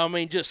 I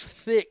mean, just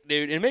thick,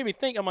 dude. And it made me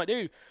think, I'm like,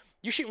 dude,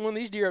 you're shooting one of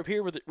these deer up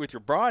here with your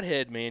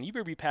broadhead, man. You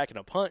better be packing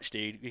a punch,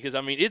 dude, because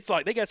I mean, it's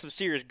like they got some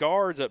serious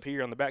guards up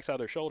here on the backside of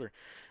their shoulder.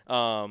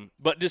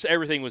 But just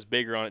everything was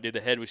bigger on it, dude.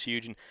 The head was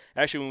huge, and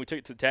actually, when we took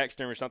it to the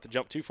taxidermist, not to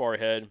jump too far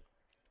ahead,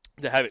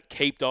 to have it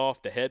caped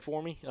off the head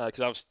for me,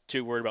 because I was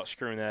too worried about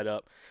screwing that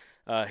up.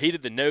 He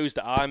did the nose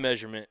to eye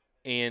measurement,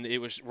 and it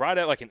was right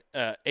at like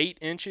an 8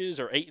 inches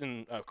or 8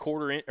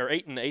 1/4 or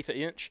 8 1/8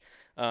 inch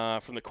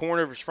from the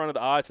corner of his front of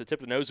the eye to the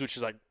tip of the nose, which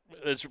is like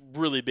it's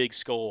really big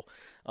skull.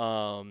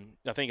 I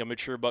think a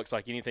mature buck's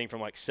like anything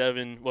from like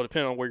 7, well,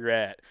 depending on where you're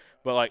at,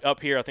 but like up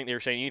here, I think they were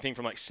saying anything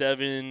from like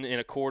 7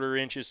 1/4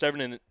 inches,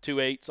 7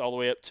 2/8, all the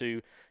way up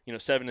to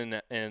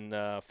 7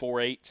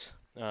 4/8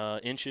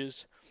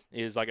 inches.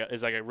 Is like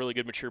a really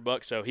good mature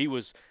buck. So he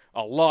was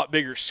a lot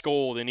bigger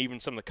skull than even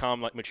some of the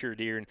common like mature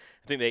deer. And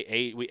I think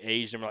we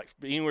aged them like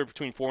anywhere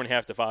between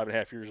 4.5 to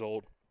 5.5 years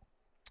old.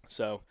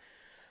 So,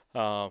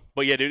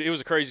 but yeah, dude, it was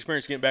a crazy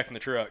experience getting back in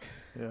the truck.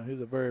 Yeah, he's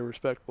a very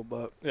respectable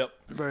buck. Yep,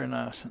 very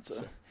nice.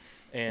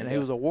 And he he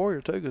was a warrior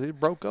too, because he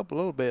broke up a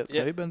little bit,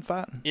 so he'd been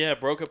fighting. Yeah,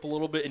 broke up a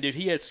little bit, and dude,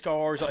 he had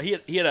scars.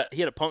 He had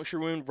a puncture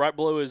wound right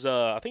below his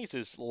I think it's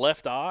his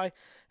left eye.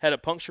 Had a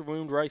puncture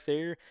wound right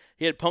there.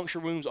 He had puncture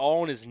wounds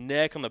all on his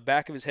neck, on the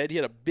back of his head. He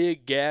had a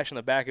big gash on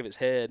the back of his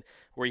head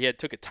where he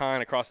took a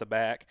tine across the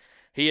back.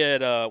 He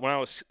had when I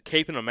was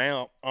caping him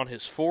out on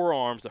his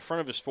forearms, the front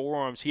of his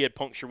forearms, he had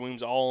puncture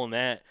wounds all on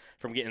that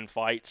from getting in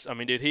fights. I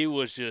mean, dude, he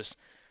was just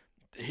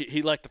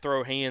he liked to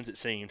throw hands, it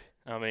seemed.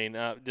 I mean,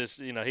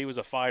 he was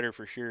a fighter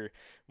for sure,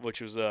 which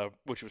was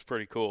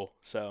pretty cool.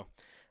 So,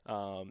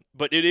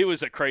 but it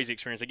was a crazy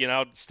experience. Again, I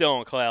was still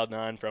on cloud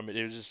 9 from it.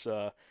 It was just,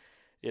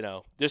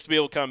 just to be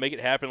able to kind of make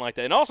it happen like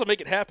that, and also make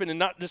it happen, and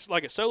not just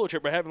like a solo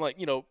trip, but having like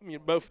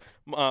both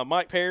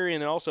Mike Perry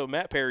and then also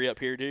Matt Perry up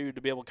here, dude,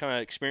 to be able to kind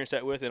of experience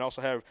that with, and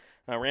also have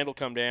Randall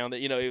come down. That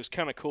it was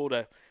kind of cool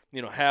to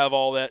have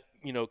all that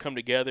come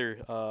together.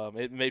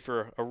 It made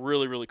for a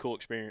really, really cool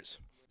experience.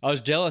 I was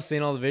jealous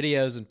seeing all the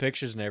videos and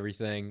pictures and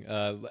everything.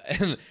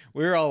 And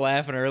we were all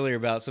laughing earlier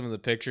about some of the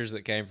pictures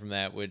that came from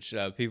that, which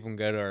people can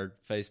go to our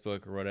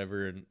Facebook or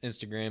whatever and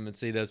Instagram and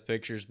see those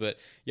pictures. But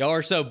y'all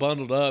are so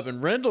bundled up.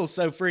 And Rendell's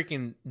so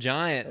freaking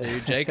giant,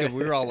 dude. Jacob,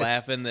 we were all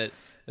laughing that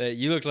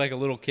you looked like a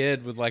little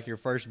kid with like your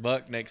first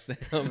buck next to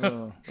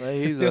him.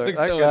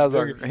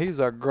 He's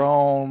a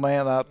grown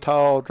man,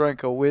 tall,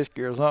 drink of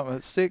whiskey or something.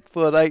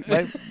 6'8",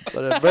 maybe,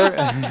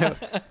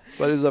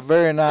 but he's a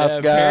very nice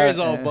guy. Perry's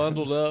all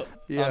bundled up.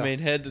 Yeah. I mean,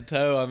 head to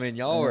toe. I mean,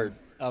 y'all were.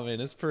 I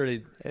mean, it's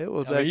pretty. It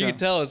was. You can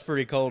tell it's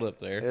pretty cold up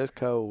there. It's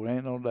cold,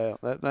 ain't no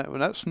doubt.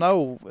 That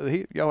snow.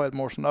 Y'all had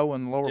more snow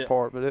in the lower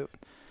part, but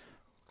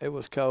it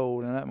was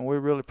cold, and we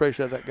really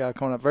appreciate that guy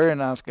coming up. Very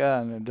nice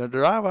guy, and to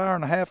drive an hour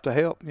and a half to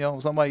help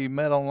somebody you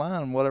met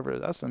online, whatever.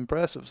 That's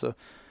impressive. So,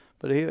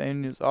 but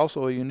it's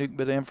also a unique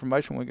bit of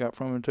information we got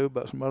from him too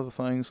about some other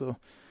things.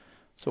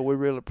 So we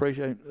really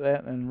appreciate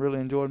that and really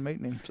enjoyed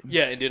meeting him. So.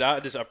 Yeah, and dude, I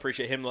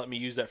appreciate him letting me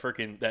use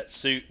that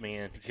suit,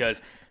 man,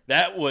 because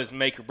that was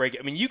make or break.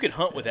 I mean, you could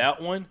hunt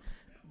without one,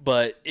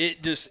 but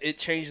it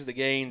changes the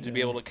game to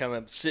be able to kind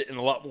of sit in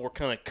a lot more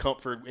kind of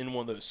comfort in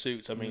one of those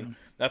suits. I mean,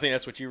 I think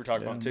that's what you were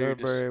talking about too. They're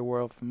very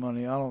worth the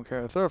money. I don't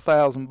care if they're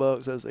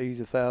 $1,000. That's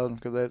easy $1,000,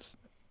 because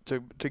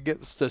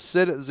that's to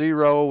sit at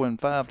 0 and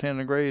 5-10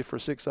 degrees for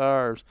 6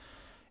 hours.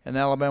 In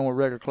Alabama with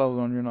regular clothes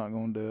on, you're not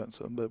going to do it.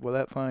 So, but with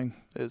that thing,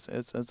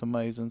 it's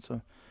amazing.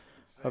 So,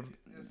 it'll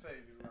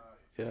save you life.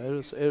 Yeah,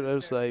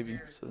 it'll save you.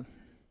 So,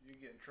 you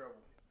get in trouble.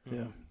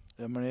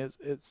 Yeah, I mean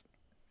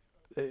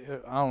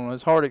I don't know.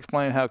 It's hard to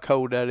explain how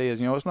cold that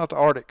is. It's not the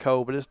Arctic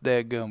cold, but it's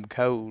dadgum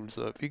cold.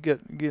 So if you get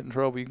in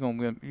trouble, you're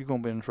gonna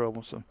be in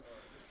trouble. So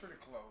it's pretty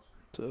close.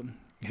 So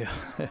yeah,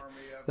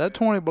 that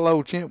 20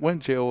 below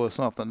wind chill was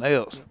something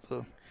else.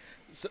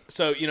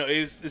 So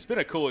it's been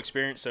a cool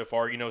experience so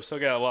far. Still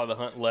got a lot of the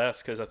hunt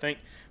left, because I think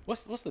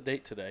what's the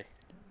date today?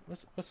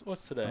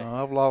 What's today?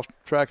 I've lost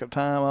track of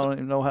time. I don't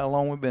even know how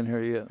long we've been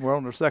here yet. We're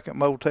on the second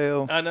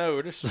motel. I know,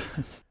 we're just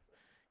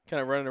kind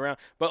of running around,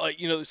 but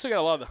still got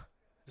a lot of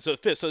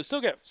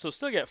still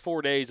got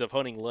 4 days of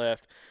hunting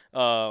left.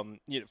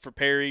 For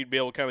Perry to be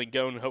able to kind of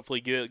go and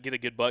hopefully get a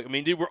good buck. I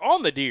mean, dude, we're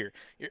on the deer.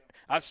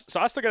 I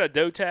still got a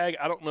doe tag.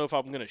 I don't know if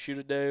I'm gonna shoot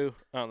a doe.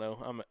 I don't know.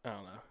 I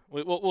don't know.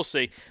 We'll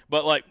see.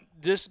 But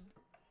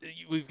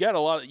you've got a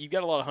lot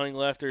of hunting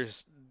left.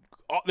 There's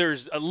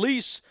at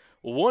least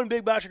one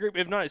big batch of group.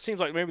 If not, it seems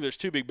like maybe there's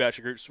 2 big batch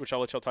of groups, which I'll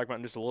let y'all talk about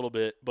in just a little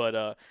bit.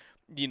 But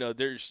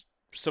there's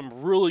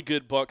some really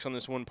good bucks on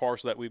this one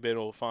parcel that we've been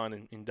able to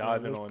find and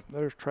dive in on.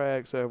 There's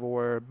tracks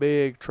everywhere,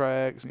 big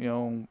tracks,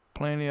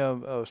 plenty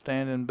of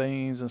standing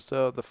beans and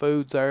stuff. The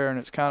food's there, and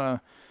it's kind of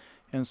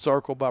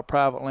encircled by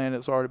private land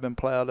that's already been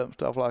plowed up and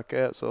stuff like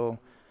that. So,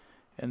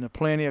 and there's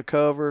plenty of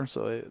cover.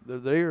 So the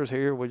deer's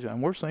here,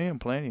 and we're seeing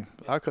plenty.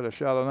 I could have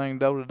shot a thing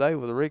doe today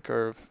with a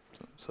recurve.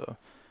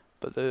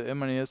 But I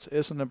mean,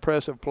 it's an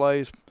impressive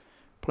place.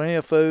 Plenty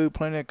of food,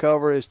 plenty of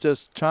cover. It's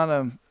just trying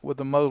to, with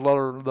the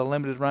muzzleloader, the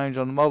limited range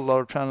on the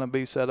muzzleloader, trying to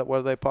be set up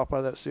where they pop out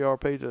of that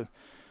CRP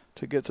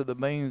to get to the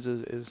beans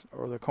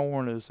or the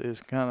corn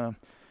is kind of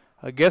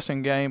a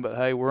guessing game. But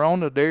hey, we're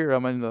on the deer. I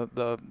mean,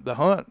 the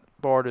hunt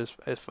part is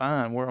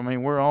fine.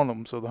 We're on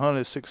them, so the hunt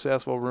is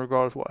successful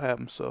regardless of what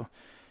happens. So,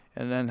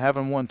 and then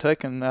having one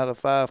taken out of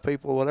 5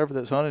 people, whatever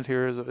that's hunted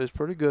here, is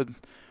pretty good.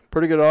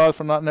 Pretty good odds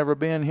for not never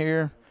being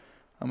here.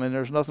 I mean,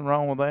 there's nothing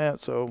wrong with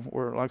that. So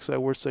like I said,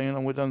 we're seeing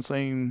them. We've done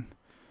seen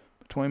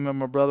between me and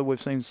my brother,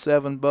 we've seen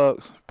 7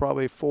 bucks,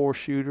 probably 4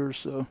 shooters.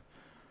 So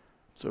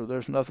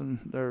there's nothing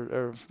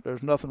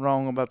there's nothing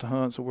wrong about the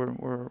hunt. So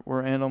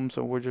we're in them.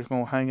 So we're just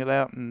gonna hang it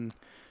out and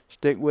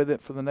stick with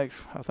it for the next.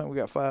 I think we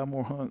got 5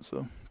 more hunts.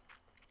 So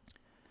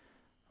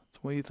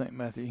what do you think,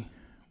 Matthew?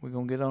 We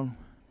gonna get on?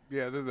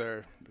 Yeah, they're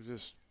there. It's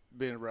just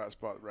being in the right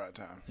spot at the right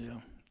time. Yeah.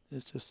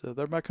 It's just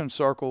they're back in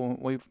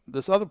circle.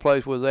 This other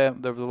place was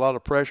at, there was a lot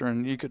of pressure,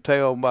 and you could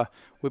tell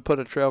we put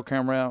a trail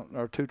camera out,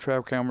 or 2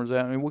 trail cameras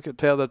out, and we could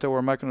tell that they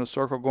were making a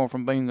circle going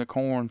from beans to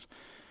corns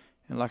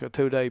in like a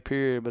 2-day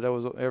period. But that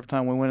was every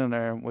time we went in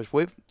there, which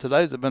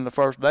today's been the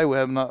first day we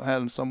have not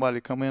had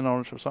somebody come in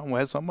on us or something. We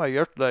had somebody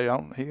yesterday.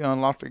 He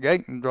unlocked the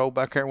gate and drove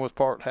back here and was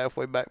parked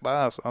halfway back by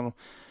us. I don't know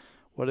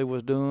what he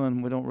was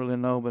doing. We don't really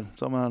know, but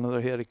somehow or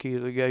another he had a key to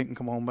the gate and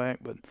come on back.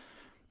 But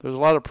there's a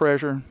lot of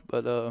pressure,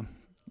 but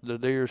the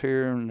deer's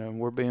here, and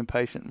we're being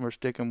patient and we're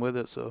sticking with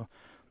it. So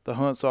the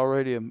hunts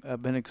already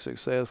have been a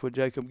success with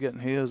Jacob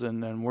getting his,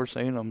 and we're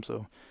seeing them.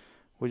 So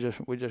we just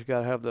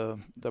got to have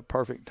the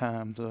perfect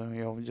time. So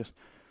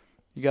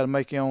you got to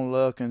make your own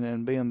luck,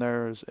 and being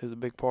there is a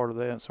big part of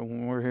that. So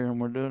when we're here and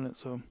we're doing it,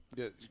 so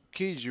the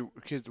key's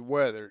the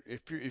weather.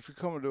 If you're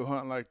coming to a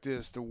hunt like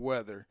this, the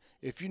weather.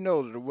 If you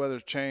know that the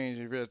weather's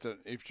changed,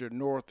 if you're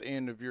north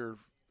end of your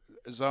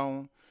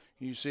zone,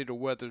 you see the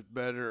weather's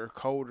better or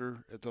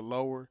colder at the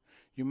lower,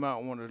 you might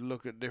want to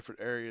look at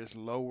different areas,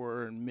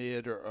 lower and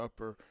mid or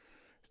upper.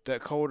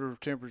 That colder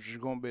temperature is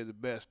going to be the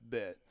best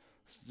bet.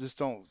 Just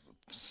don't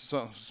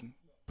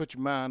put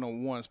your mind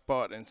on one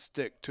spot and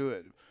stick to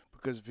it,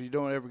 because if you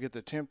don't ever get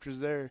the temperatures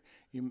there,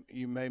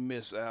 you may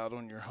miss out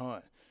on your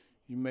hunt.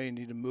 You may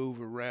need to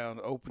move around,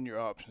 open your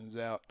options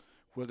out,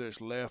 whether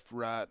it's left,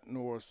 right,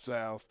 north,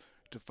 south,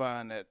 to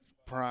find that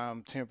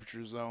prime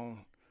temperature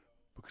zone,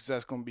 because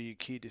that's going to be a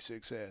key to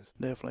success.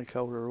 Definitely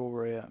colder where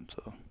we're at.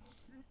 So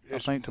I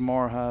think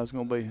tomorrow high is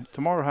going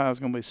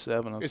to be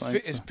 7.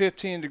 It's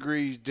 15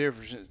 degrees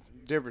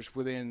difference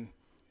within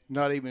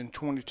not even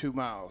 22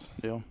 miles.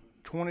 Yeah.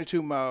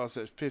 22 miles,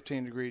 that's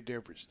 15-degree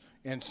difference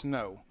in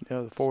snow.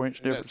 Yeah, the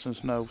 4-inch difference in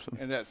snow. So.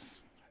 And that's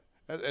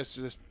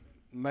just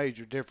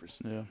major difference.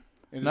 Yeah.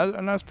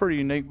 And that's pretty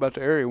unique about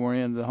the area we're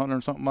in, the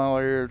 100-something mile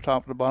area,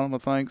 top to bottom, I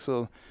think.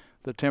 So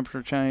the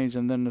temperature change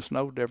and then the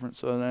snow difference.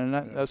 So and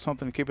that's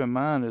something to keep in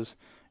mind is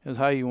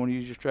how you want to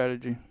use your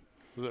strategy.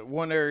 The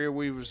one area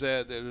we was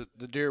at,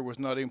 the deer was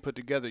not even put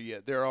together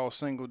yet. They're all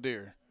single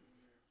deer,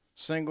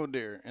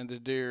 and the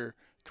deer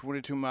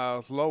 22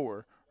 miles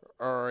lower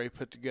are already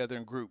put together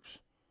in groups.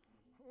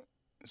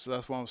 So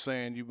that's why I'm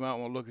saying you might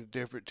want to look at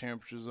different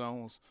temperature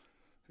zones.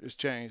 It's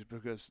changed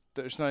because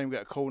it's not even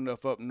got cold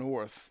enough up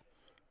north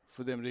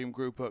for them to even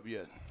group up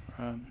yet.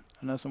 Right.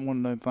 And that's the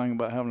one thing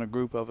about having a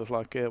group of us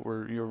like that,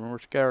 where we're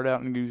scattered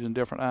out and using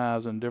different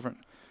eyes and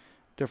different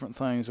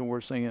things, and we're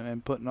seeing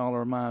and putting all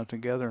our minds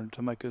together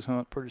to make this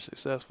hunt pretty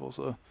successful.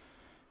 So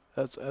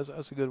that's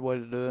a good way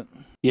to do it.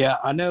 Yeah,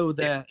 I know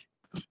that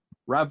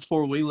right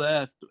before we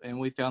left and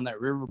we found that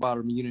river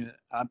bottom unit,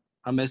 I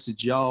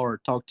messaged y'all or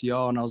talked to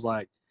y'all, and I was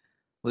like,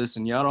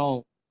 listen, y'all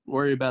don't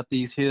worry about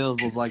these hills.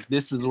 I was like,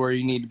 this is where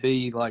you need to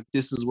be. Like,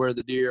 this is where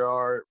the deer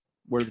are,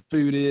 where the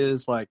food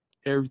is. Like,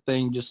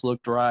 everything just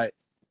looked right.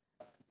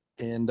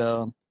 And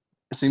it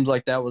seems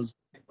like that was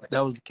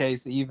the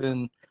case.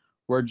 Even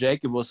where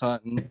Jacob was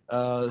hunting,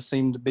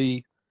 seemed to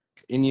be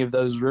any of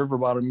those river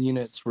bottom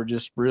units were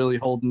just really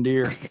holding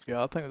deer.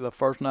 Yeah, I think the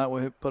first night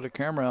we put a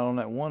camera out on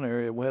that one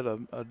area, we had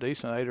a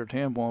decent 8 or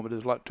 10 point, but it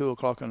was like 2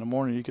 o'clock in the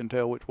morning. You can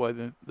tell which way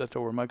that they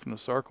were making a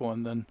circle.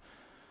 And then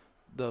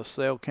the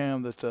cell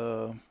cam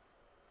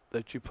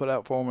that you put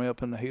out for me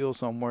up in the hills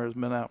somewhere has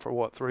been out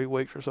for 3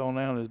 weeks or so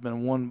now, and there's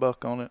been 1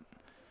 buck on it.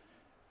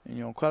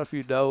 And, quite a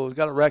few does.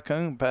 Got a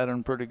raccoon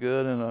pattern pretty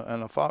good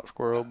and a fox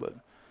squirrel, but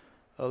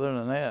other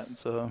than that,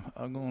 so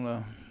I'm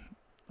gonna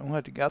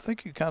have to. I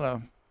think you kind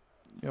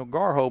of,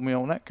 gar hold me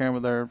on that camera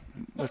there,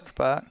 Mr.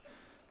 Pike.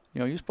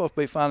 You're supposed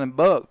to be finding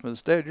bucks, but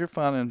instead you're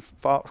finding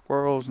fox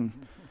squirrels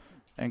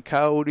and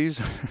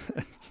coyotes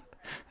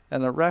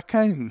and a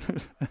raccoon.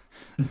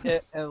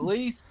 At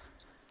least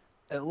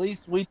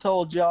we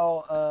told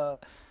y'all,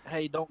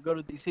 hey, don't go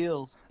to these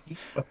hills.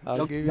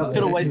 Y'all could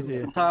have wasted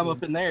some time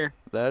up in there.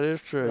 That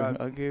is true. Right.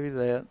 I'll give you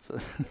that.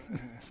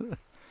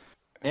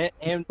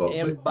 And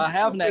by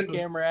having that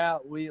camera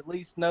out, we at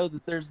least know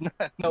that there's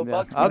no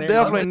bucks in there. I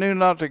definitely knew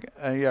not to.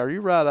 Yeah,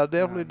 you're right. I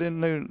definitely didn't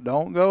know.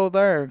 Don't go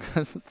there,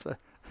 because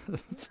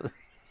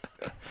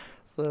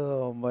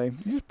oh man,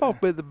 you're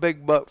supposed to be the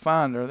big buck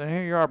finder. Then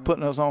here you are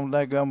putting us on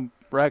daggum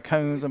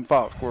raccoons and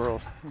fox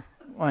squirrels.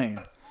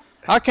 Man,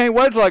 I can't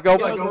wait till I go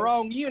back. The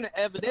wrong unit,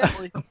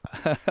 evidently.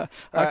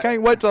 I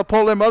can't wait till I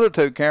pull them other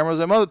 2 cameras.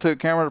 Them other 2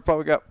 cameras have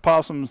probably got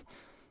possums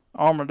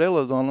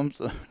armadillos on them.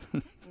 So.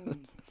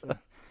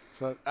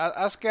 So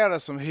I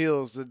scouted some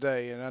hills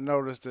today, and I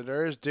noticed that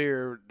there is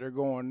deer. They're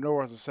going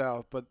north and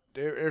south, but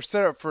they're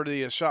set up for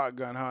the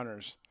shotgun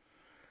hunters.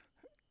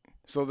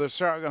 So the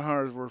shotgun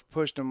hunters were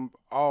pushed them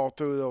all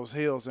through those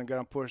hills and got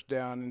them pushed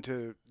down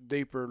into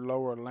deeper,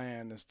 lower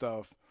land and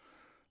stuff.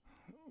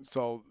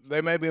 So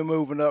they may be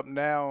moving up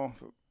now,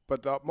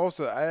 but most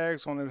of the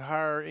ags on the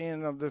higher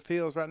end of the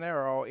fields right now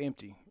are all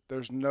empty.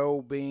 There's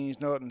no beans,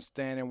 nothing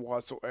standing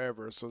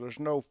whatsoever. So there's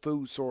no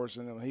food source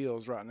in them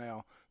hills right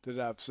now that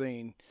I've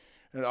seen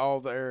in all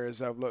the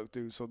areas I've looked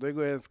through. So they're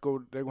gonna have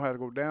to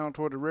go down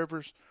toward the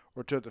rivers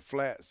or to the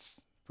flats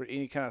for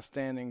any kind of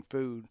standing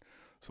food.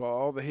 So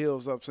all the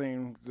hills I've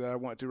seen that I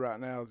went through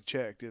right now to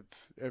check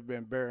have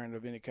been barren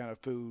of any kind of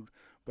food.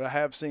 But I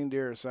have seen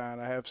deer sign.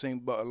 I have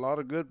seen a lot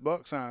of good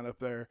buck sign up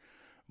there,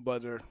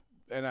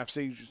 and I've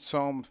seen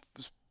some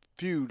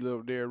few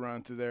little deer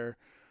run through there,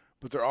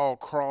 but they're all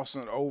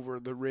crossing over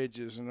the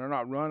ridges, and they're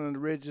not running the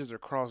ridges, they're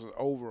crossing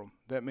over them.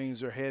 That means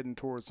they're heading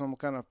towards some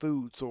kind of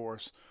food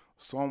source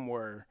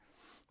somewhere,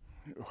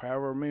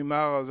 however many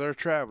miles they're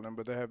traveling,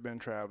 but they have been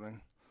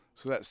traveling.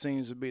 So that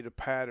seems to be the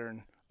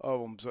pattern of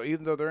them. So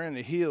even though they're in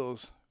the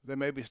hills, they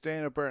may be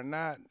staying up there at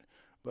night,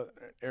 but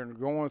they're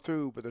going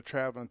through, but they're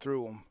traveling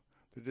through them.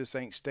 They just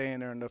ain't staying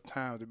there enough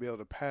time to be able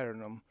to pattern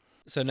them.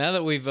 So now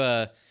that we've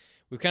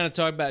kind of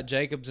talked about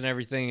Jacobs and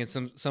everything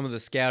and some of the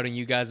scouting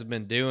you guys have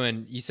been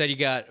doing, you said you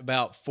got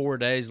about 4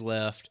 days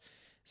left.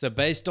 So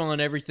based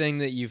on everything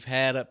that you've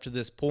had up to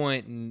this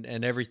point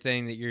and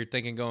everything that you're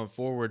thinking going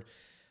forward,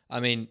 I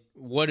mean,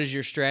 what is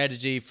your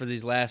strategy for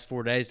these last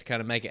 4 days to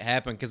kind of make it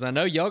happen? Because I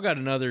know y'all got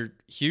another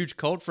huge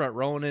cold front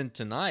rolling in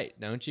tonight,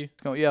 don't you?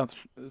 Yeah,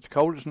 it's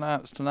coldest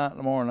nights tonight and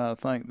tomorrow night, I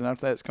think. Then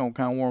after that, it's going to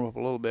kind of warm up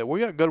a little bit. We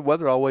got good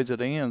weather always at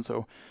the end,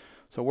 so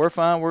we're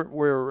fine.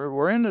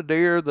 We're in the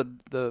deer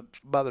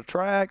by the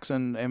tracks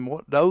and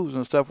what does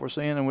and stuff we're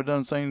seeing, and we've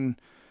done seen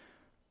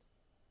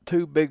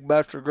 2 big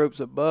bachelor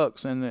groups of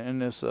bucks in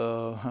this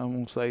I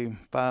won't say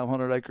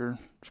 500 acre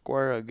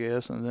square, I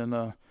guess, and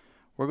then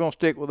we're gonna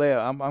stick with that.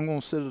 I'm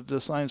gonna sit at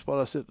the same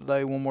spot I sit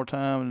today one more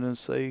time and then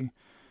see.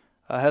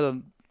 I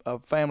had a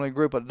family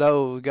group of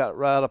does got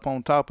right up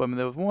on top of me.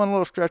 There was one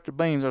little stretch of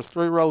beans. There's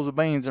 3 rows of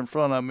beans in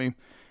front of me,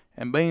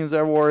 and beans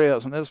everywhere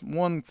else. And this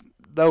one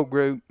doe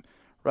group,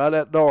 right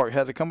at dark,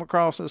 had to come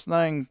across this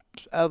thing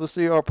out of the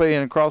CRP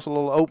and across a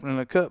little opening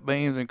and cut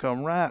beans and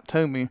come right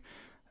to me.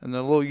 And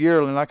the little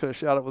yearling, I could have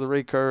shot it with a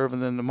recurve,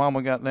 and then the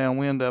mama got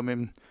downwind of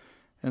me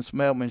and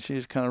smelled me, and she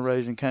just kind of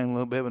raised and came a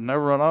little bit, but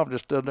never run off,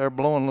 just stood there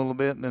blowing a little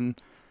bit and then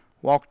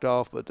walked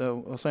off. But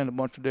I've seen a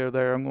bunch of deer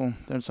there.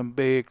 There's some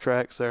big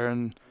tracks there,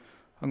 and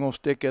I'm going to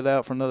stick it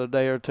out for another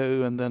day or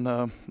two and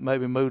then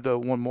maybe move to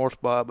one more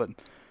spot. But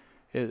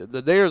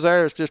the deer's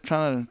there. It's just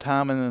trying to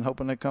timing and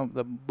hoping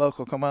the buck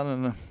will come out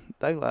in the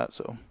daylight.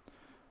 So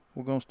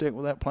we're going to stick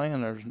with that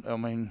plan.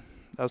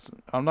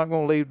 I'm not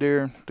going to leave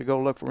deer to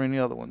go look for any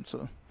other one.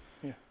 So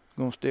yeah,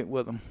 I'm going to stick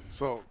with them.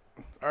 So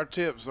our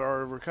tips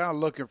are we're kind of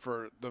looking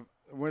for when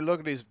we look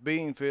at these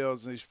bean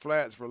fields and these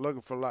flats, we're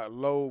looking for like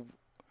low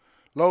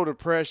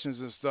depressions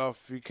and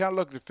stuff. If you kind of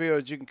look at the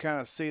fields, you can kind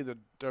of see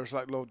there's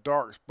like little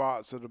dark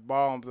spots at the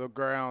bottom of the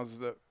grounds,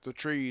 the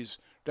trees.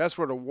 That's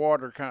where the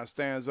water kind of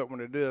stands up when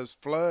it does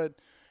flood,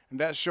 and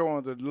that's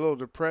showing the little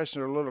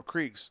depression or little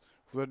creeks.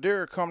 The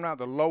deer are coming out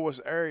the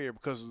lowest area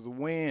because of the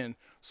wind,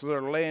 so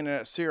they're laying in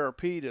that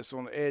CRP that's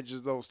on the edge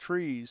of those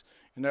trees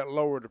in that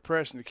lower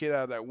depression to get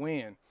out of that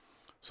wind.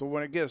 So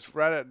when it gets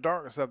right at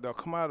dark and stuff, they'll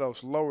come out of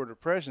those lower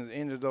depressions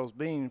into those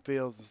bean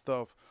fields and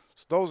stuff.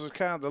 So those are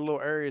kind of the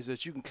little areas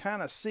that you can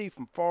kind of see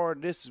from far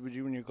distance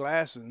when you're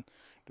glassing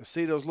to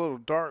see those little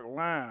dark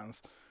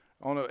lines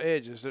on the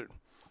edges.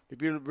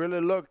 If you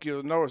really look,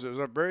 you'll notice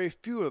there's very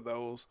few of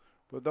those,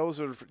 but those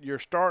are your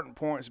starting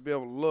points to be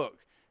able to look.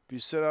 If you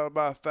sit out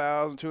about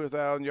 1,000 to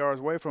 2,000 yards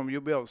away from them,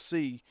 you'll be able to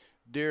see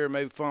deer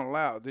maybe funnel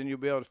out. Then you'll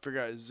be able to figure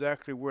out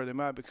exactly where they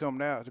might be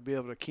coming out to be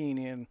able to keen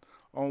in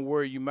on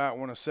where you might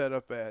want to set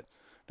up at.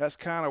 That's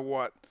kind of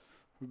what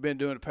we've been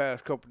doing the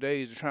past couple of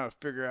days, trying to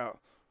figure out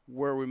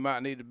where we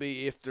might need to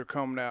be if they're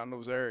coming out in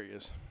those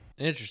areas.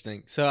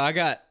 Interesting. So I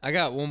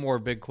got one more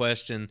big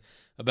question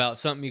about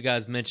something you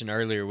guys mentioned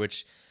earlier,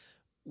 which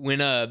when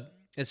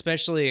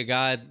especially a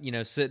guy,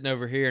 sitting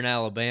over here in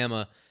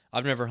Alabama,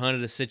 I've never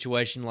hunted a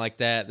situation like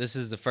that. This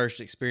is the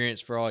first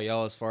experience for all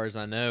y'all as far as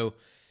I know.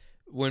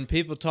 When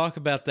people talk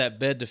about that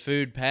bed to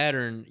food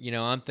pattern,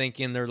 I'm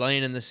thinking they're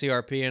laying in the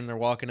CRP and they're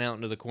walking out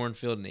into the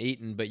cornfield and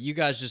eating. But you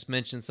guys just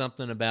mentioned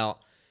something about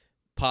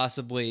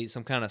possibly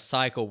some kind of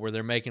cycle where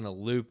they're making a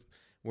loop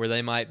where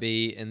they might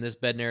be in this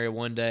bedding area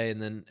one day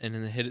and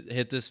then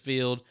hit this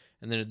field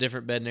and then a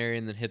different bedding area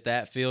and then hit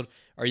that field.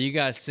 Are you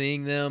guys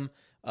seeing them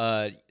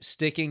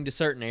sticking to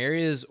certain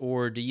areas,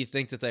 or do you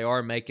think that they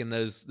are making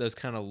those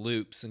kind of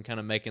loops and kind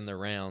of making their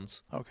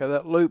rounds? Okay,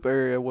 that loop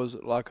area was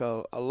like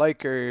a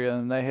lake area,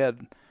 and they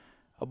had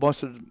a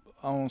bunch of,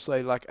 I want to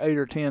say like 8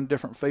 or 10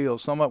 different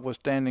fields. Some of it was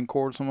standing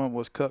corn, some of it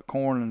was cut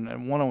corn,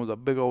 and one of them was a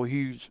big old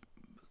huge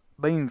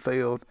bean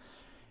field.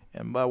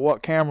 And by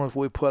what cameras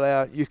we put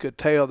out, you could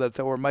tell that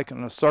they were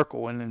making a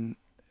circle. And then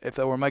if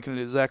they were making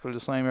it exactly the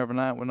same every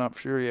night, we're not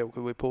sure yet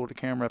because we pulled the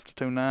camera after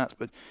 2 nights.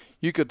 But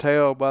you could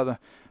tell by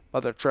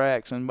the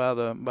tracks and by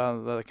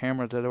the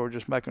camera that they were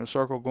just making a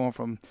circle going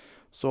from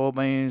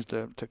soybeans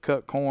to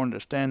cut corn to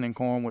standing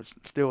corn, which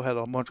still had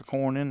a bunch of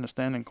corn in the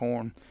standing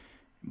corn.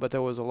 But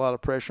there was a lot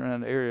of pressure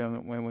in the area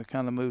when we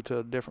kind of moved to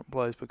a different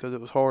place because it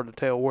was hard to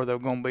tell where they were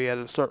going to be at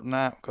a certain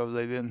night because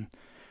they didn't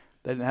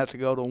have to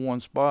go to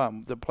one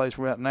spot. The place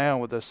we're at now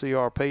with the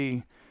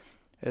CRP,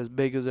 as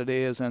big as it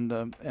is, and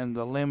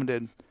the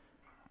limited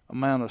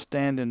amount of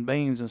standing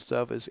beans and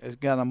stuff, it's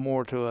got them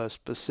more to a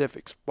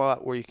specific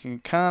spot where you can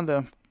kind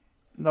of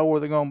know where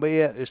they're going to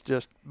be at. It's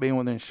just being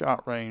within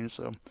shot range.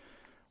 So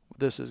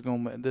this is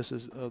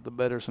the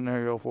better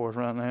scenario for us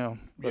right now.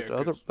 But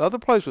the other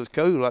place was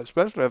cool, like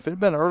especially if it had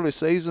been early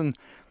season.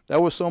 There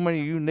was so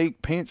many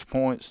unique pinch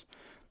points.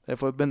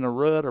 If it had been the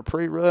rut or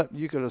pre-rut,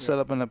 you could have set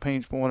up in a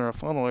pinch point or a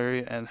funnel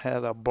area and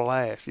had a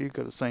blast. You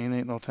could have seen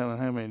ain't no telling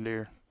how many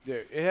deer. Yeah,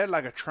 it had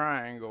like a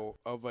triangle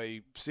of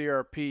a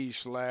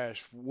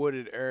CRP /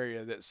 wooded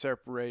area that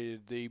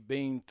separated the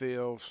bean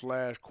fields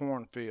 /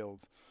 corn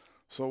fields.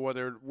 So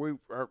whether we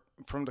are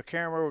from the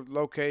camera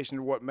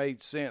location, what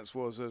made sense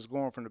was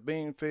going from the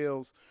bean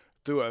fields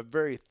through a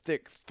very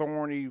thick,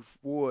 thorny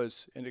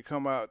woods and to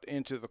come out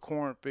into the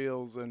corn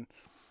fields, and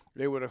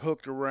they would have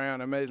hooked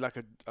around and made like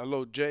a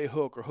little J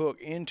hook or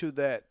hook into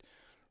that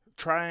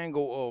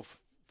triangle of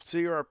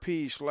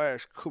CRP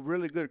 /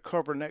 really good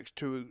cover next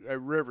to a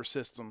river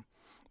system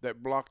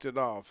that blocked it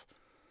off.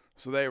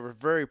 So they were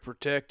very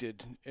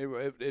protected.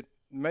 It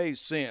made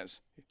sense.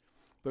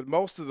 But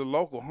most of the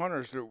local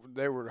hunters that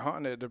they were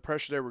hunting, the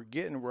pressure they were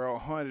getting were all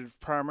hunted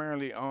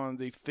primarily on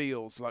the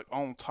fields, like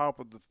on top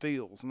of the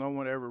fields. No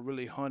one ever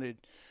really hunted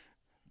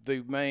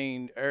the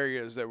main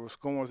areas that was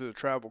going through the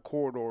travel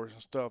corridors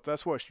and stuff.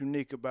 That's what's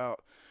unique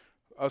about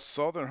us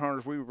southern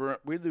hunters.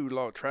 We do a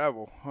lot of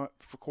travel hunt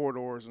for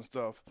corridors and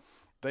stuff.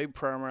 They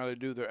primarily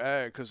do their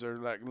ag because they're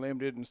like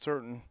limited in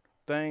certain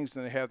things,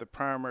 and they have the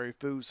primary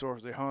food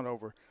source they hunt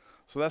over.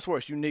 So that's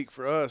what's unique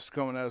for us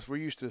coming at us. We're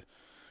used to,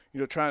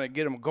 trying to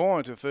get them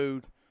going to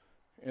food,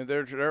 and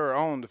they're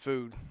on the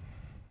food,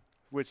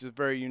 which is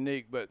very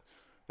unique. But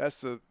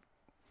that's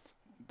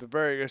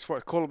that's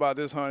what's cool about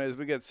this hunt is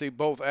we get to see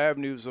both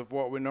avenues of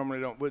what we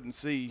normally wouldn't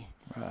see.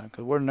 Right,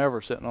 because we're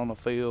never sitting on the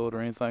field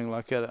or anything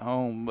like that at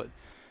home,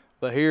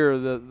 but here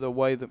the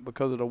way that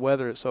because of the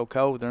weather it's so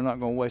cold, they're not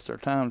going to waste their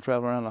time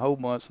traveling around the whole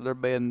month, so they're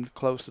bedding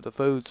close to the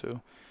food.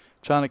 So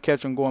trying to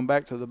catch them going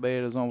back to the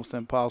bed is almost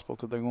impossible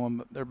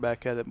because they're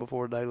back at it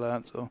before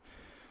daylight.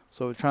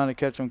 So trying to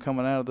catch them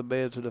coming out of the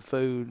bed to the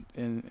food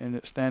in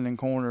it standing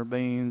corn or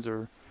beans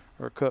or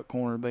cut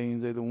corn or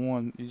beans, either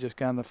one. You just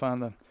kind of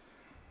find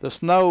the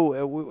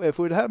snow. If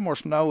we'd had more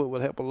snow, it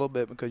would help a little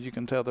bit because you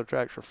can tell the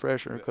tracks are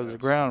fresher because the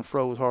ground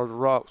froze hard as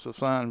rocks. So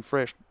finding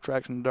fresh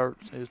tracks in dirt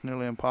is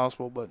nearly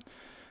impossible. But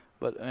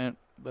I'm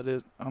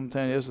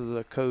telling you, this is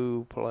a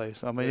cool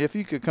place. I mean, if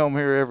you could come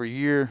here every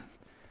year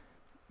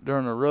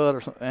during a rut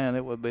or something, and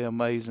it would be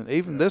amazing.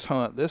 Even this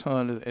hunt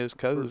is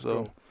cool.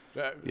 So.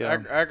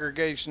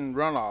 Aggregation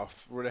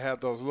runoff, where they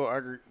have those little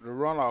the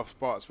runoff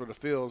spots where the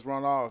fields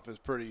run off is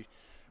pretty,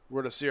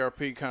 where the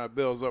CRP kind of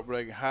builds up where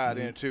they can hide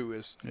into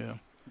is. Yeah.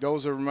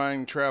 Those are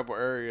remaining travel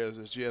areas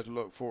that you have to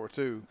look for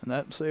too. And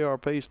that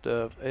CRP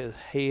stuff is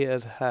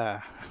head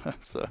high.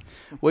 So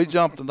we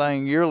jumped a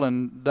dang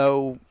yearling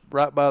doe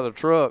right by the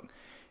truck.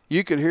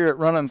 You could hear it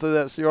running through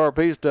that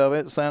CRP stuff.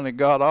 It sounded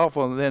god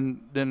awful.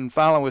 And then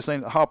finally we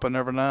seen it hopping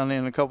every now and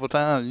then a couple of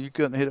times. You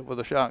couldn't hit it with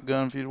a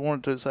shotgun if you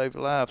wanted to save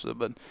your life. So,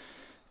 but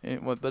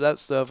that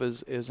stuff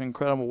is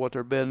incredible what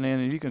they're bedding in.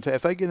 And you can tell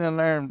if they get in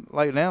there and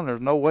lay down, there's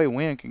no way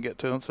wind can get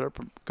to them. So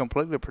they're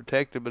completely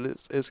protected, but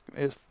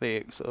it's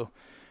thick. So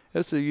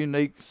it's a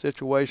unique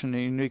situation, a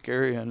unique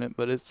area in it.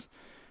 But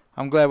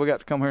I'm glad we got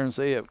to come here and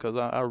see it because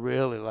I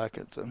really like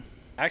it. So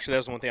actually, that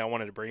was one thing I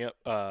wanted to bring up.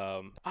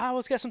 I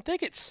always got some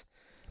thickets.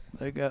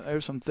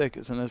 There's some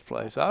thickets in this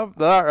place.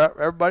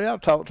 Everybody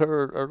I've talked to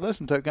or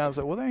listened to kind of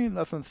said, well, there ain't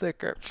nothing thick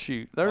there.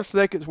 Shoot, there's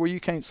thickets where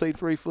you can't see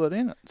 3 foot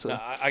in it. So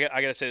I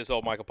got to say this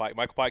old Michael Pike.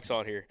 Michael Pike's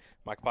on here.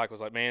 Michael Pike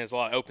was like, man, there's a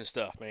lot of open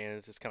stuff, man.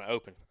 It's just kind of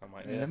open. I'm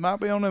like, yeah. It might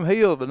be on them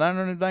hills, but down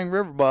in the dang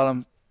river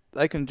bottom,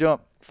 they can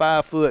jump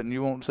 5 foot and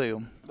you won't see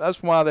them.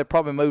 That's why they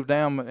probably move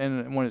down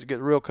when it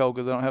gets real cold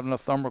because they don't have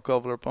enough thermal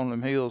cover up on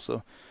them hills.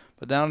 So,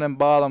 but down them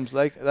bottoms,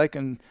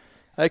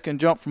 they can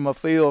jump from a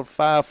field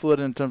 5 foot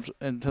into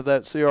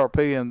that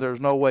CRP, and there's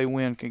no way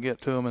wind can get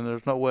to them, and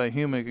there's no way a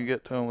human can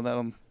get to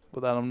them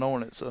without them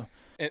knowing it. So,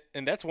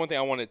 and that's one thing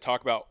I wanted to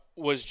talk about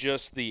was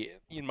just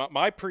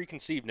my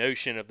preconceived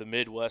notion of the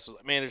Midwest was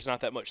like, man, there's not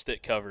that much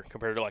thick cover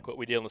compared to like what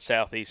we did in the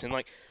Southeast, and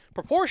like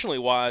proportionally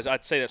wise,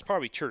 I'd say that's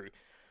probably true.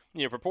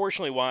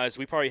 Proportionally wise,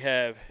 we probably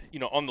have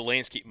on the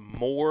landscape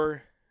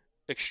more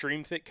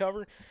extreme thick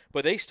cover,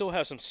 but they still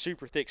have some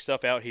super thick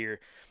stuff out here,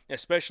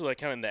 especially like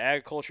kind of in the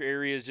agriculture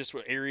areas, just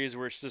areas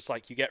where it's just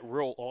like you got a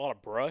lot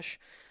of brush.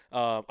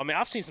 I mean,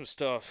 I've seen some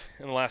stuff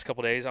in the last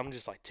couple of days. I'm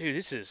just like, dude,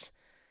 this is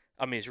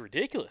I mean, it's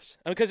ridiculous.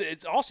 Because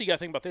it's also, you got to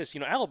think about this.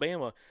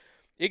 Alabama,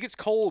 it gets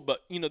cold,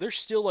 but, there's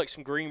still like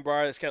some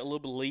greenbrier that's got a little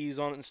bit of leaves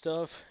on it and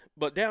stuff.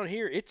 But down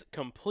here, it's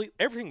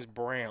everything's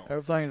brown.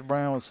 Everything's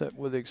brown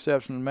with the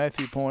exception of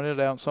Matthew pointed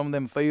out. Some of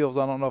them fields,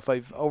 I don't know if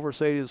they've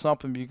overseeded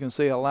something, but you can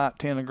see a light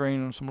tint of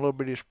green and some little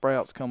bitty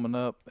sprouts coming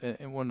up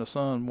and when the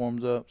sun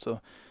warms up.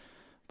 So,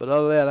 but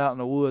other than that, out in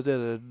the woods, it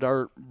is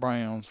dirt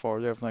brown as far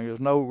as everything. There's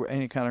no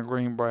any kind of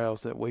green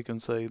browse that we can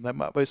see. There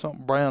might be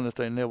something brown that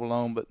they nibble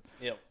on, but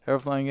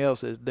everything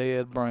else is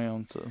dead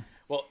brown. So.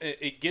 Well,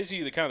 it gives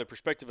you the kind of the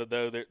perspective of,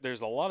 though,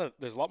 there's a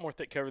lot more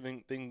thick cover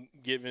than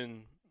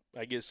given,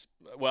 I guess,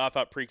 well, I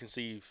thought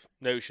preconceived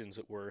notions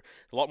that were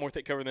a lot more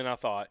thick cover than I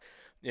thought.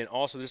 And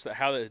also just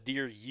how the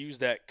deer use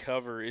that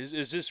cover is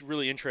just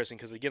really interesting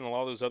because, again, a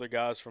lot of those other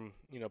guys from,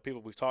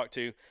 people we've talked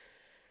to,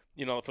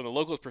 from the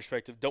locals'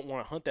 perspective, don't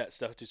want to hunt that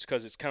stuff just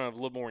because it's kind of a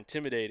little more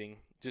intimidating.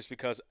 Just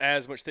because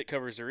as much thick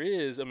cover as there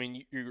is, I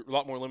mean, you're a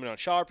lot more limited on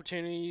shot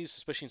opportunities,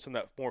 especially in some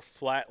of that more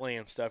flat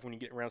land stuff when you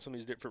get around some of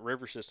these different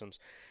river systems.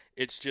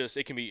 It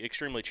can be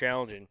extremely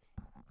challenging.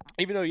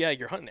 Even though,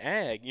 you're hunting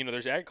ag,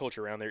 there's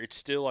agriculture around there, it's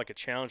still like a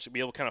challenge to be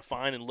able to kind of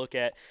find and look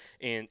at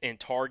and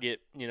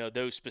target,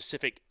 those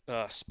specific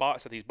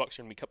spots that these bucks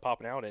are going to be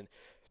popping out in.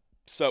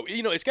 So,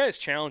 it's got its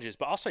challenges,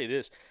 but I'll say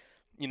this.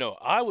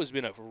 Iowa's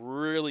been a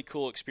really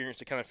cool experience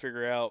to kind of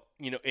figure out,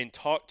 and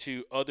talk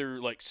to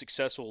other like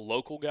successful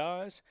local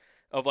guys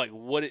of like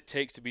what it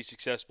takes to be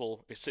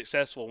successful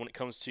when it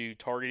comes to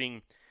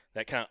targeting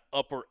that kind of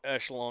upper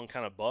echelon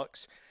kind of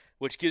bucks,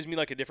 which gives me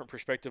like a different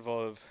perspective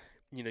of,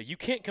 you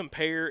can't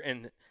compare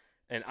an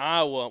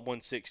Iowa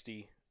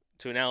 160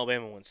 to an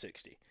Alabama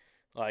 160.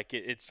 Like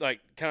it's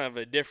like kind of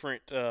a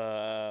different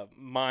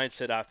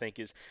mindset. I think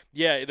is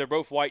they're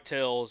both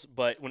whitetails,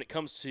 but when it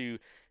comes to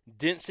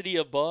density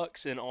of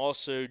bucks and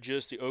also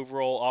just the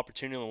overall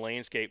opportunity on the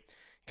landscape,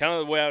 kind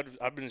of the way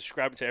I've been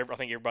describing to I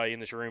think everybody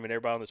in this room and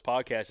everybody on this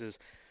podcast is,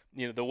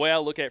 the way I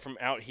look at it from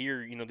out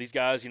here, these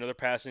guys, they're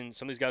passing,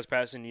 some of these guys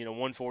passing,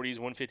 140s,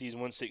 150s,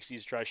 160s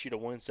to try to shoot a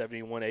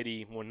 170,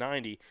 180,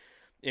 190.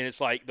 And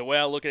it's like, the way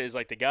I look at it is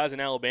like the guys in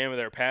Alabama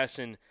that are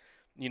passing,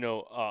 a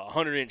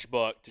 100-inch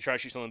buck to try to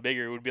shoot something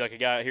bigger, it would be like a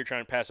guy out here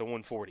trying to pass a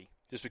 140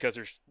 just because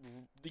there's,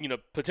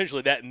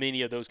 potentially that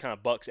many of those kind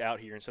of bucks out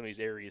here in some of these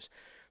areas.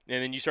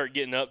 And then you start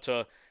getting up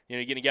to,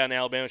 getting a guy in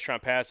Alabama trying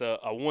to pass a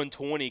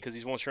 120 because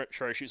he wants to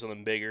try to shoot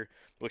something bigger,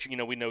 which,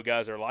 we know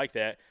guys are like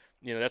that.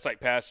 That's like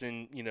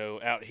passing,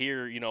 out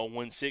here,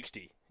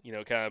 160,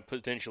 kind of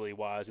potentially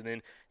wise. And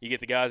then you get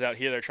the guys out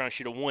here that are trying to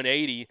shoot a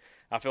 180.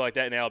 I feel like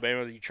that in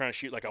Alabama, you're trying to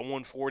shoot like a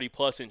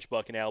 140-plus inch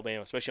buck in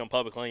Alabama, especially on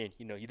public land.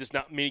 You just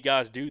not many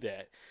guys do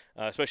that,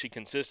 especially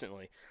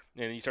consistently.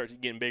 And then you start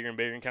getting bigger and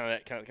bigger, and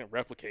that kind of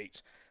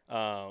replicates.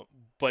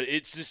 But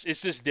it's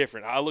just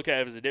different. I look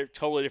at it as a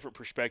totally different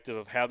perspective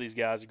of how these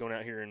guys are going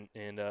out here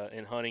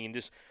and hunting, and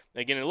just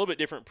again a little bit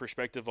different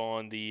perspective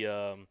on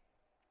the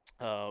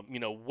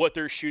what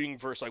they're shooting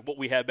versus like what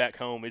we have back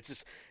home.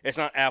 It's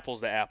not apples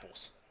to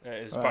apples.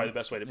 Is probably the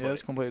best way to put it. Yeah,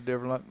 it's completely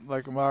different.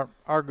 Like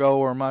our goal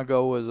or my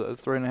goal is a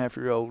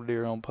 3.5-year-old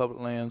deer on public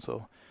land.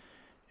 So,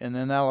 and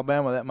in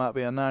Alabama that might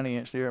be a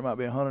 90-inch deer, it might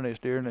be a 100-inch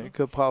deer, and it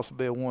could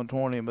possibly be a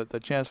 120. But the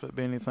chance of it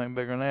being anything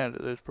bigger than that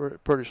is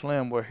pretty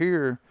slim. Where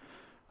here,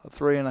 a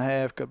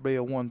 3.5 could be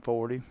a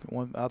 140.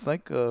 I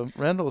think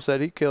Rendell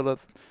said he killed a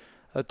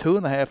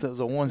 2.5 that was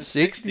a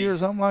 160 or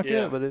something like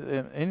that. But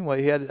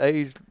anyway, he had it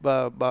aged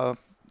by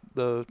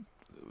the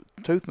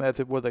tooth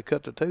method where they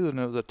cut the tooth, and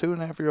it was a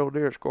 2.5-year-old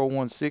deer that scored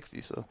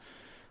 160. So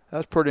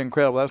that's pretty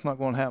incredible. That's not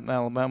going to happen in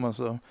Alabama.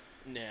 So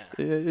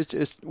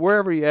it's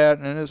wherever you're at,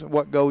 and it's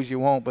what goes you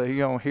want. But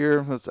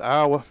here it's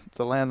Iowa, it's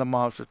the land of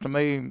monsters. To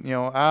me,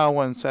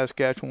 Iowa and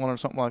Saskatchewan or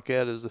something like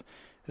that is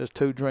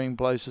two dream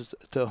places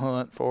to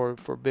hunt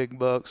for big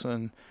bucks,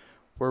 and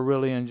we're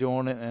really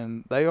enjoying it.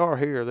 And they are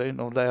here, there's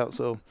no doubt.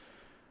 So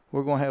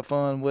we're going to have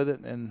fun with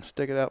it and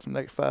stick it out for the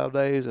next 5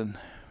 days, and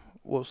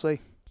we'll see.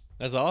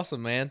 That's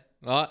awesome, man.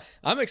 Well,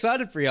 I'm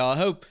excited for y'all. I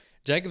hope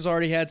Jacob's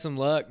already had some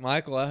luck.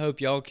 Michael, I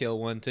hope y'all kill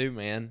one too,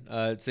 man.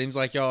 It seems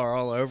like y'all are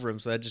all over him,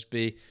 so that'd just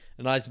be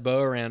a nice bow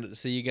around it to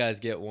see you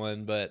guys get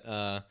one.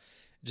 But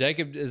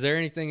Jacob, is there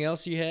anything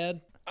else you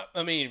had?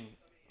 I mean,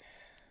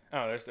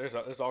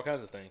 there's all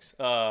kinds of things.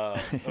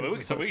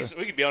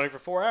 We could be on here for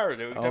 4 hours,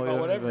 dude. We can talk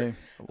about whatever.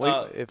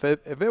 If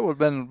it would have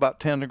been about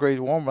 10 degrees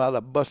warmer, I'd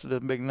have busted this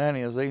big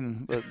nanny I was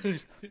eating. But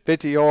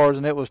 50 yards,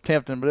 and it was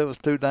tempting, but it was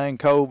too dang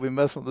cold to be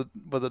messing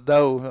with the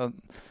doe.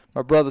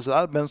 My brother said,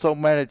 I'd have been so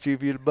mad at you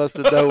if you'd have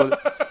busted the doe with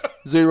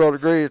 0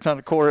 degrees trying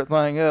to core that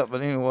thing up.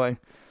 But anyway,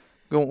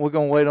 we're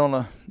going to wait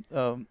on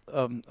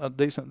a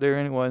decent deer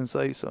anyway and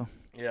see. So.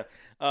 Yeah.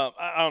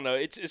 I don't know.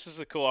 It's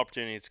just a cool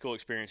opportunity. It's a cool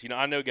experience.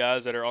 I know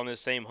guys that are on this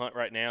same hunt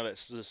right now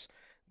that's just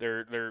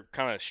they're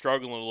kind of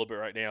struggling a little bit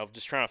right now of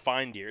just trying to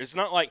find deer. It's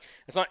not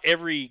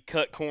every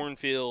cut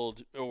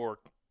cornfield or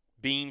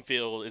bean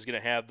field is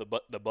going to have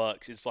the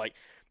bucks. It's like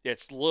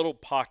it's little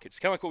pockets.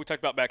 Kind of like what we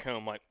talked about back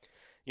home. Like,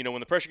 when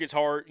the pressure gets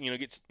hard,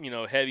 gets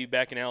heavy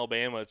back in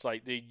Alabama, it's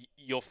like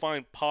you'll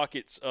find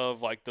pockets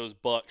of like those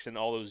bucks and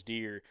all those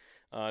deer.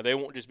 They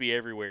won't just be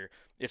everywhere.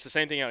 It's the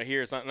same thing out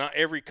here. It's not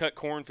every cut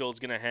cornfield is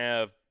going to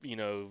have,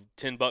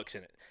 $10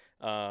 in it.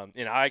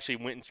 And I actually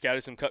went and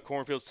scouted some cut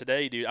cornfields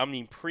today, dude. I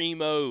mean,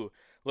 primo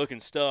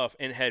looking stuff,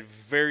 and had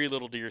very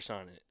little deer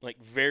sign in it.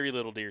 Like, very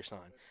little deer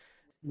sign.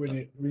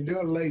 When you're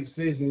doing late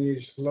season, you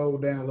slow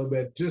down a little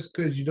bit. Just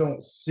because you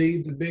don't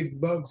see the big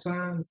buck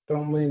sign,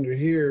 don't mean they're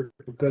here,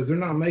 because they're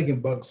not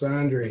making buck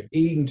sign. They're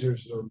eating to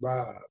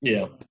survive.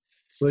 Yeah.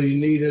 So you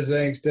need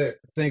to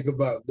think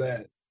about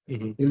that.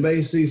 Mm-hmm. You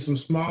may see some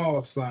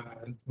small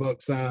sign,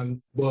 buck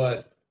sign,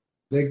 but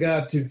they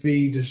got to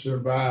feed to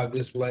survive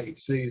this late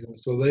season.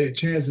 So the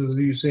chances of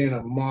you seeing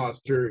a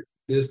monster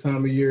this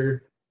time of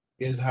year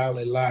is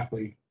highly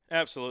likely.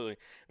 Absolutely.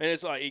 And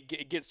it's like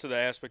it gets to the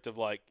aspect of,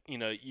 like, you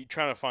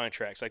trying to find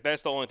tracks. Like,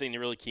 that's the only thing to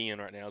really key in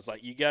right now. It's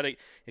like, you got to,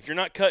 if you're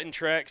not cutting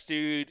tracks,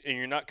 dude, and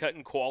you're not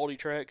cutting quality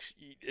tracks,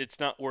 it's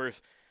not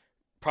worth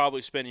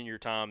probably spending your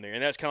time there.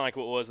 And that's kind of like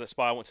what was that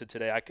spot I went to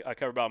today. I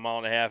covered about a mile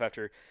and a half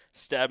after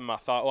stabbing my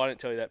thigh. Well, I didn't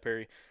tell you that,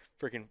 Perry.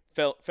 Freaking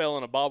fell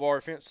in a barbed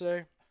wire fence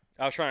today.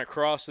 I was trying to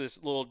cross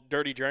this little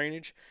dirty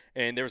drainage,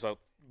 and there was a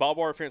barbed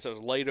wire fence that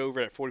was laid over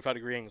at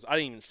 45-degree angles. I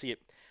didn't even see it.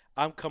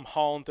 I'm come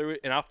hauling through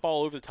it, and I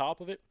fall over the top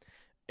of it,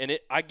 and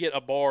I get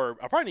a barb.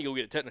 I probably need to go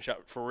get a tetanus shot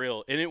for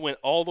real. And it went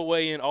all the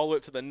way in, all the way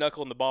up to the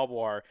knuckle in the barbed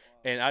wire,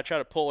 and I tried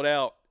to pull it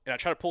out, and I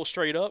tried to pull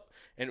straight up,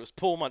 and it was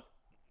pulling my.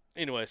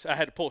 Anyways, I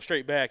had to pull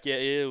straight back. Yeah,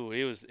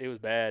 it was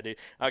bad, dude.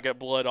 I got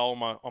blood all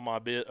on my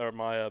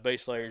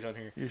base layers on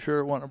here. You sure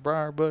it wasn't a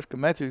briar bush? Because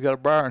Matthew's got a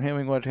briar in him.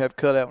 He's going to have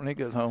cut out when he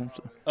goes home.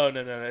 So. Oh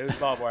no, it was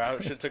barbed wire. I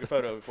should have took a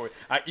photo of it for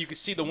you. You could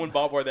see the one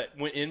barbed wire that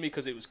went in me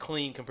because it was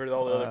clean compared to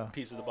all the other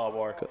pieces of the barbed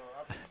wire. That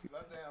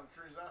damn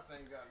trees I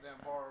seen got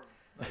damn barbed.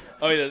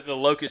 Oh yeah, the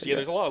locust. Yeah,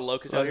 there's a lot of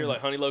locusts out here,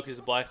 like honey locust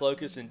and black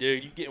locust, and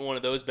dude, you getting one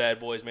of those bad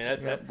boys,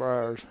 man. That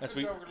briars. That's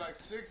like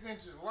 6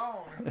 inches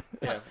long.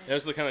 Yeah,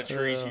 those are the kind of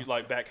trees you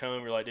like back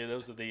home. You're like, dude,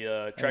 those are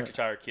the tractor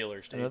tire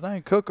killers, dude. And it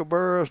ain't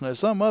kookaburras, and there's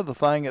some other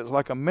thing that's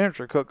like a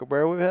miniature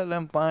kookaburra. We've had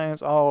them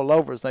things all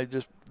over us.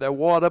 They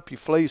wad up your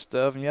fleece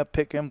stuff, and you have to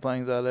pick them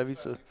things out of you.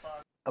 So.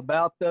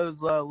 About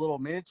those little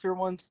miniature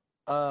ones,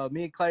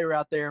 me and Clay were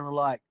out there, and we're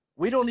like,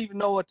 we don't even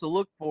know what to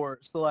look for.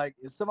 So, like,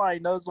 if somebody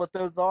knows what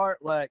those are,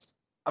 like,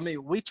 I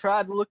mean, we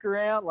tried to look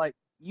around, like,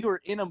 you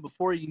were in them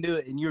before you knew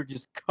it, and you were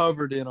just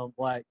covered in them,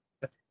 like,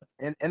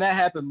 and that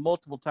happened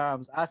multiple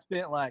times. I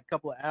spent, like, a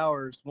couple of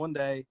hours one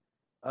day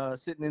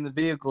sitting in the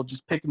vehicle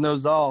just picking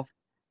those off,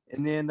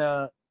 and then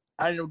I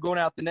ended up going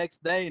out the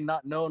next day and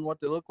not knowing what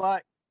they look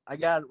like. I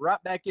got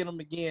right back in them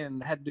again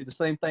and had to do the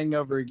same thing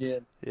over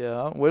again.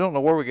 Yeah, we don't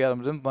know where we got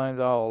them. Them things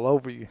all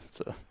over you,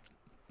 so.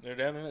 They're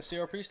down in that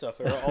CRP stuff.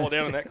 They're all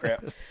down in that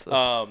crap.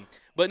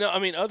 But no, I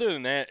mean, other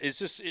than that,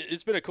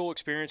 it's been a cool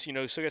experience.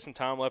 Still got some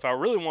time left. I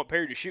really want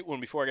Perry to shoot one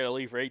before I got to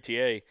leave for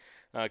ATA,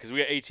 because we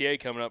got ATA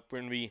coming up. We're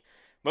going to be,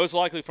 most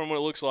likely from what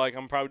it looks like,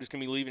 I'm probably just going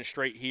to be leaving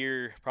straight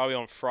here, probably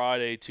on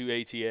Friday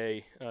to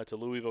ATA, to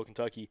Louisville,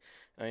 Kentucky,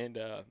 and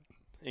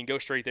go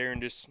straight there and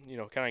just,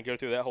 kind of go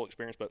through that whole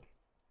experience. But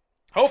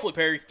hopefully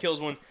Perry kills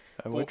one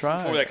before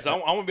that, because I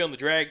want to be on the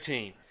drag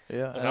team.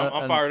 Yeah,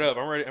 I'm fired up.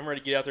 I'm ready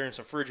to get out there in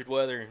some frigid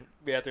weather and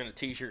be out there in a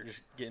t-shirt,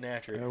 just getting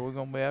after it. Yeah, we're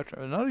gonna be after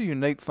it. Another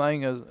unique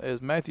thing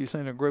is Matthew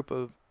seen a group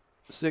of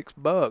 6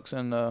 bucks,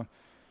 and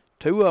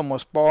 2 of them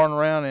was sparring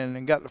around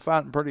and got to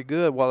fighting pretty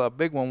good, while a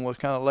big one was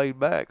kind of laid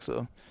back.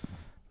 So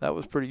that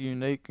was pretty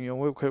unique.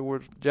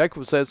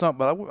 Jacob said something,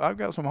 but I've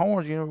got some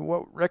horns.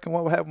 What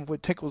would happen if we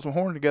tinkled some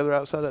horn together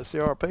outside that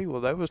CRP?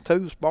 Well, there was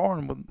 2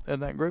 sparring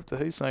in that group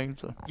that he seen.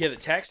 So. Yeah, the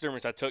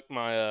taxidermist I took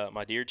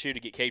my deer to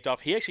get caped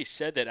off, he actually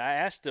said that. I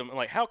asked him,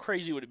 like, how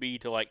crazy would it be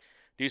to, like,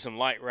 do some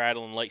light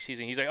rattle in late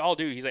season? He's like, oh,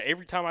 dude,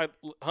 every time I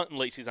hunt in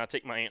late season, I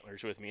take my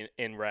antlers with me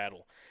and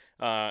rattle.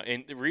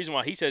 And the reason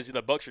why he says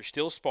the bucks are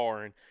still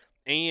sparring,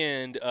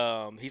 and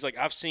he's like,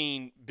 I've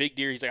seen big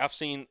deer. He's like, I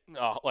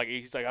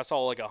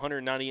saw like a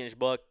 190-inch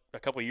buck a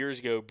couple of years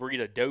ago breed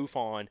a doe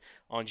fawn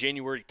on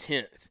January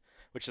 10th,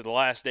 which is the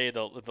last day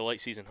of the late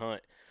season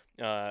hunt.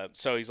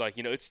 So he's like,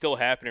 it's still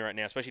happening right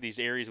now, especially these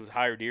areas with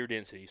higher deer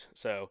densities.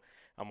 So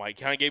I'm like,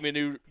 kind of gave me a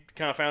new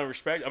kind of found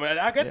respect. I mean,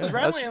 I got those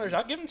rattling antlers.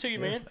 I'll give them to you,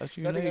 man. That's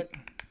unique.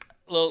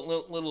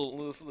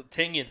 Little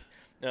tinging.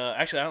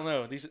 Actually, I don't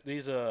know.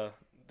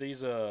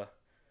 These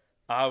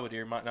Iowa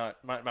deer might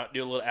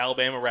do a little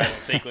Alabama rattling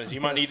sequence. You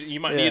might need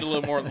a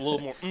little more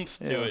oomph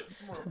to it.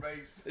 More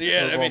bass.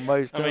 Yeah, I mean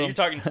you're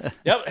talking.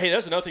 Yep. Hey,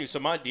 that's another thing. So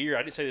my deer,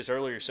 I didn't say this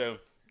earlier. So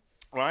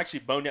when I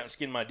actually boned out and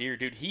skinned my deer,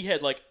 dude, he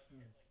had like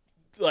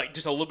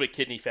just a little bit of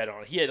kidney fat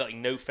on it. He had like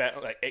no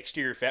fat, like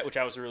exterior fat, which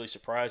I was really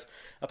surprised.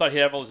 I thought he'd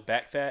have all his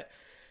back fat.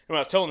 And when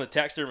I was telling the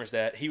taxidermist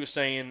that, he was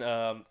saying,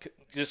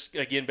 just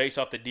again based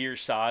off the deer's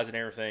size and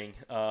everything,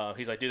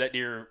 he's like, dude, that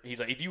deer. He's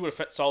like, if you would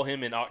have saw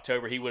him in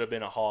October, he would have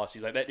been a hoss.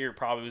 He's like, that deer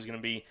probably was going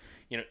to be,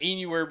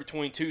 anywhere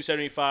between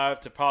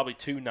 275 to probably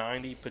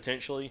 290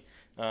 potentially,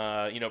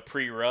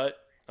 pre-rut.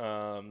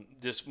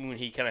 Just when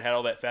he kind of had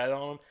all that fat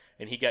on him,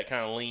 and he got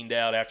kind of leaned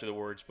out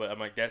afterwards. But I'm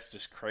like, that's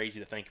just crazy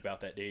to think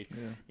about that, dude.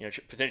 Yeah.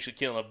 Potentially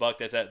killing a buck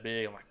that's that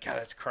big. I'm like, God,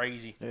 that's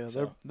crazy. Yeah,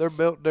 they're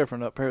built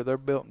different up here. They're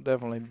built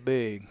definitely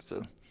big.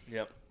 So.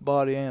 Yep.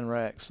 body and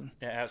racks.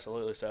 Yeah,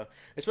 absolutely. So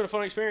it's been a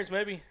fun experience.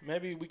 Maybe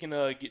we can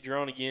get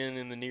drawn again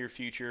in the near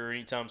future or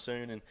anytime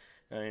soon,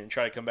 and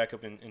try to come back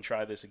up and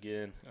try this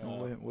again.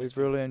 We've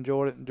really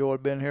enjoyed it.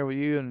 Enjoyed being here with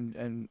you,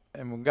 and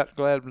we got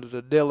glad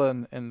that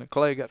Dilla and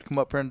Clay got to come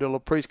up here and do a little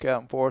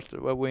pre-scouting for us.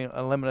 Where we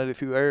eliminated a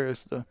few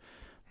areas to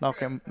knock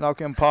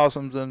them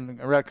possums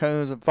and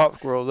raccoons and fox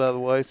squirrels out of the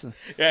way. So.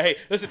 Yeah, hey,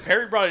 listen,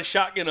 Perry brought his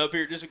shotgun up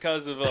here just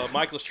because of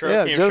Michael's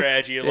trail cam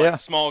strategy of yeah.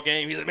 small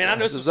game. He's like, man, I know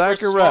That's some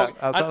exactly small, right.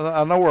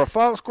 I know where a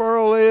fox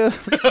squirrel is,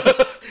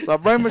 so I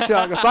bring my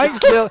shotgun. Thanks,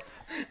 Dilla.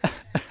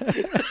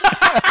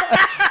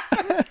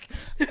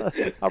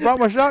 I brought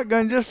my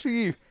shotgun just for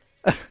you.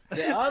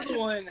 The other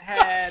one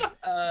had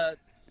a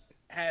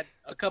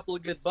couple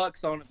of good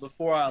bucks on it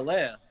before I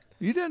left.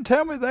 You didn't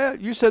tell me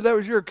that. You said that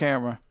was your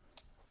camera.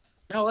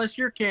 No, that's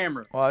your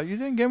camera. Well, you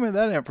didn't give me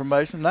that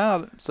information.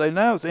 Now it's the end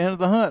of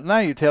the hunt. Now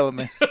you're telling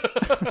me.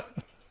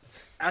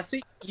 I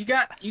see you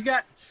got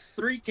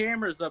 3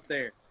 cameras up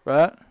there.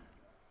 Right.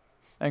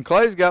 And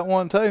Clay's got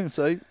one too.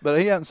 See, but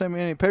he hasn't sent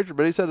me any picture.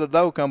 But he said a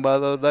doe come by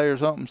the other day or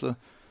something. So,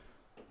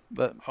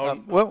 but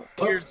well,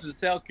 here's the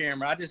cell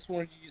camera. I just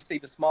wanted you to see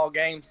the small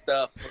game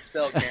stuff with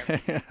cell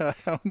camera.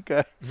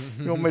 Okay.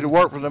 You want me to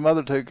work for them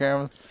other 2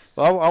 cameras?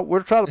 Well,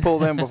 we'll try to pull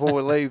them before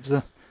we leave.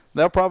 So.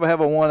 They'll probably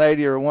have a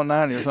 180 or a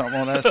 190 or something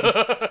on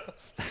there.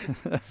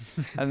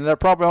 And they're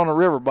probably on a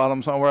river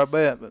bottom somewhere, I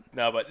bet.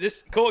 But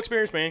this cool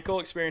experience, man. Cool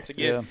experience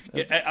again.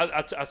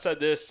 Yeah. I said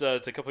this to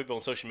a couple people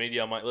on social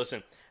media. I'm like,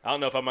 listen, I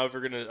don't know if I'm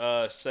ever going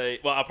to say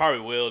 – well, I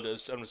probably will. I'm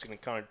just going to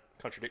kind of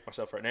contradict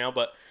myself right now.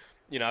 But,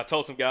 I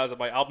told some guys, I'm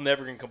like, I'm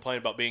never going to complain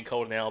about being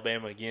cold in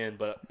Alabama again,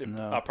 but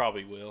I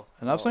probably will.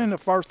 And I've seen the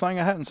first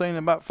thing I hadn't seen in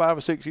about 5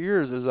 or 6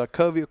 years is a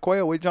covey of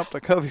quail. We jumped a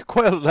covey of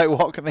quail today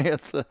walking in.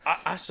 So.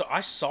 I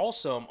saw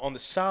some on the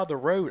side of the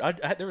road.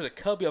 There was a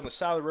covey on the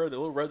side of the road, the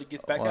little road that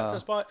gets back out to the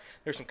spot.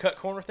 There's some cut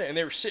corn there, and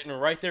they were sitting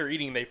right there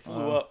eating. They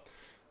flew up.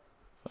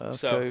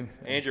 So,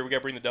 Andrew, we got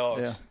to bring the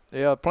dogs.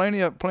 Yeah, plenty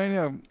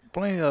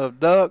of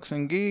ducks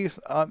and geese,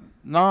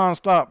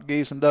 non-stop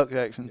geese and duck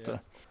action. Yeah. So.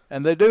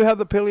 And they do have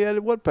the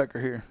pileated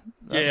woodpecker here.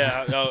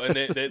 Yeah, and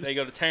they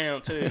go to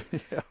town too.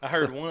 Yeah, I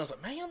heard one. I was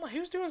like, man,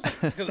 who's doing this?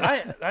 Because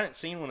I hadn't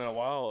seen one in a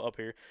while up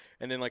here.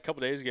 And then like a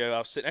couple days ago, I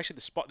was sitting. Actually,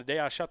 the day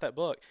I shot that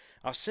buck,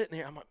 I was sitting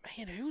there. I'm like,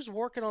 man, who's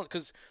working on?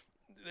 Because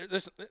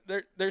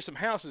there's some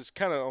houses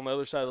kind of on the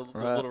other side of the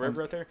little river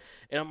right there.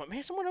 And I'm like,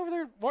 man, someone over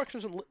there working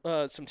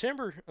some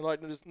timber,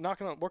 like just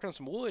working on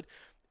some wood.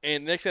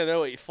 And next thing I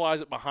know, he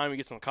flies up behind me,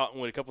 gets on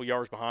cottonwood a couple of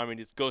yards behind me, and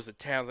just goes to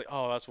town. I was like,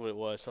 oh, that's what it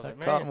was. So I was like,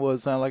 man. Cottonwood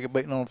sounds like a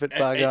beating on a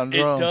 55-gallon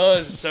drum. It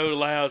does so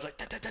loud. It's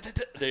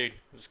like, dude,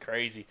 it's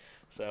crazy.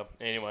 So,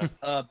 anyway.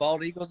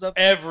 Bald eagles up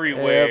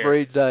everywhere.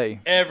 Every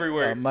day.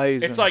 Everywhere.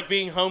 Amazing. It's like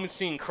being home and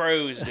seeing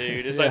crows,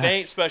 dude. It's like they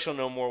ain't special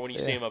no more when you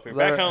see them up here.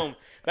 Back home,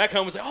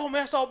 it's like, oh,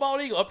 man, I saw a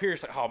bald eagle. Up here,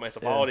 it's like, oh, man, it's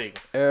a bald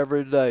eagle.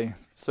 Every day.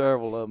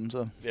 Several of them.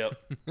 So.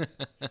 Yep.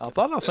 I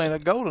thought I seen a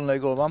golden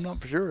eagle. I'm not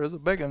for sure. It's a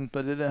big one,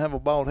 but it didn't have a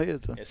bald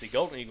head. So. Yeah, see,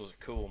 golden eagles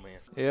are cool, man.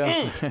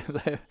 Yeah.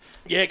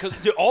 Yeah, because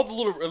all the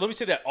little – let me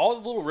say that. All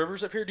the little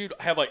rivers up here, dude,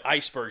 have, like,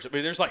 icebergs. I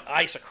mean, there's, like,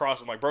 ice across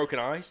them, like broken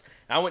ice.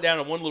 And I went down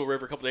to one little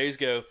river a couple days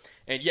ago,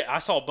 and, yeah, I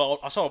saw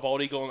a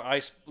bald eagle on the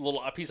ice,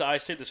 a piece of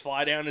ice just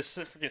fly down, just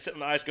freaking sit in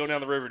the ice going down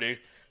the river, dude.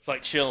 It's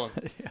like chilling.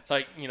 Yeah. It's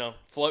like,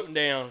 floating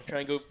down,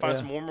 trying to go find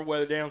some warmer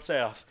weather down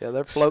south. Yeah,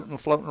 they're floating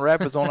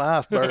rapids on the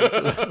iceberg.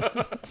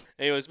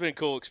 Anyway, it's been a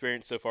cool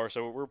experience so far,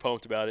 so we're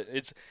pumped about it.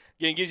 It's,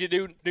 again, gives you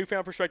a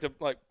newfound perspective.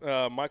 Like,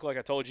 Michael, like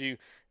I told you,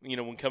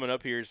 when coming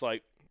up here, it's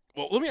like,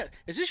 well, let me ask,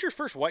 is this your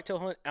first whitetail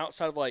hunt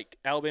outside of, like,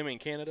 Alabama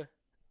and Canada?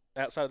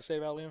 Outside of the state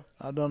of Alabama?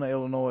 I done an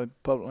Illinois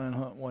public land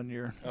hunt one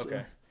year.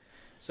 Okay.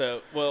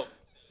 So, well.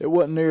 It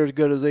wasn't near as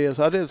good as this.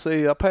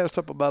 I passed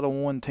up about a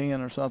 110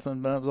 or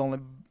something, but it was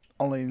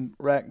only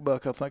rack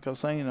buck I think I've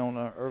seen on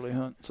an early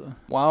hunt. So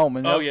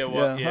Wyoming. Oh yeah,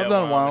 well, yeah, I've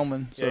done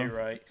Wyoming. So, yeah, you're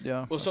right.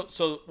 Yeah. Well,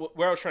 so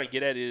where I was trying to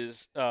get at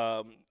is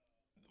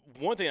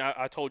one thing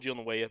I told you on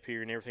the way up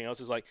here and everything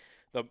else is like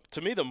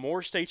to me the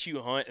more states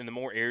you hunt and the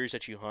more areas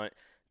that you hunt,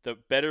 the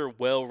better,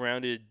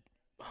 well-rounded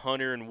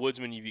hunter and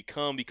woodsman you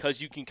become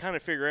because you can kind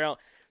of figure out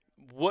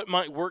what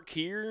might work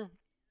here.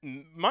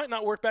 Might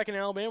not work back in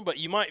Alabama, but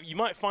you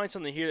might find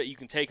something here that you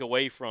can take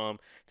away from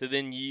to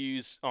then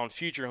use on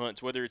future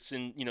hunts, whether it's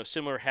in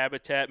similar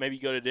habitat, maybe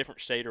you go to a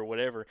different state or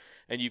whatever,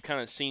 and you've kind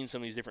of seen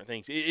some of these different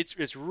things.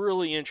 It's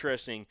really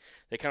interesting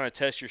to kind of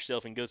test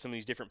yourself and go to some of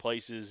these different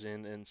places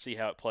and see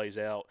how it plays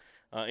out.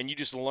 And you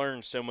just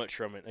learn so much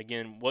from it.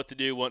 Again, what to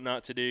do, what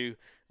not to do,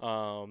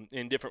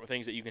 and different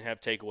things that you can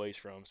have takeaways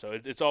from. So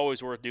it's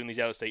always worth doing these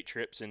out-of-state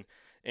trips.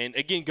 And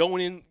again,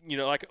 going in,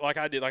 like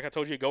I did, like I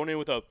told you, going in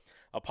with a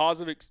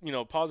positive,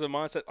 positive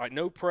mindset, like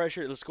no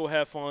pressure. Let's go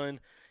have fun.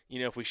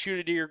 If we shoot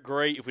a deer,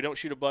 great. If we don't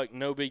shoot a buck,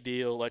 no big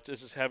deal. Let's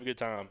just have a good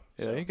time.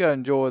 Yeah, you gotta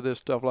enjoy this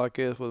stuff like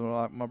this with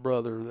like my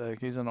brother. Like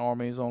he's in the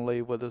Army, he's on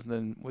leave with us, and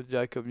then with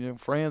Jacob,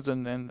 friends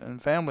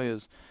and family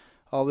is.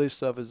 All this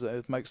stuff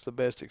it makes the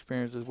best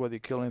experiences whether you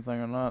kill anything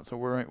or not. So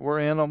we're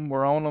in them,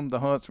 we're on them. The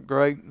hunts are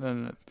great,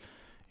 and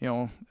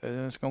and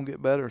it's gonna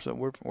get better. So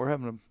we're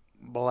having a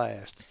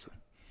blast. So.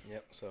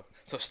 Yep. So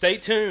stay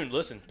tuned.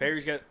 Listen,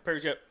 Perry's got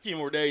a few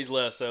more days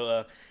left,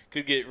 so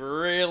could get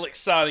real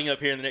exciting up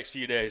here in the next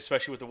few days,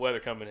 especially with the weather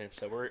coming in.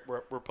 So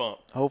we're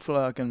pumped. Hopefully,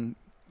 I can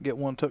get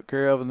one took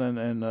care of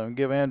and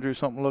give Andrew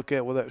something to look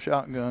at with that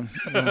shotgun.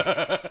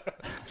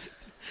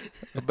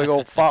 A big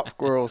old fox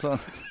squirrel, son.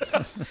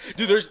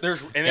 Dude, there's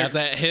Got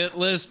that hit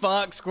list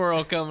fox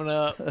squirrel coming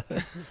up.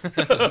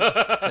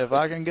 If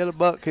I can get a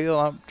buck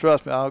kill,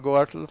 trust me, I'll go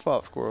after the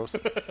fox squirrels.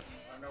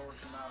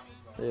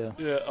 Yeah.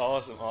 Yeah,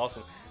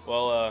 awesome.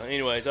 Well,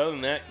 anyways, other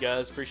than that,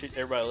 guys, appreciate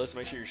everybody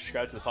listening. Make sure you're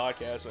subscribed to the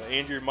podcast.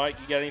 Andrew, Mike,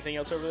 you got anything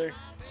else over there?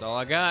 That's all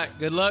I got.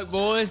 Good luck,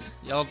 boys.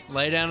 Y'all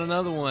lay down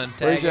another one.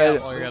 Tag Appreciate out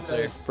it. while you're up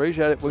there.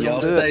 Appreciate it. We're Y'all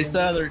gonna do stay it.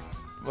 Southern.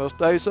 We'll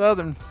stay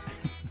Southern.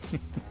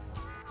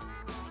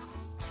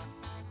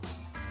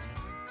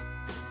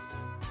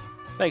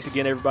 Thanks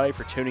again, everybody,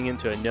 for tuning in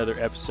to another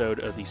episode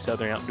of the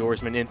Southern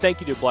Outdoorsman. And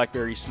thank you to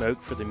Blackberry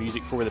Smoke for the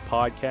music for the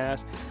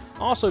podcast.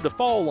 Also, to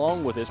follow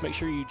along with us, make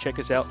sure you check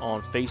us out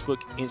on Facebook,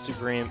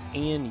 Instagram,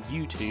 and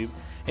YouTube.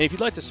 And if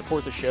you'd like to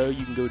support the show,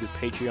 you can go to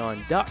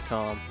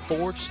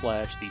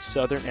patreon.com/The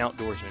Southern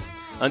Outdoorsman.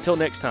 Until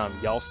next time,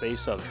 y'all stay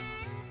Southern.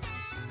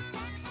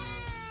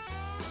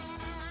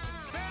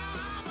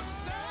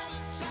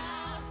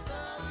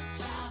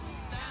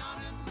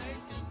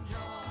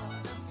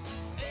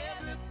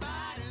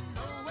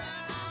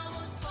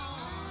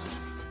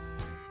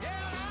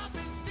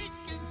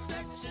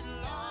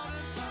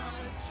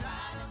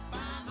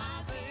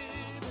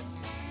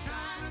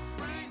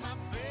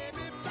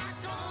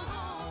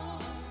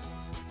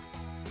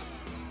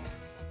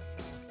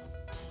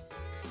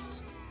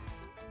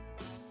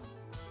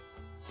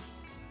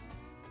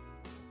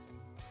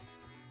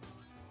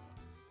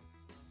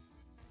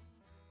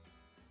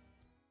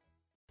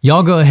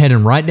 Y'all go ahead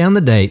and write down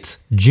the dates,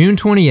 June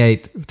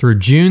 28th through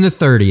June the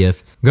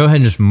 30th. Go ahead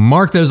and just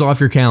mark those off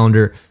your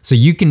calendar so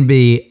you can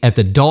be at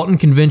the Dalton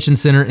Convention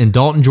Center in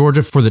Dalton,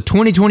 Georgia for the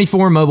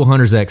 2024 Mobile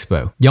Hunters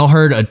Expo. Y'all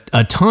heard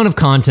a ton of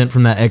content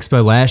from that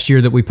expo last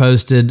year that we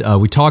posted.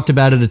 We talked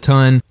about it a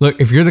ton.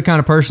 Look, if you're the kind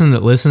of person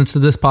that listens to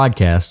this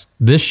podcast,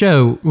 this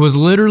show was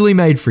literally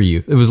made for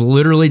you. It was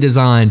literally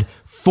designed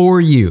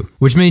for you,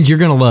 which means you're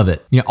going to love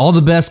it. You know, all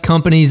the best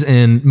companies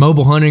in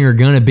mobile hunting are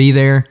going to be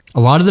there. A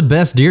lot of the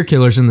best deer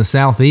killers in the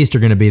Southeast are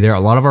going to be there. A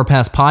lot of our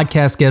past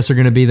podcast guests are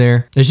going to be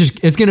there.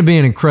 It's going to be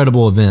an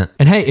incredible event.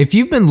 And hey, if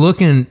you've been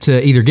looking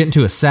to either get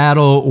into a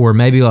saddle or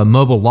maybe a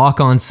mobile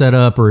lock-on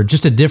setup or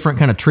just a different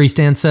kind of tree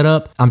stand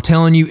setup, I'm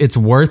telling you, it's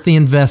worth the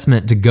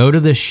investment to go to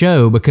this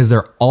show because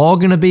they're all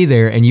going to be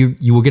there and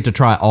you will get to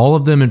try all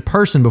of them in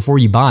person before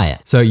you buy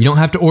it. So you don't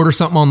have to order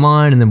something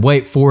online and then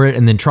wait for it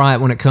and then try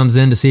it when it comes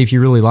in to see if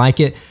you really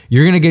like it.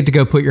 You're going to get to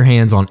go put your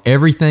hands on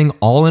everything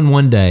all in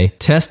one day,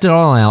 test it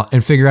all out,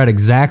 and figure out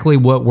exactly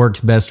what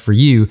works best for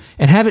you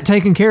and have it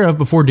taken care of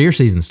before deer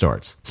season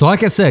starts. So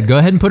like I said, go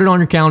ahead and put it on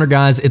your calendar,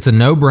 guys. It's a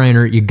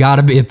no-brainer. You got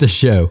to be at the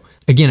show.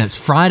 Again, it's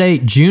Friday,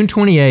 June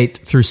 28th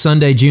through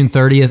Sunday, June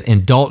 30th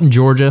in Dalton,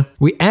 Georgia.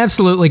 We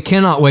absolutely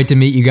cannot wait to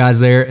meet you guys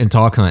there and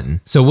talk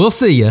hunting. So we'll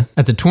see you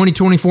at the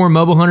 2024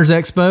 Mobile Hunters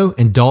Expo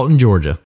in Dalton, Georgia.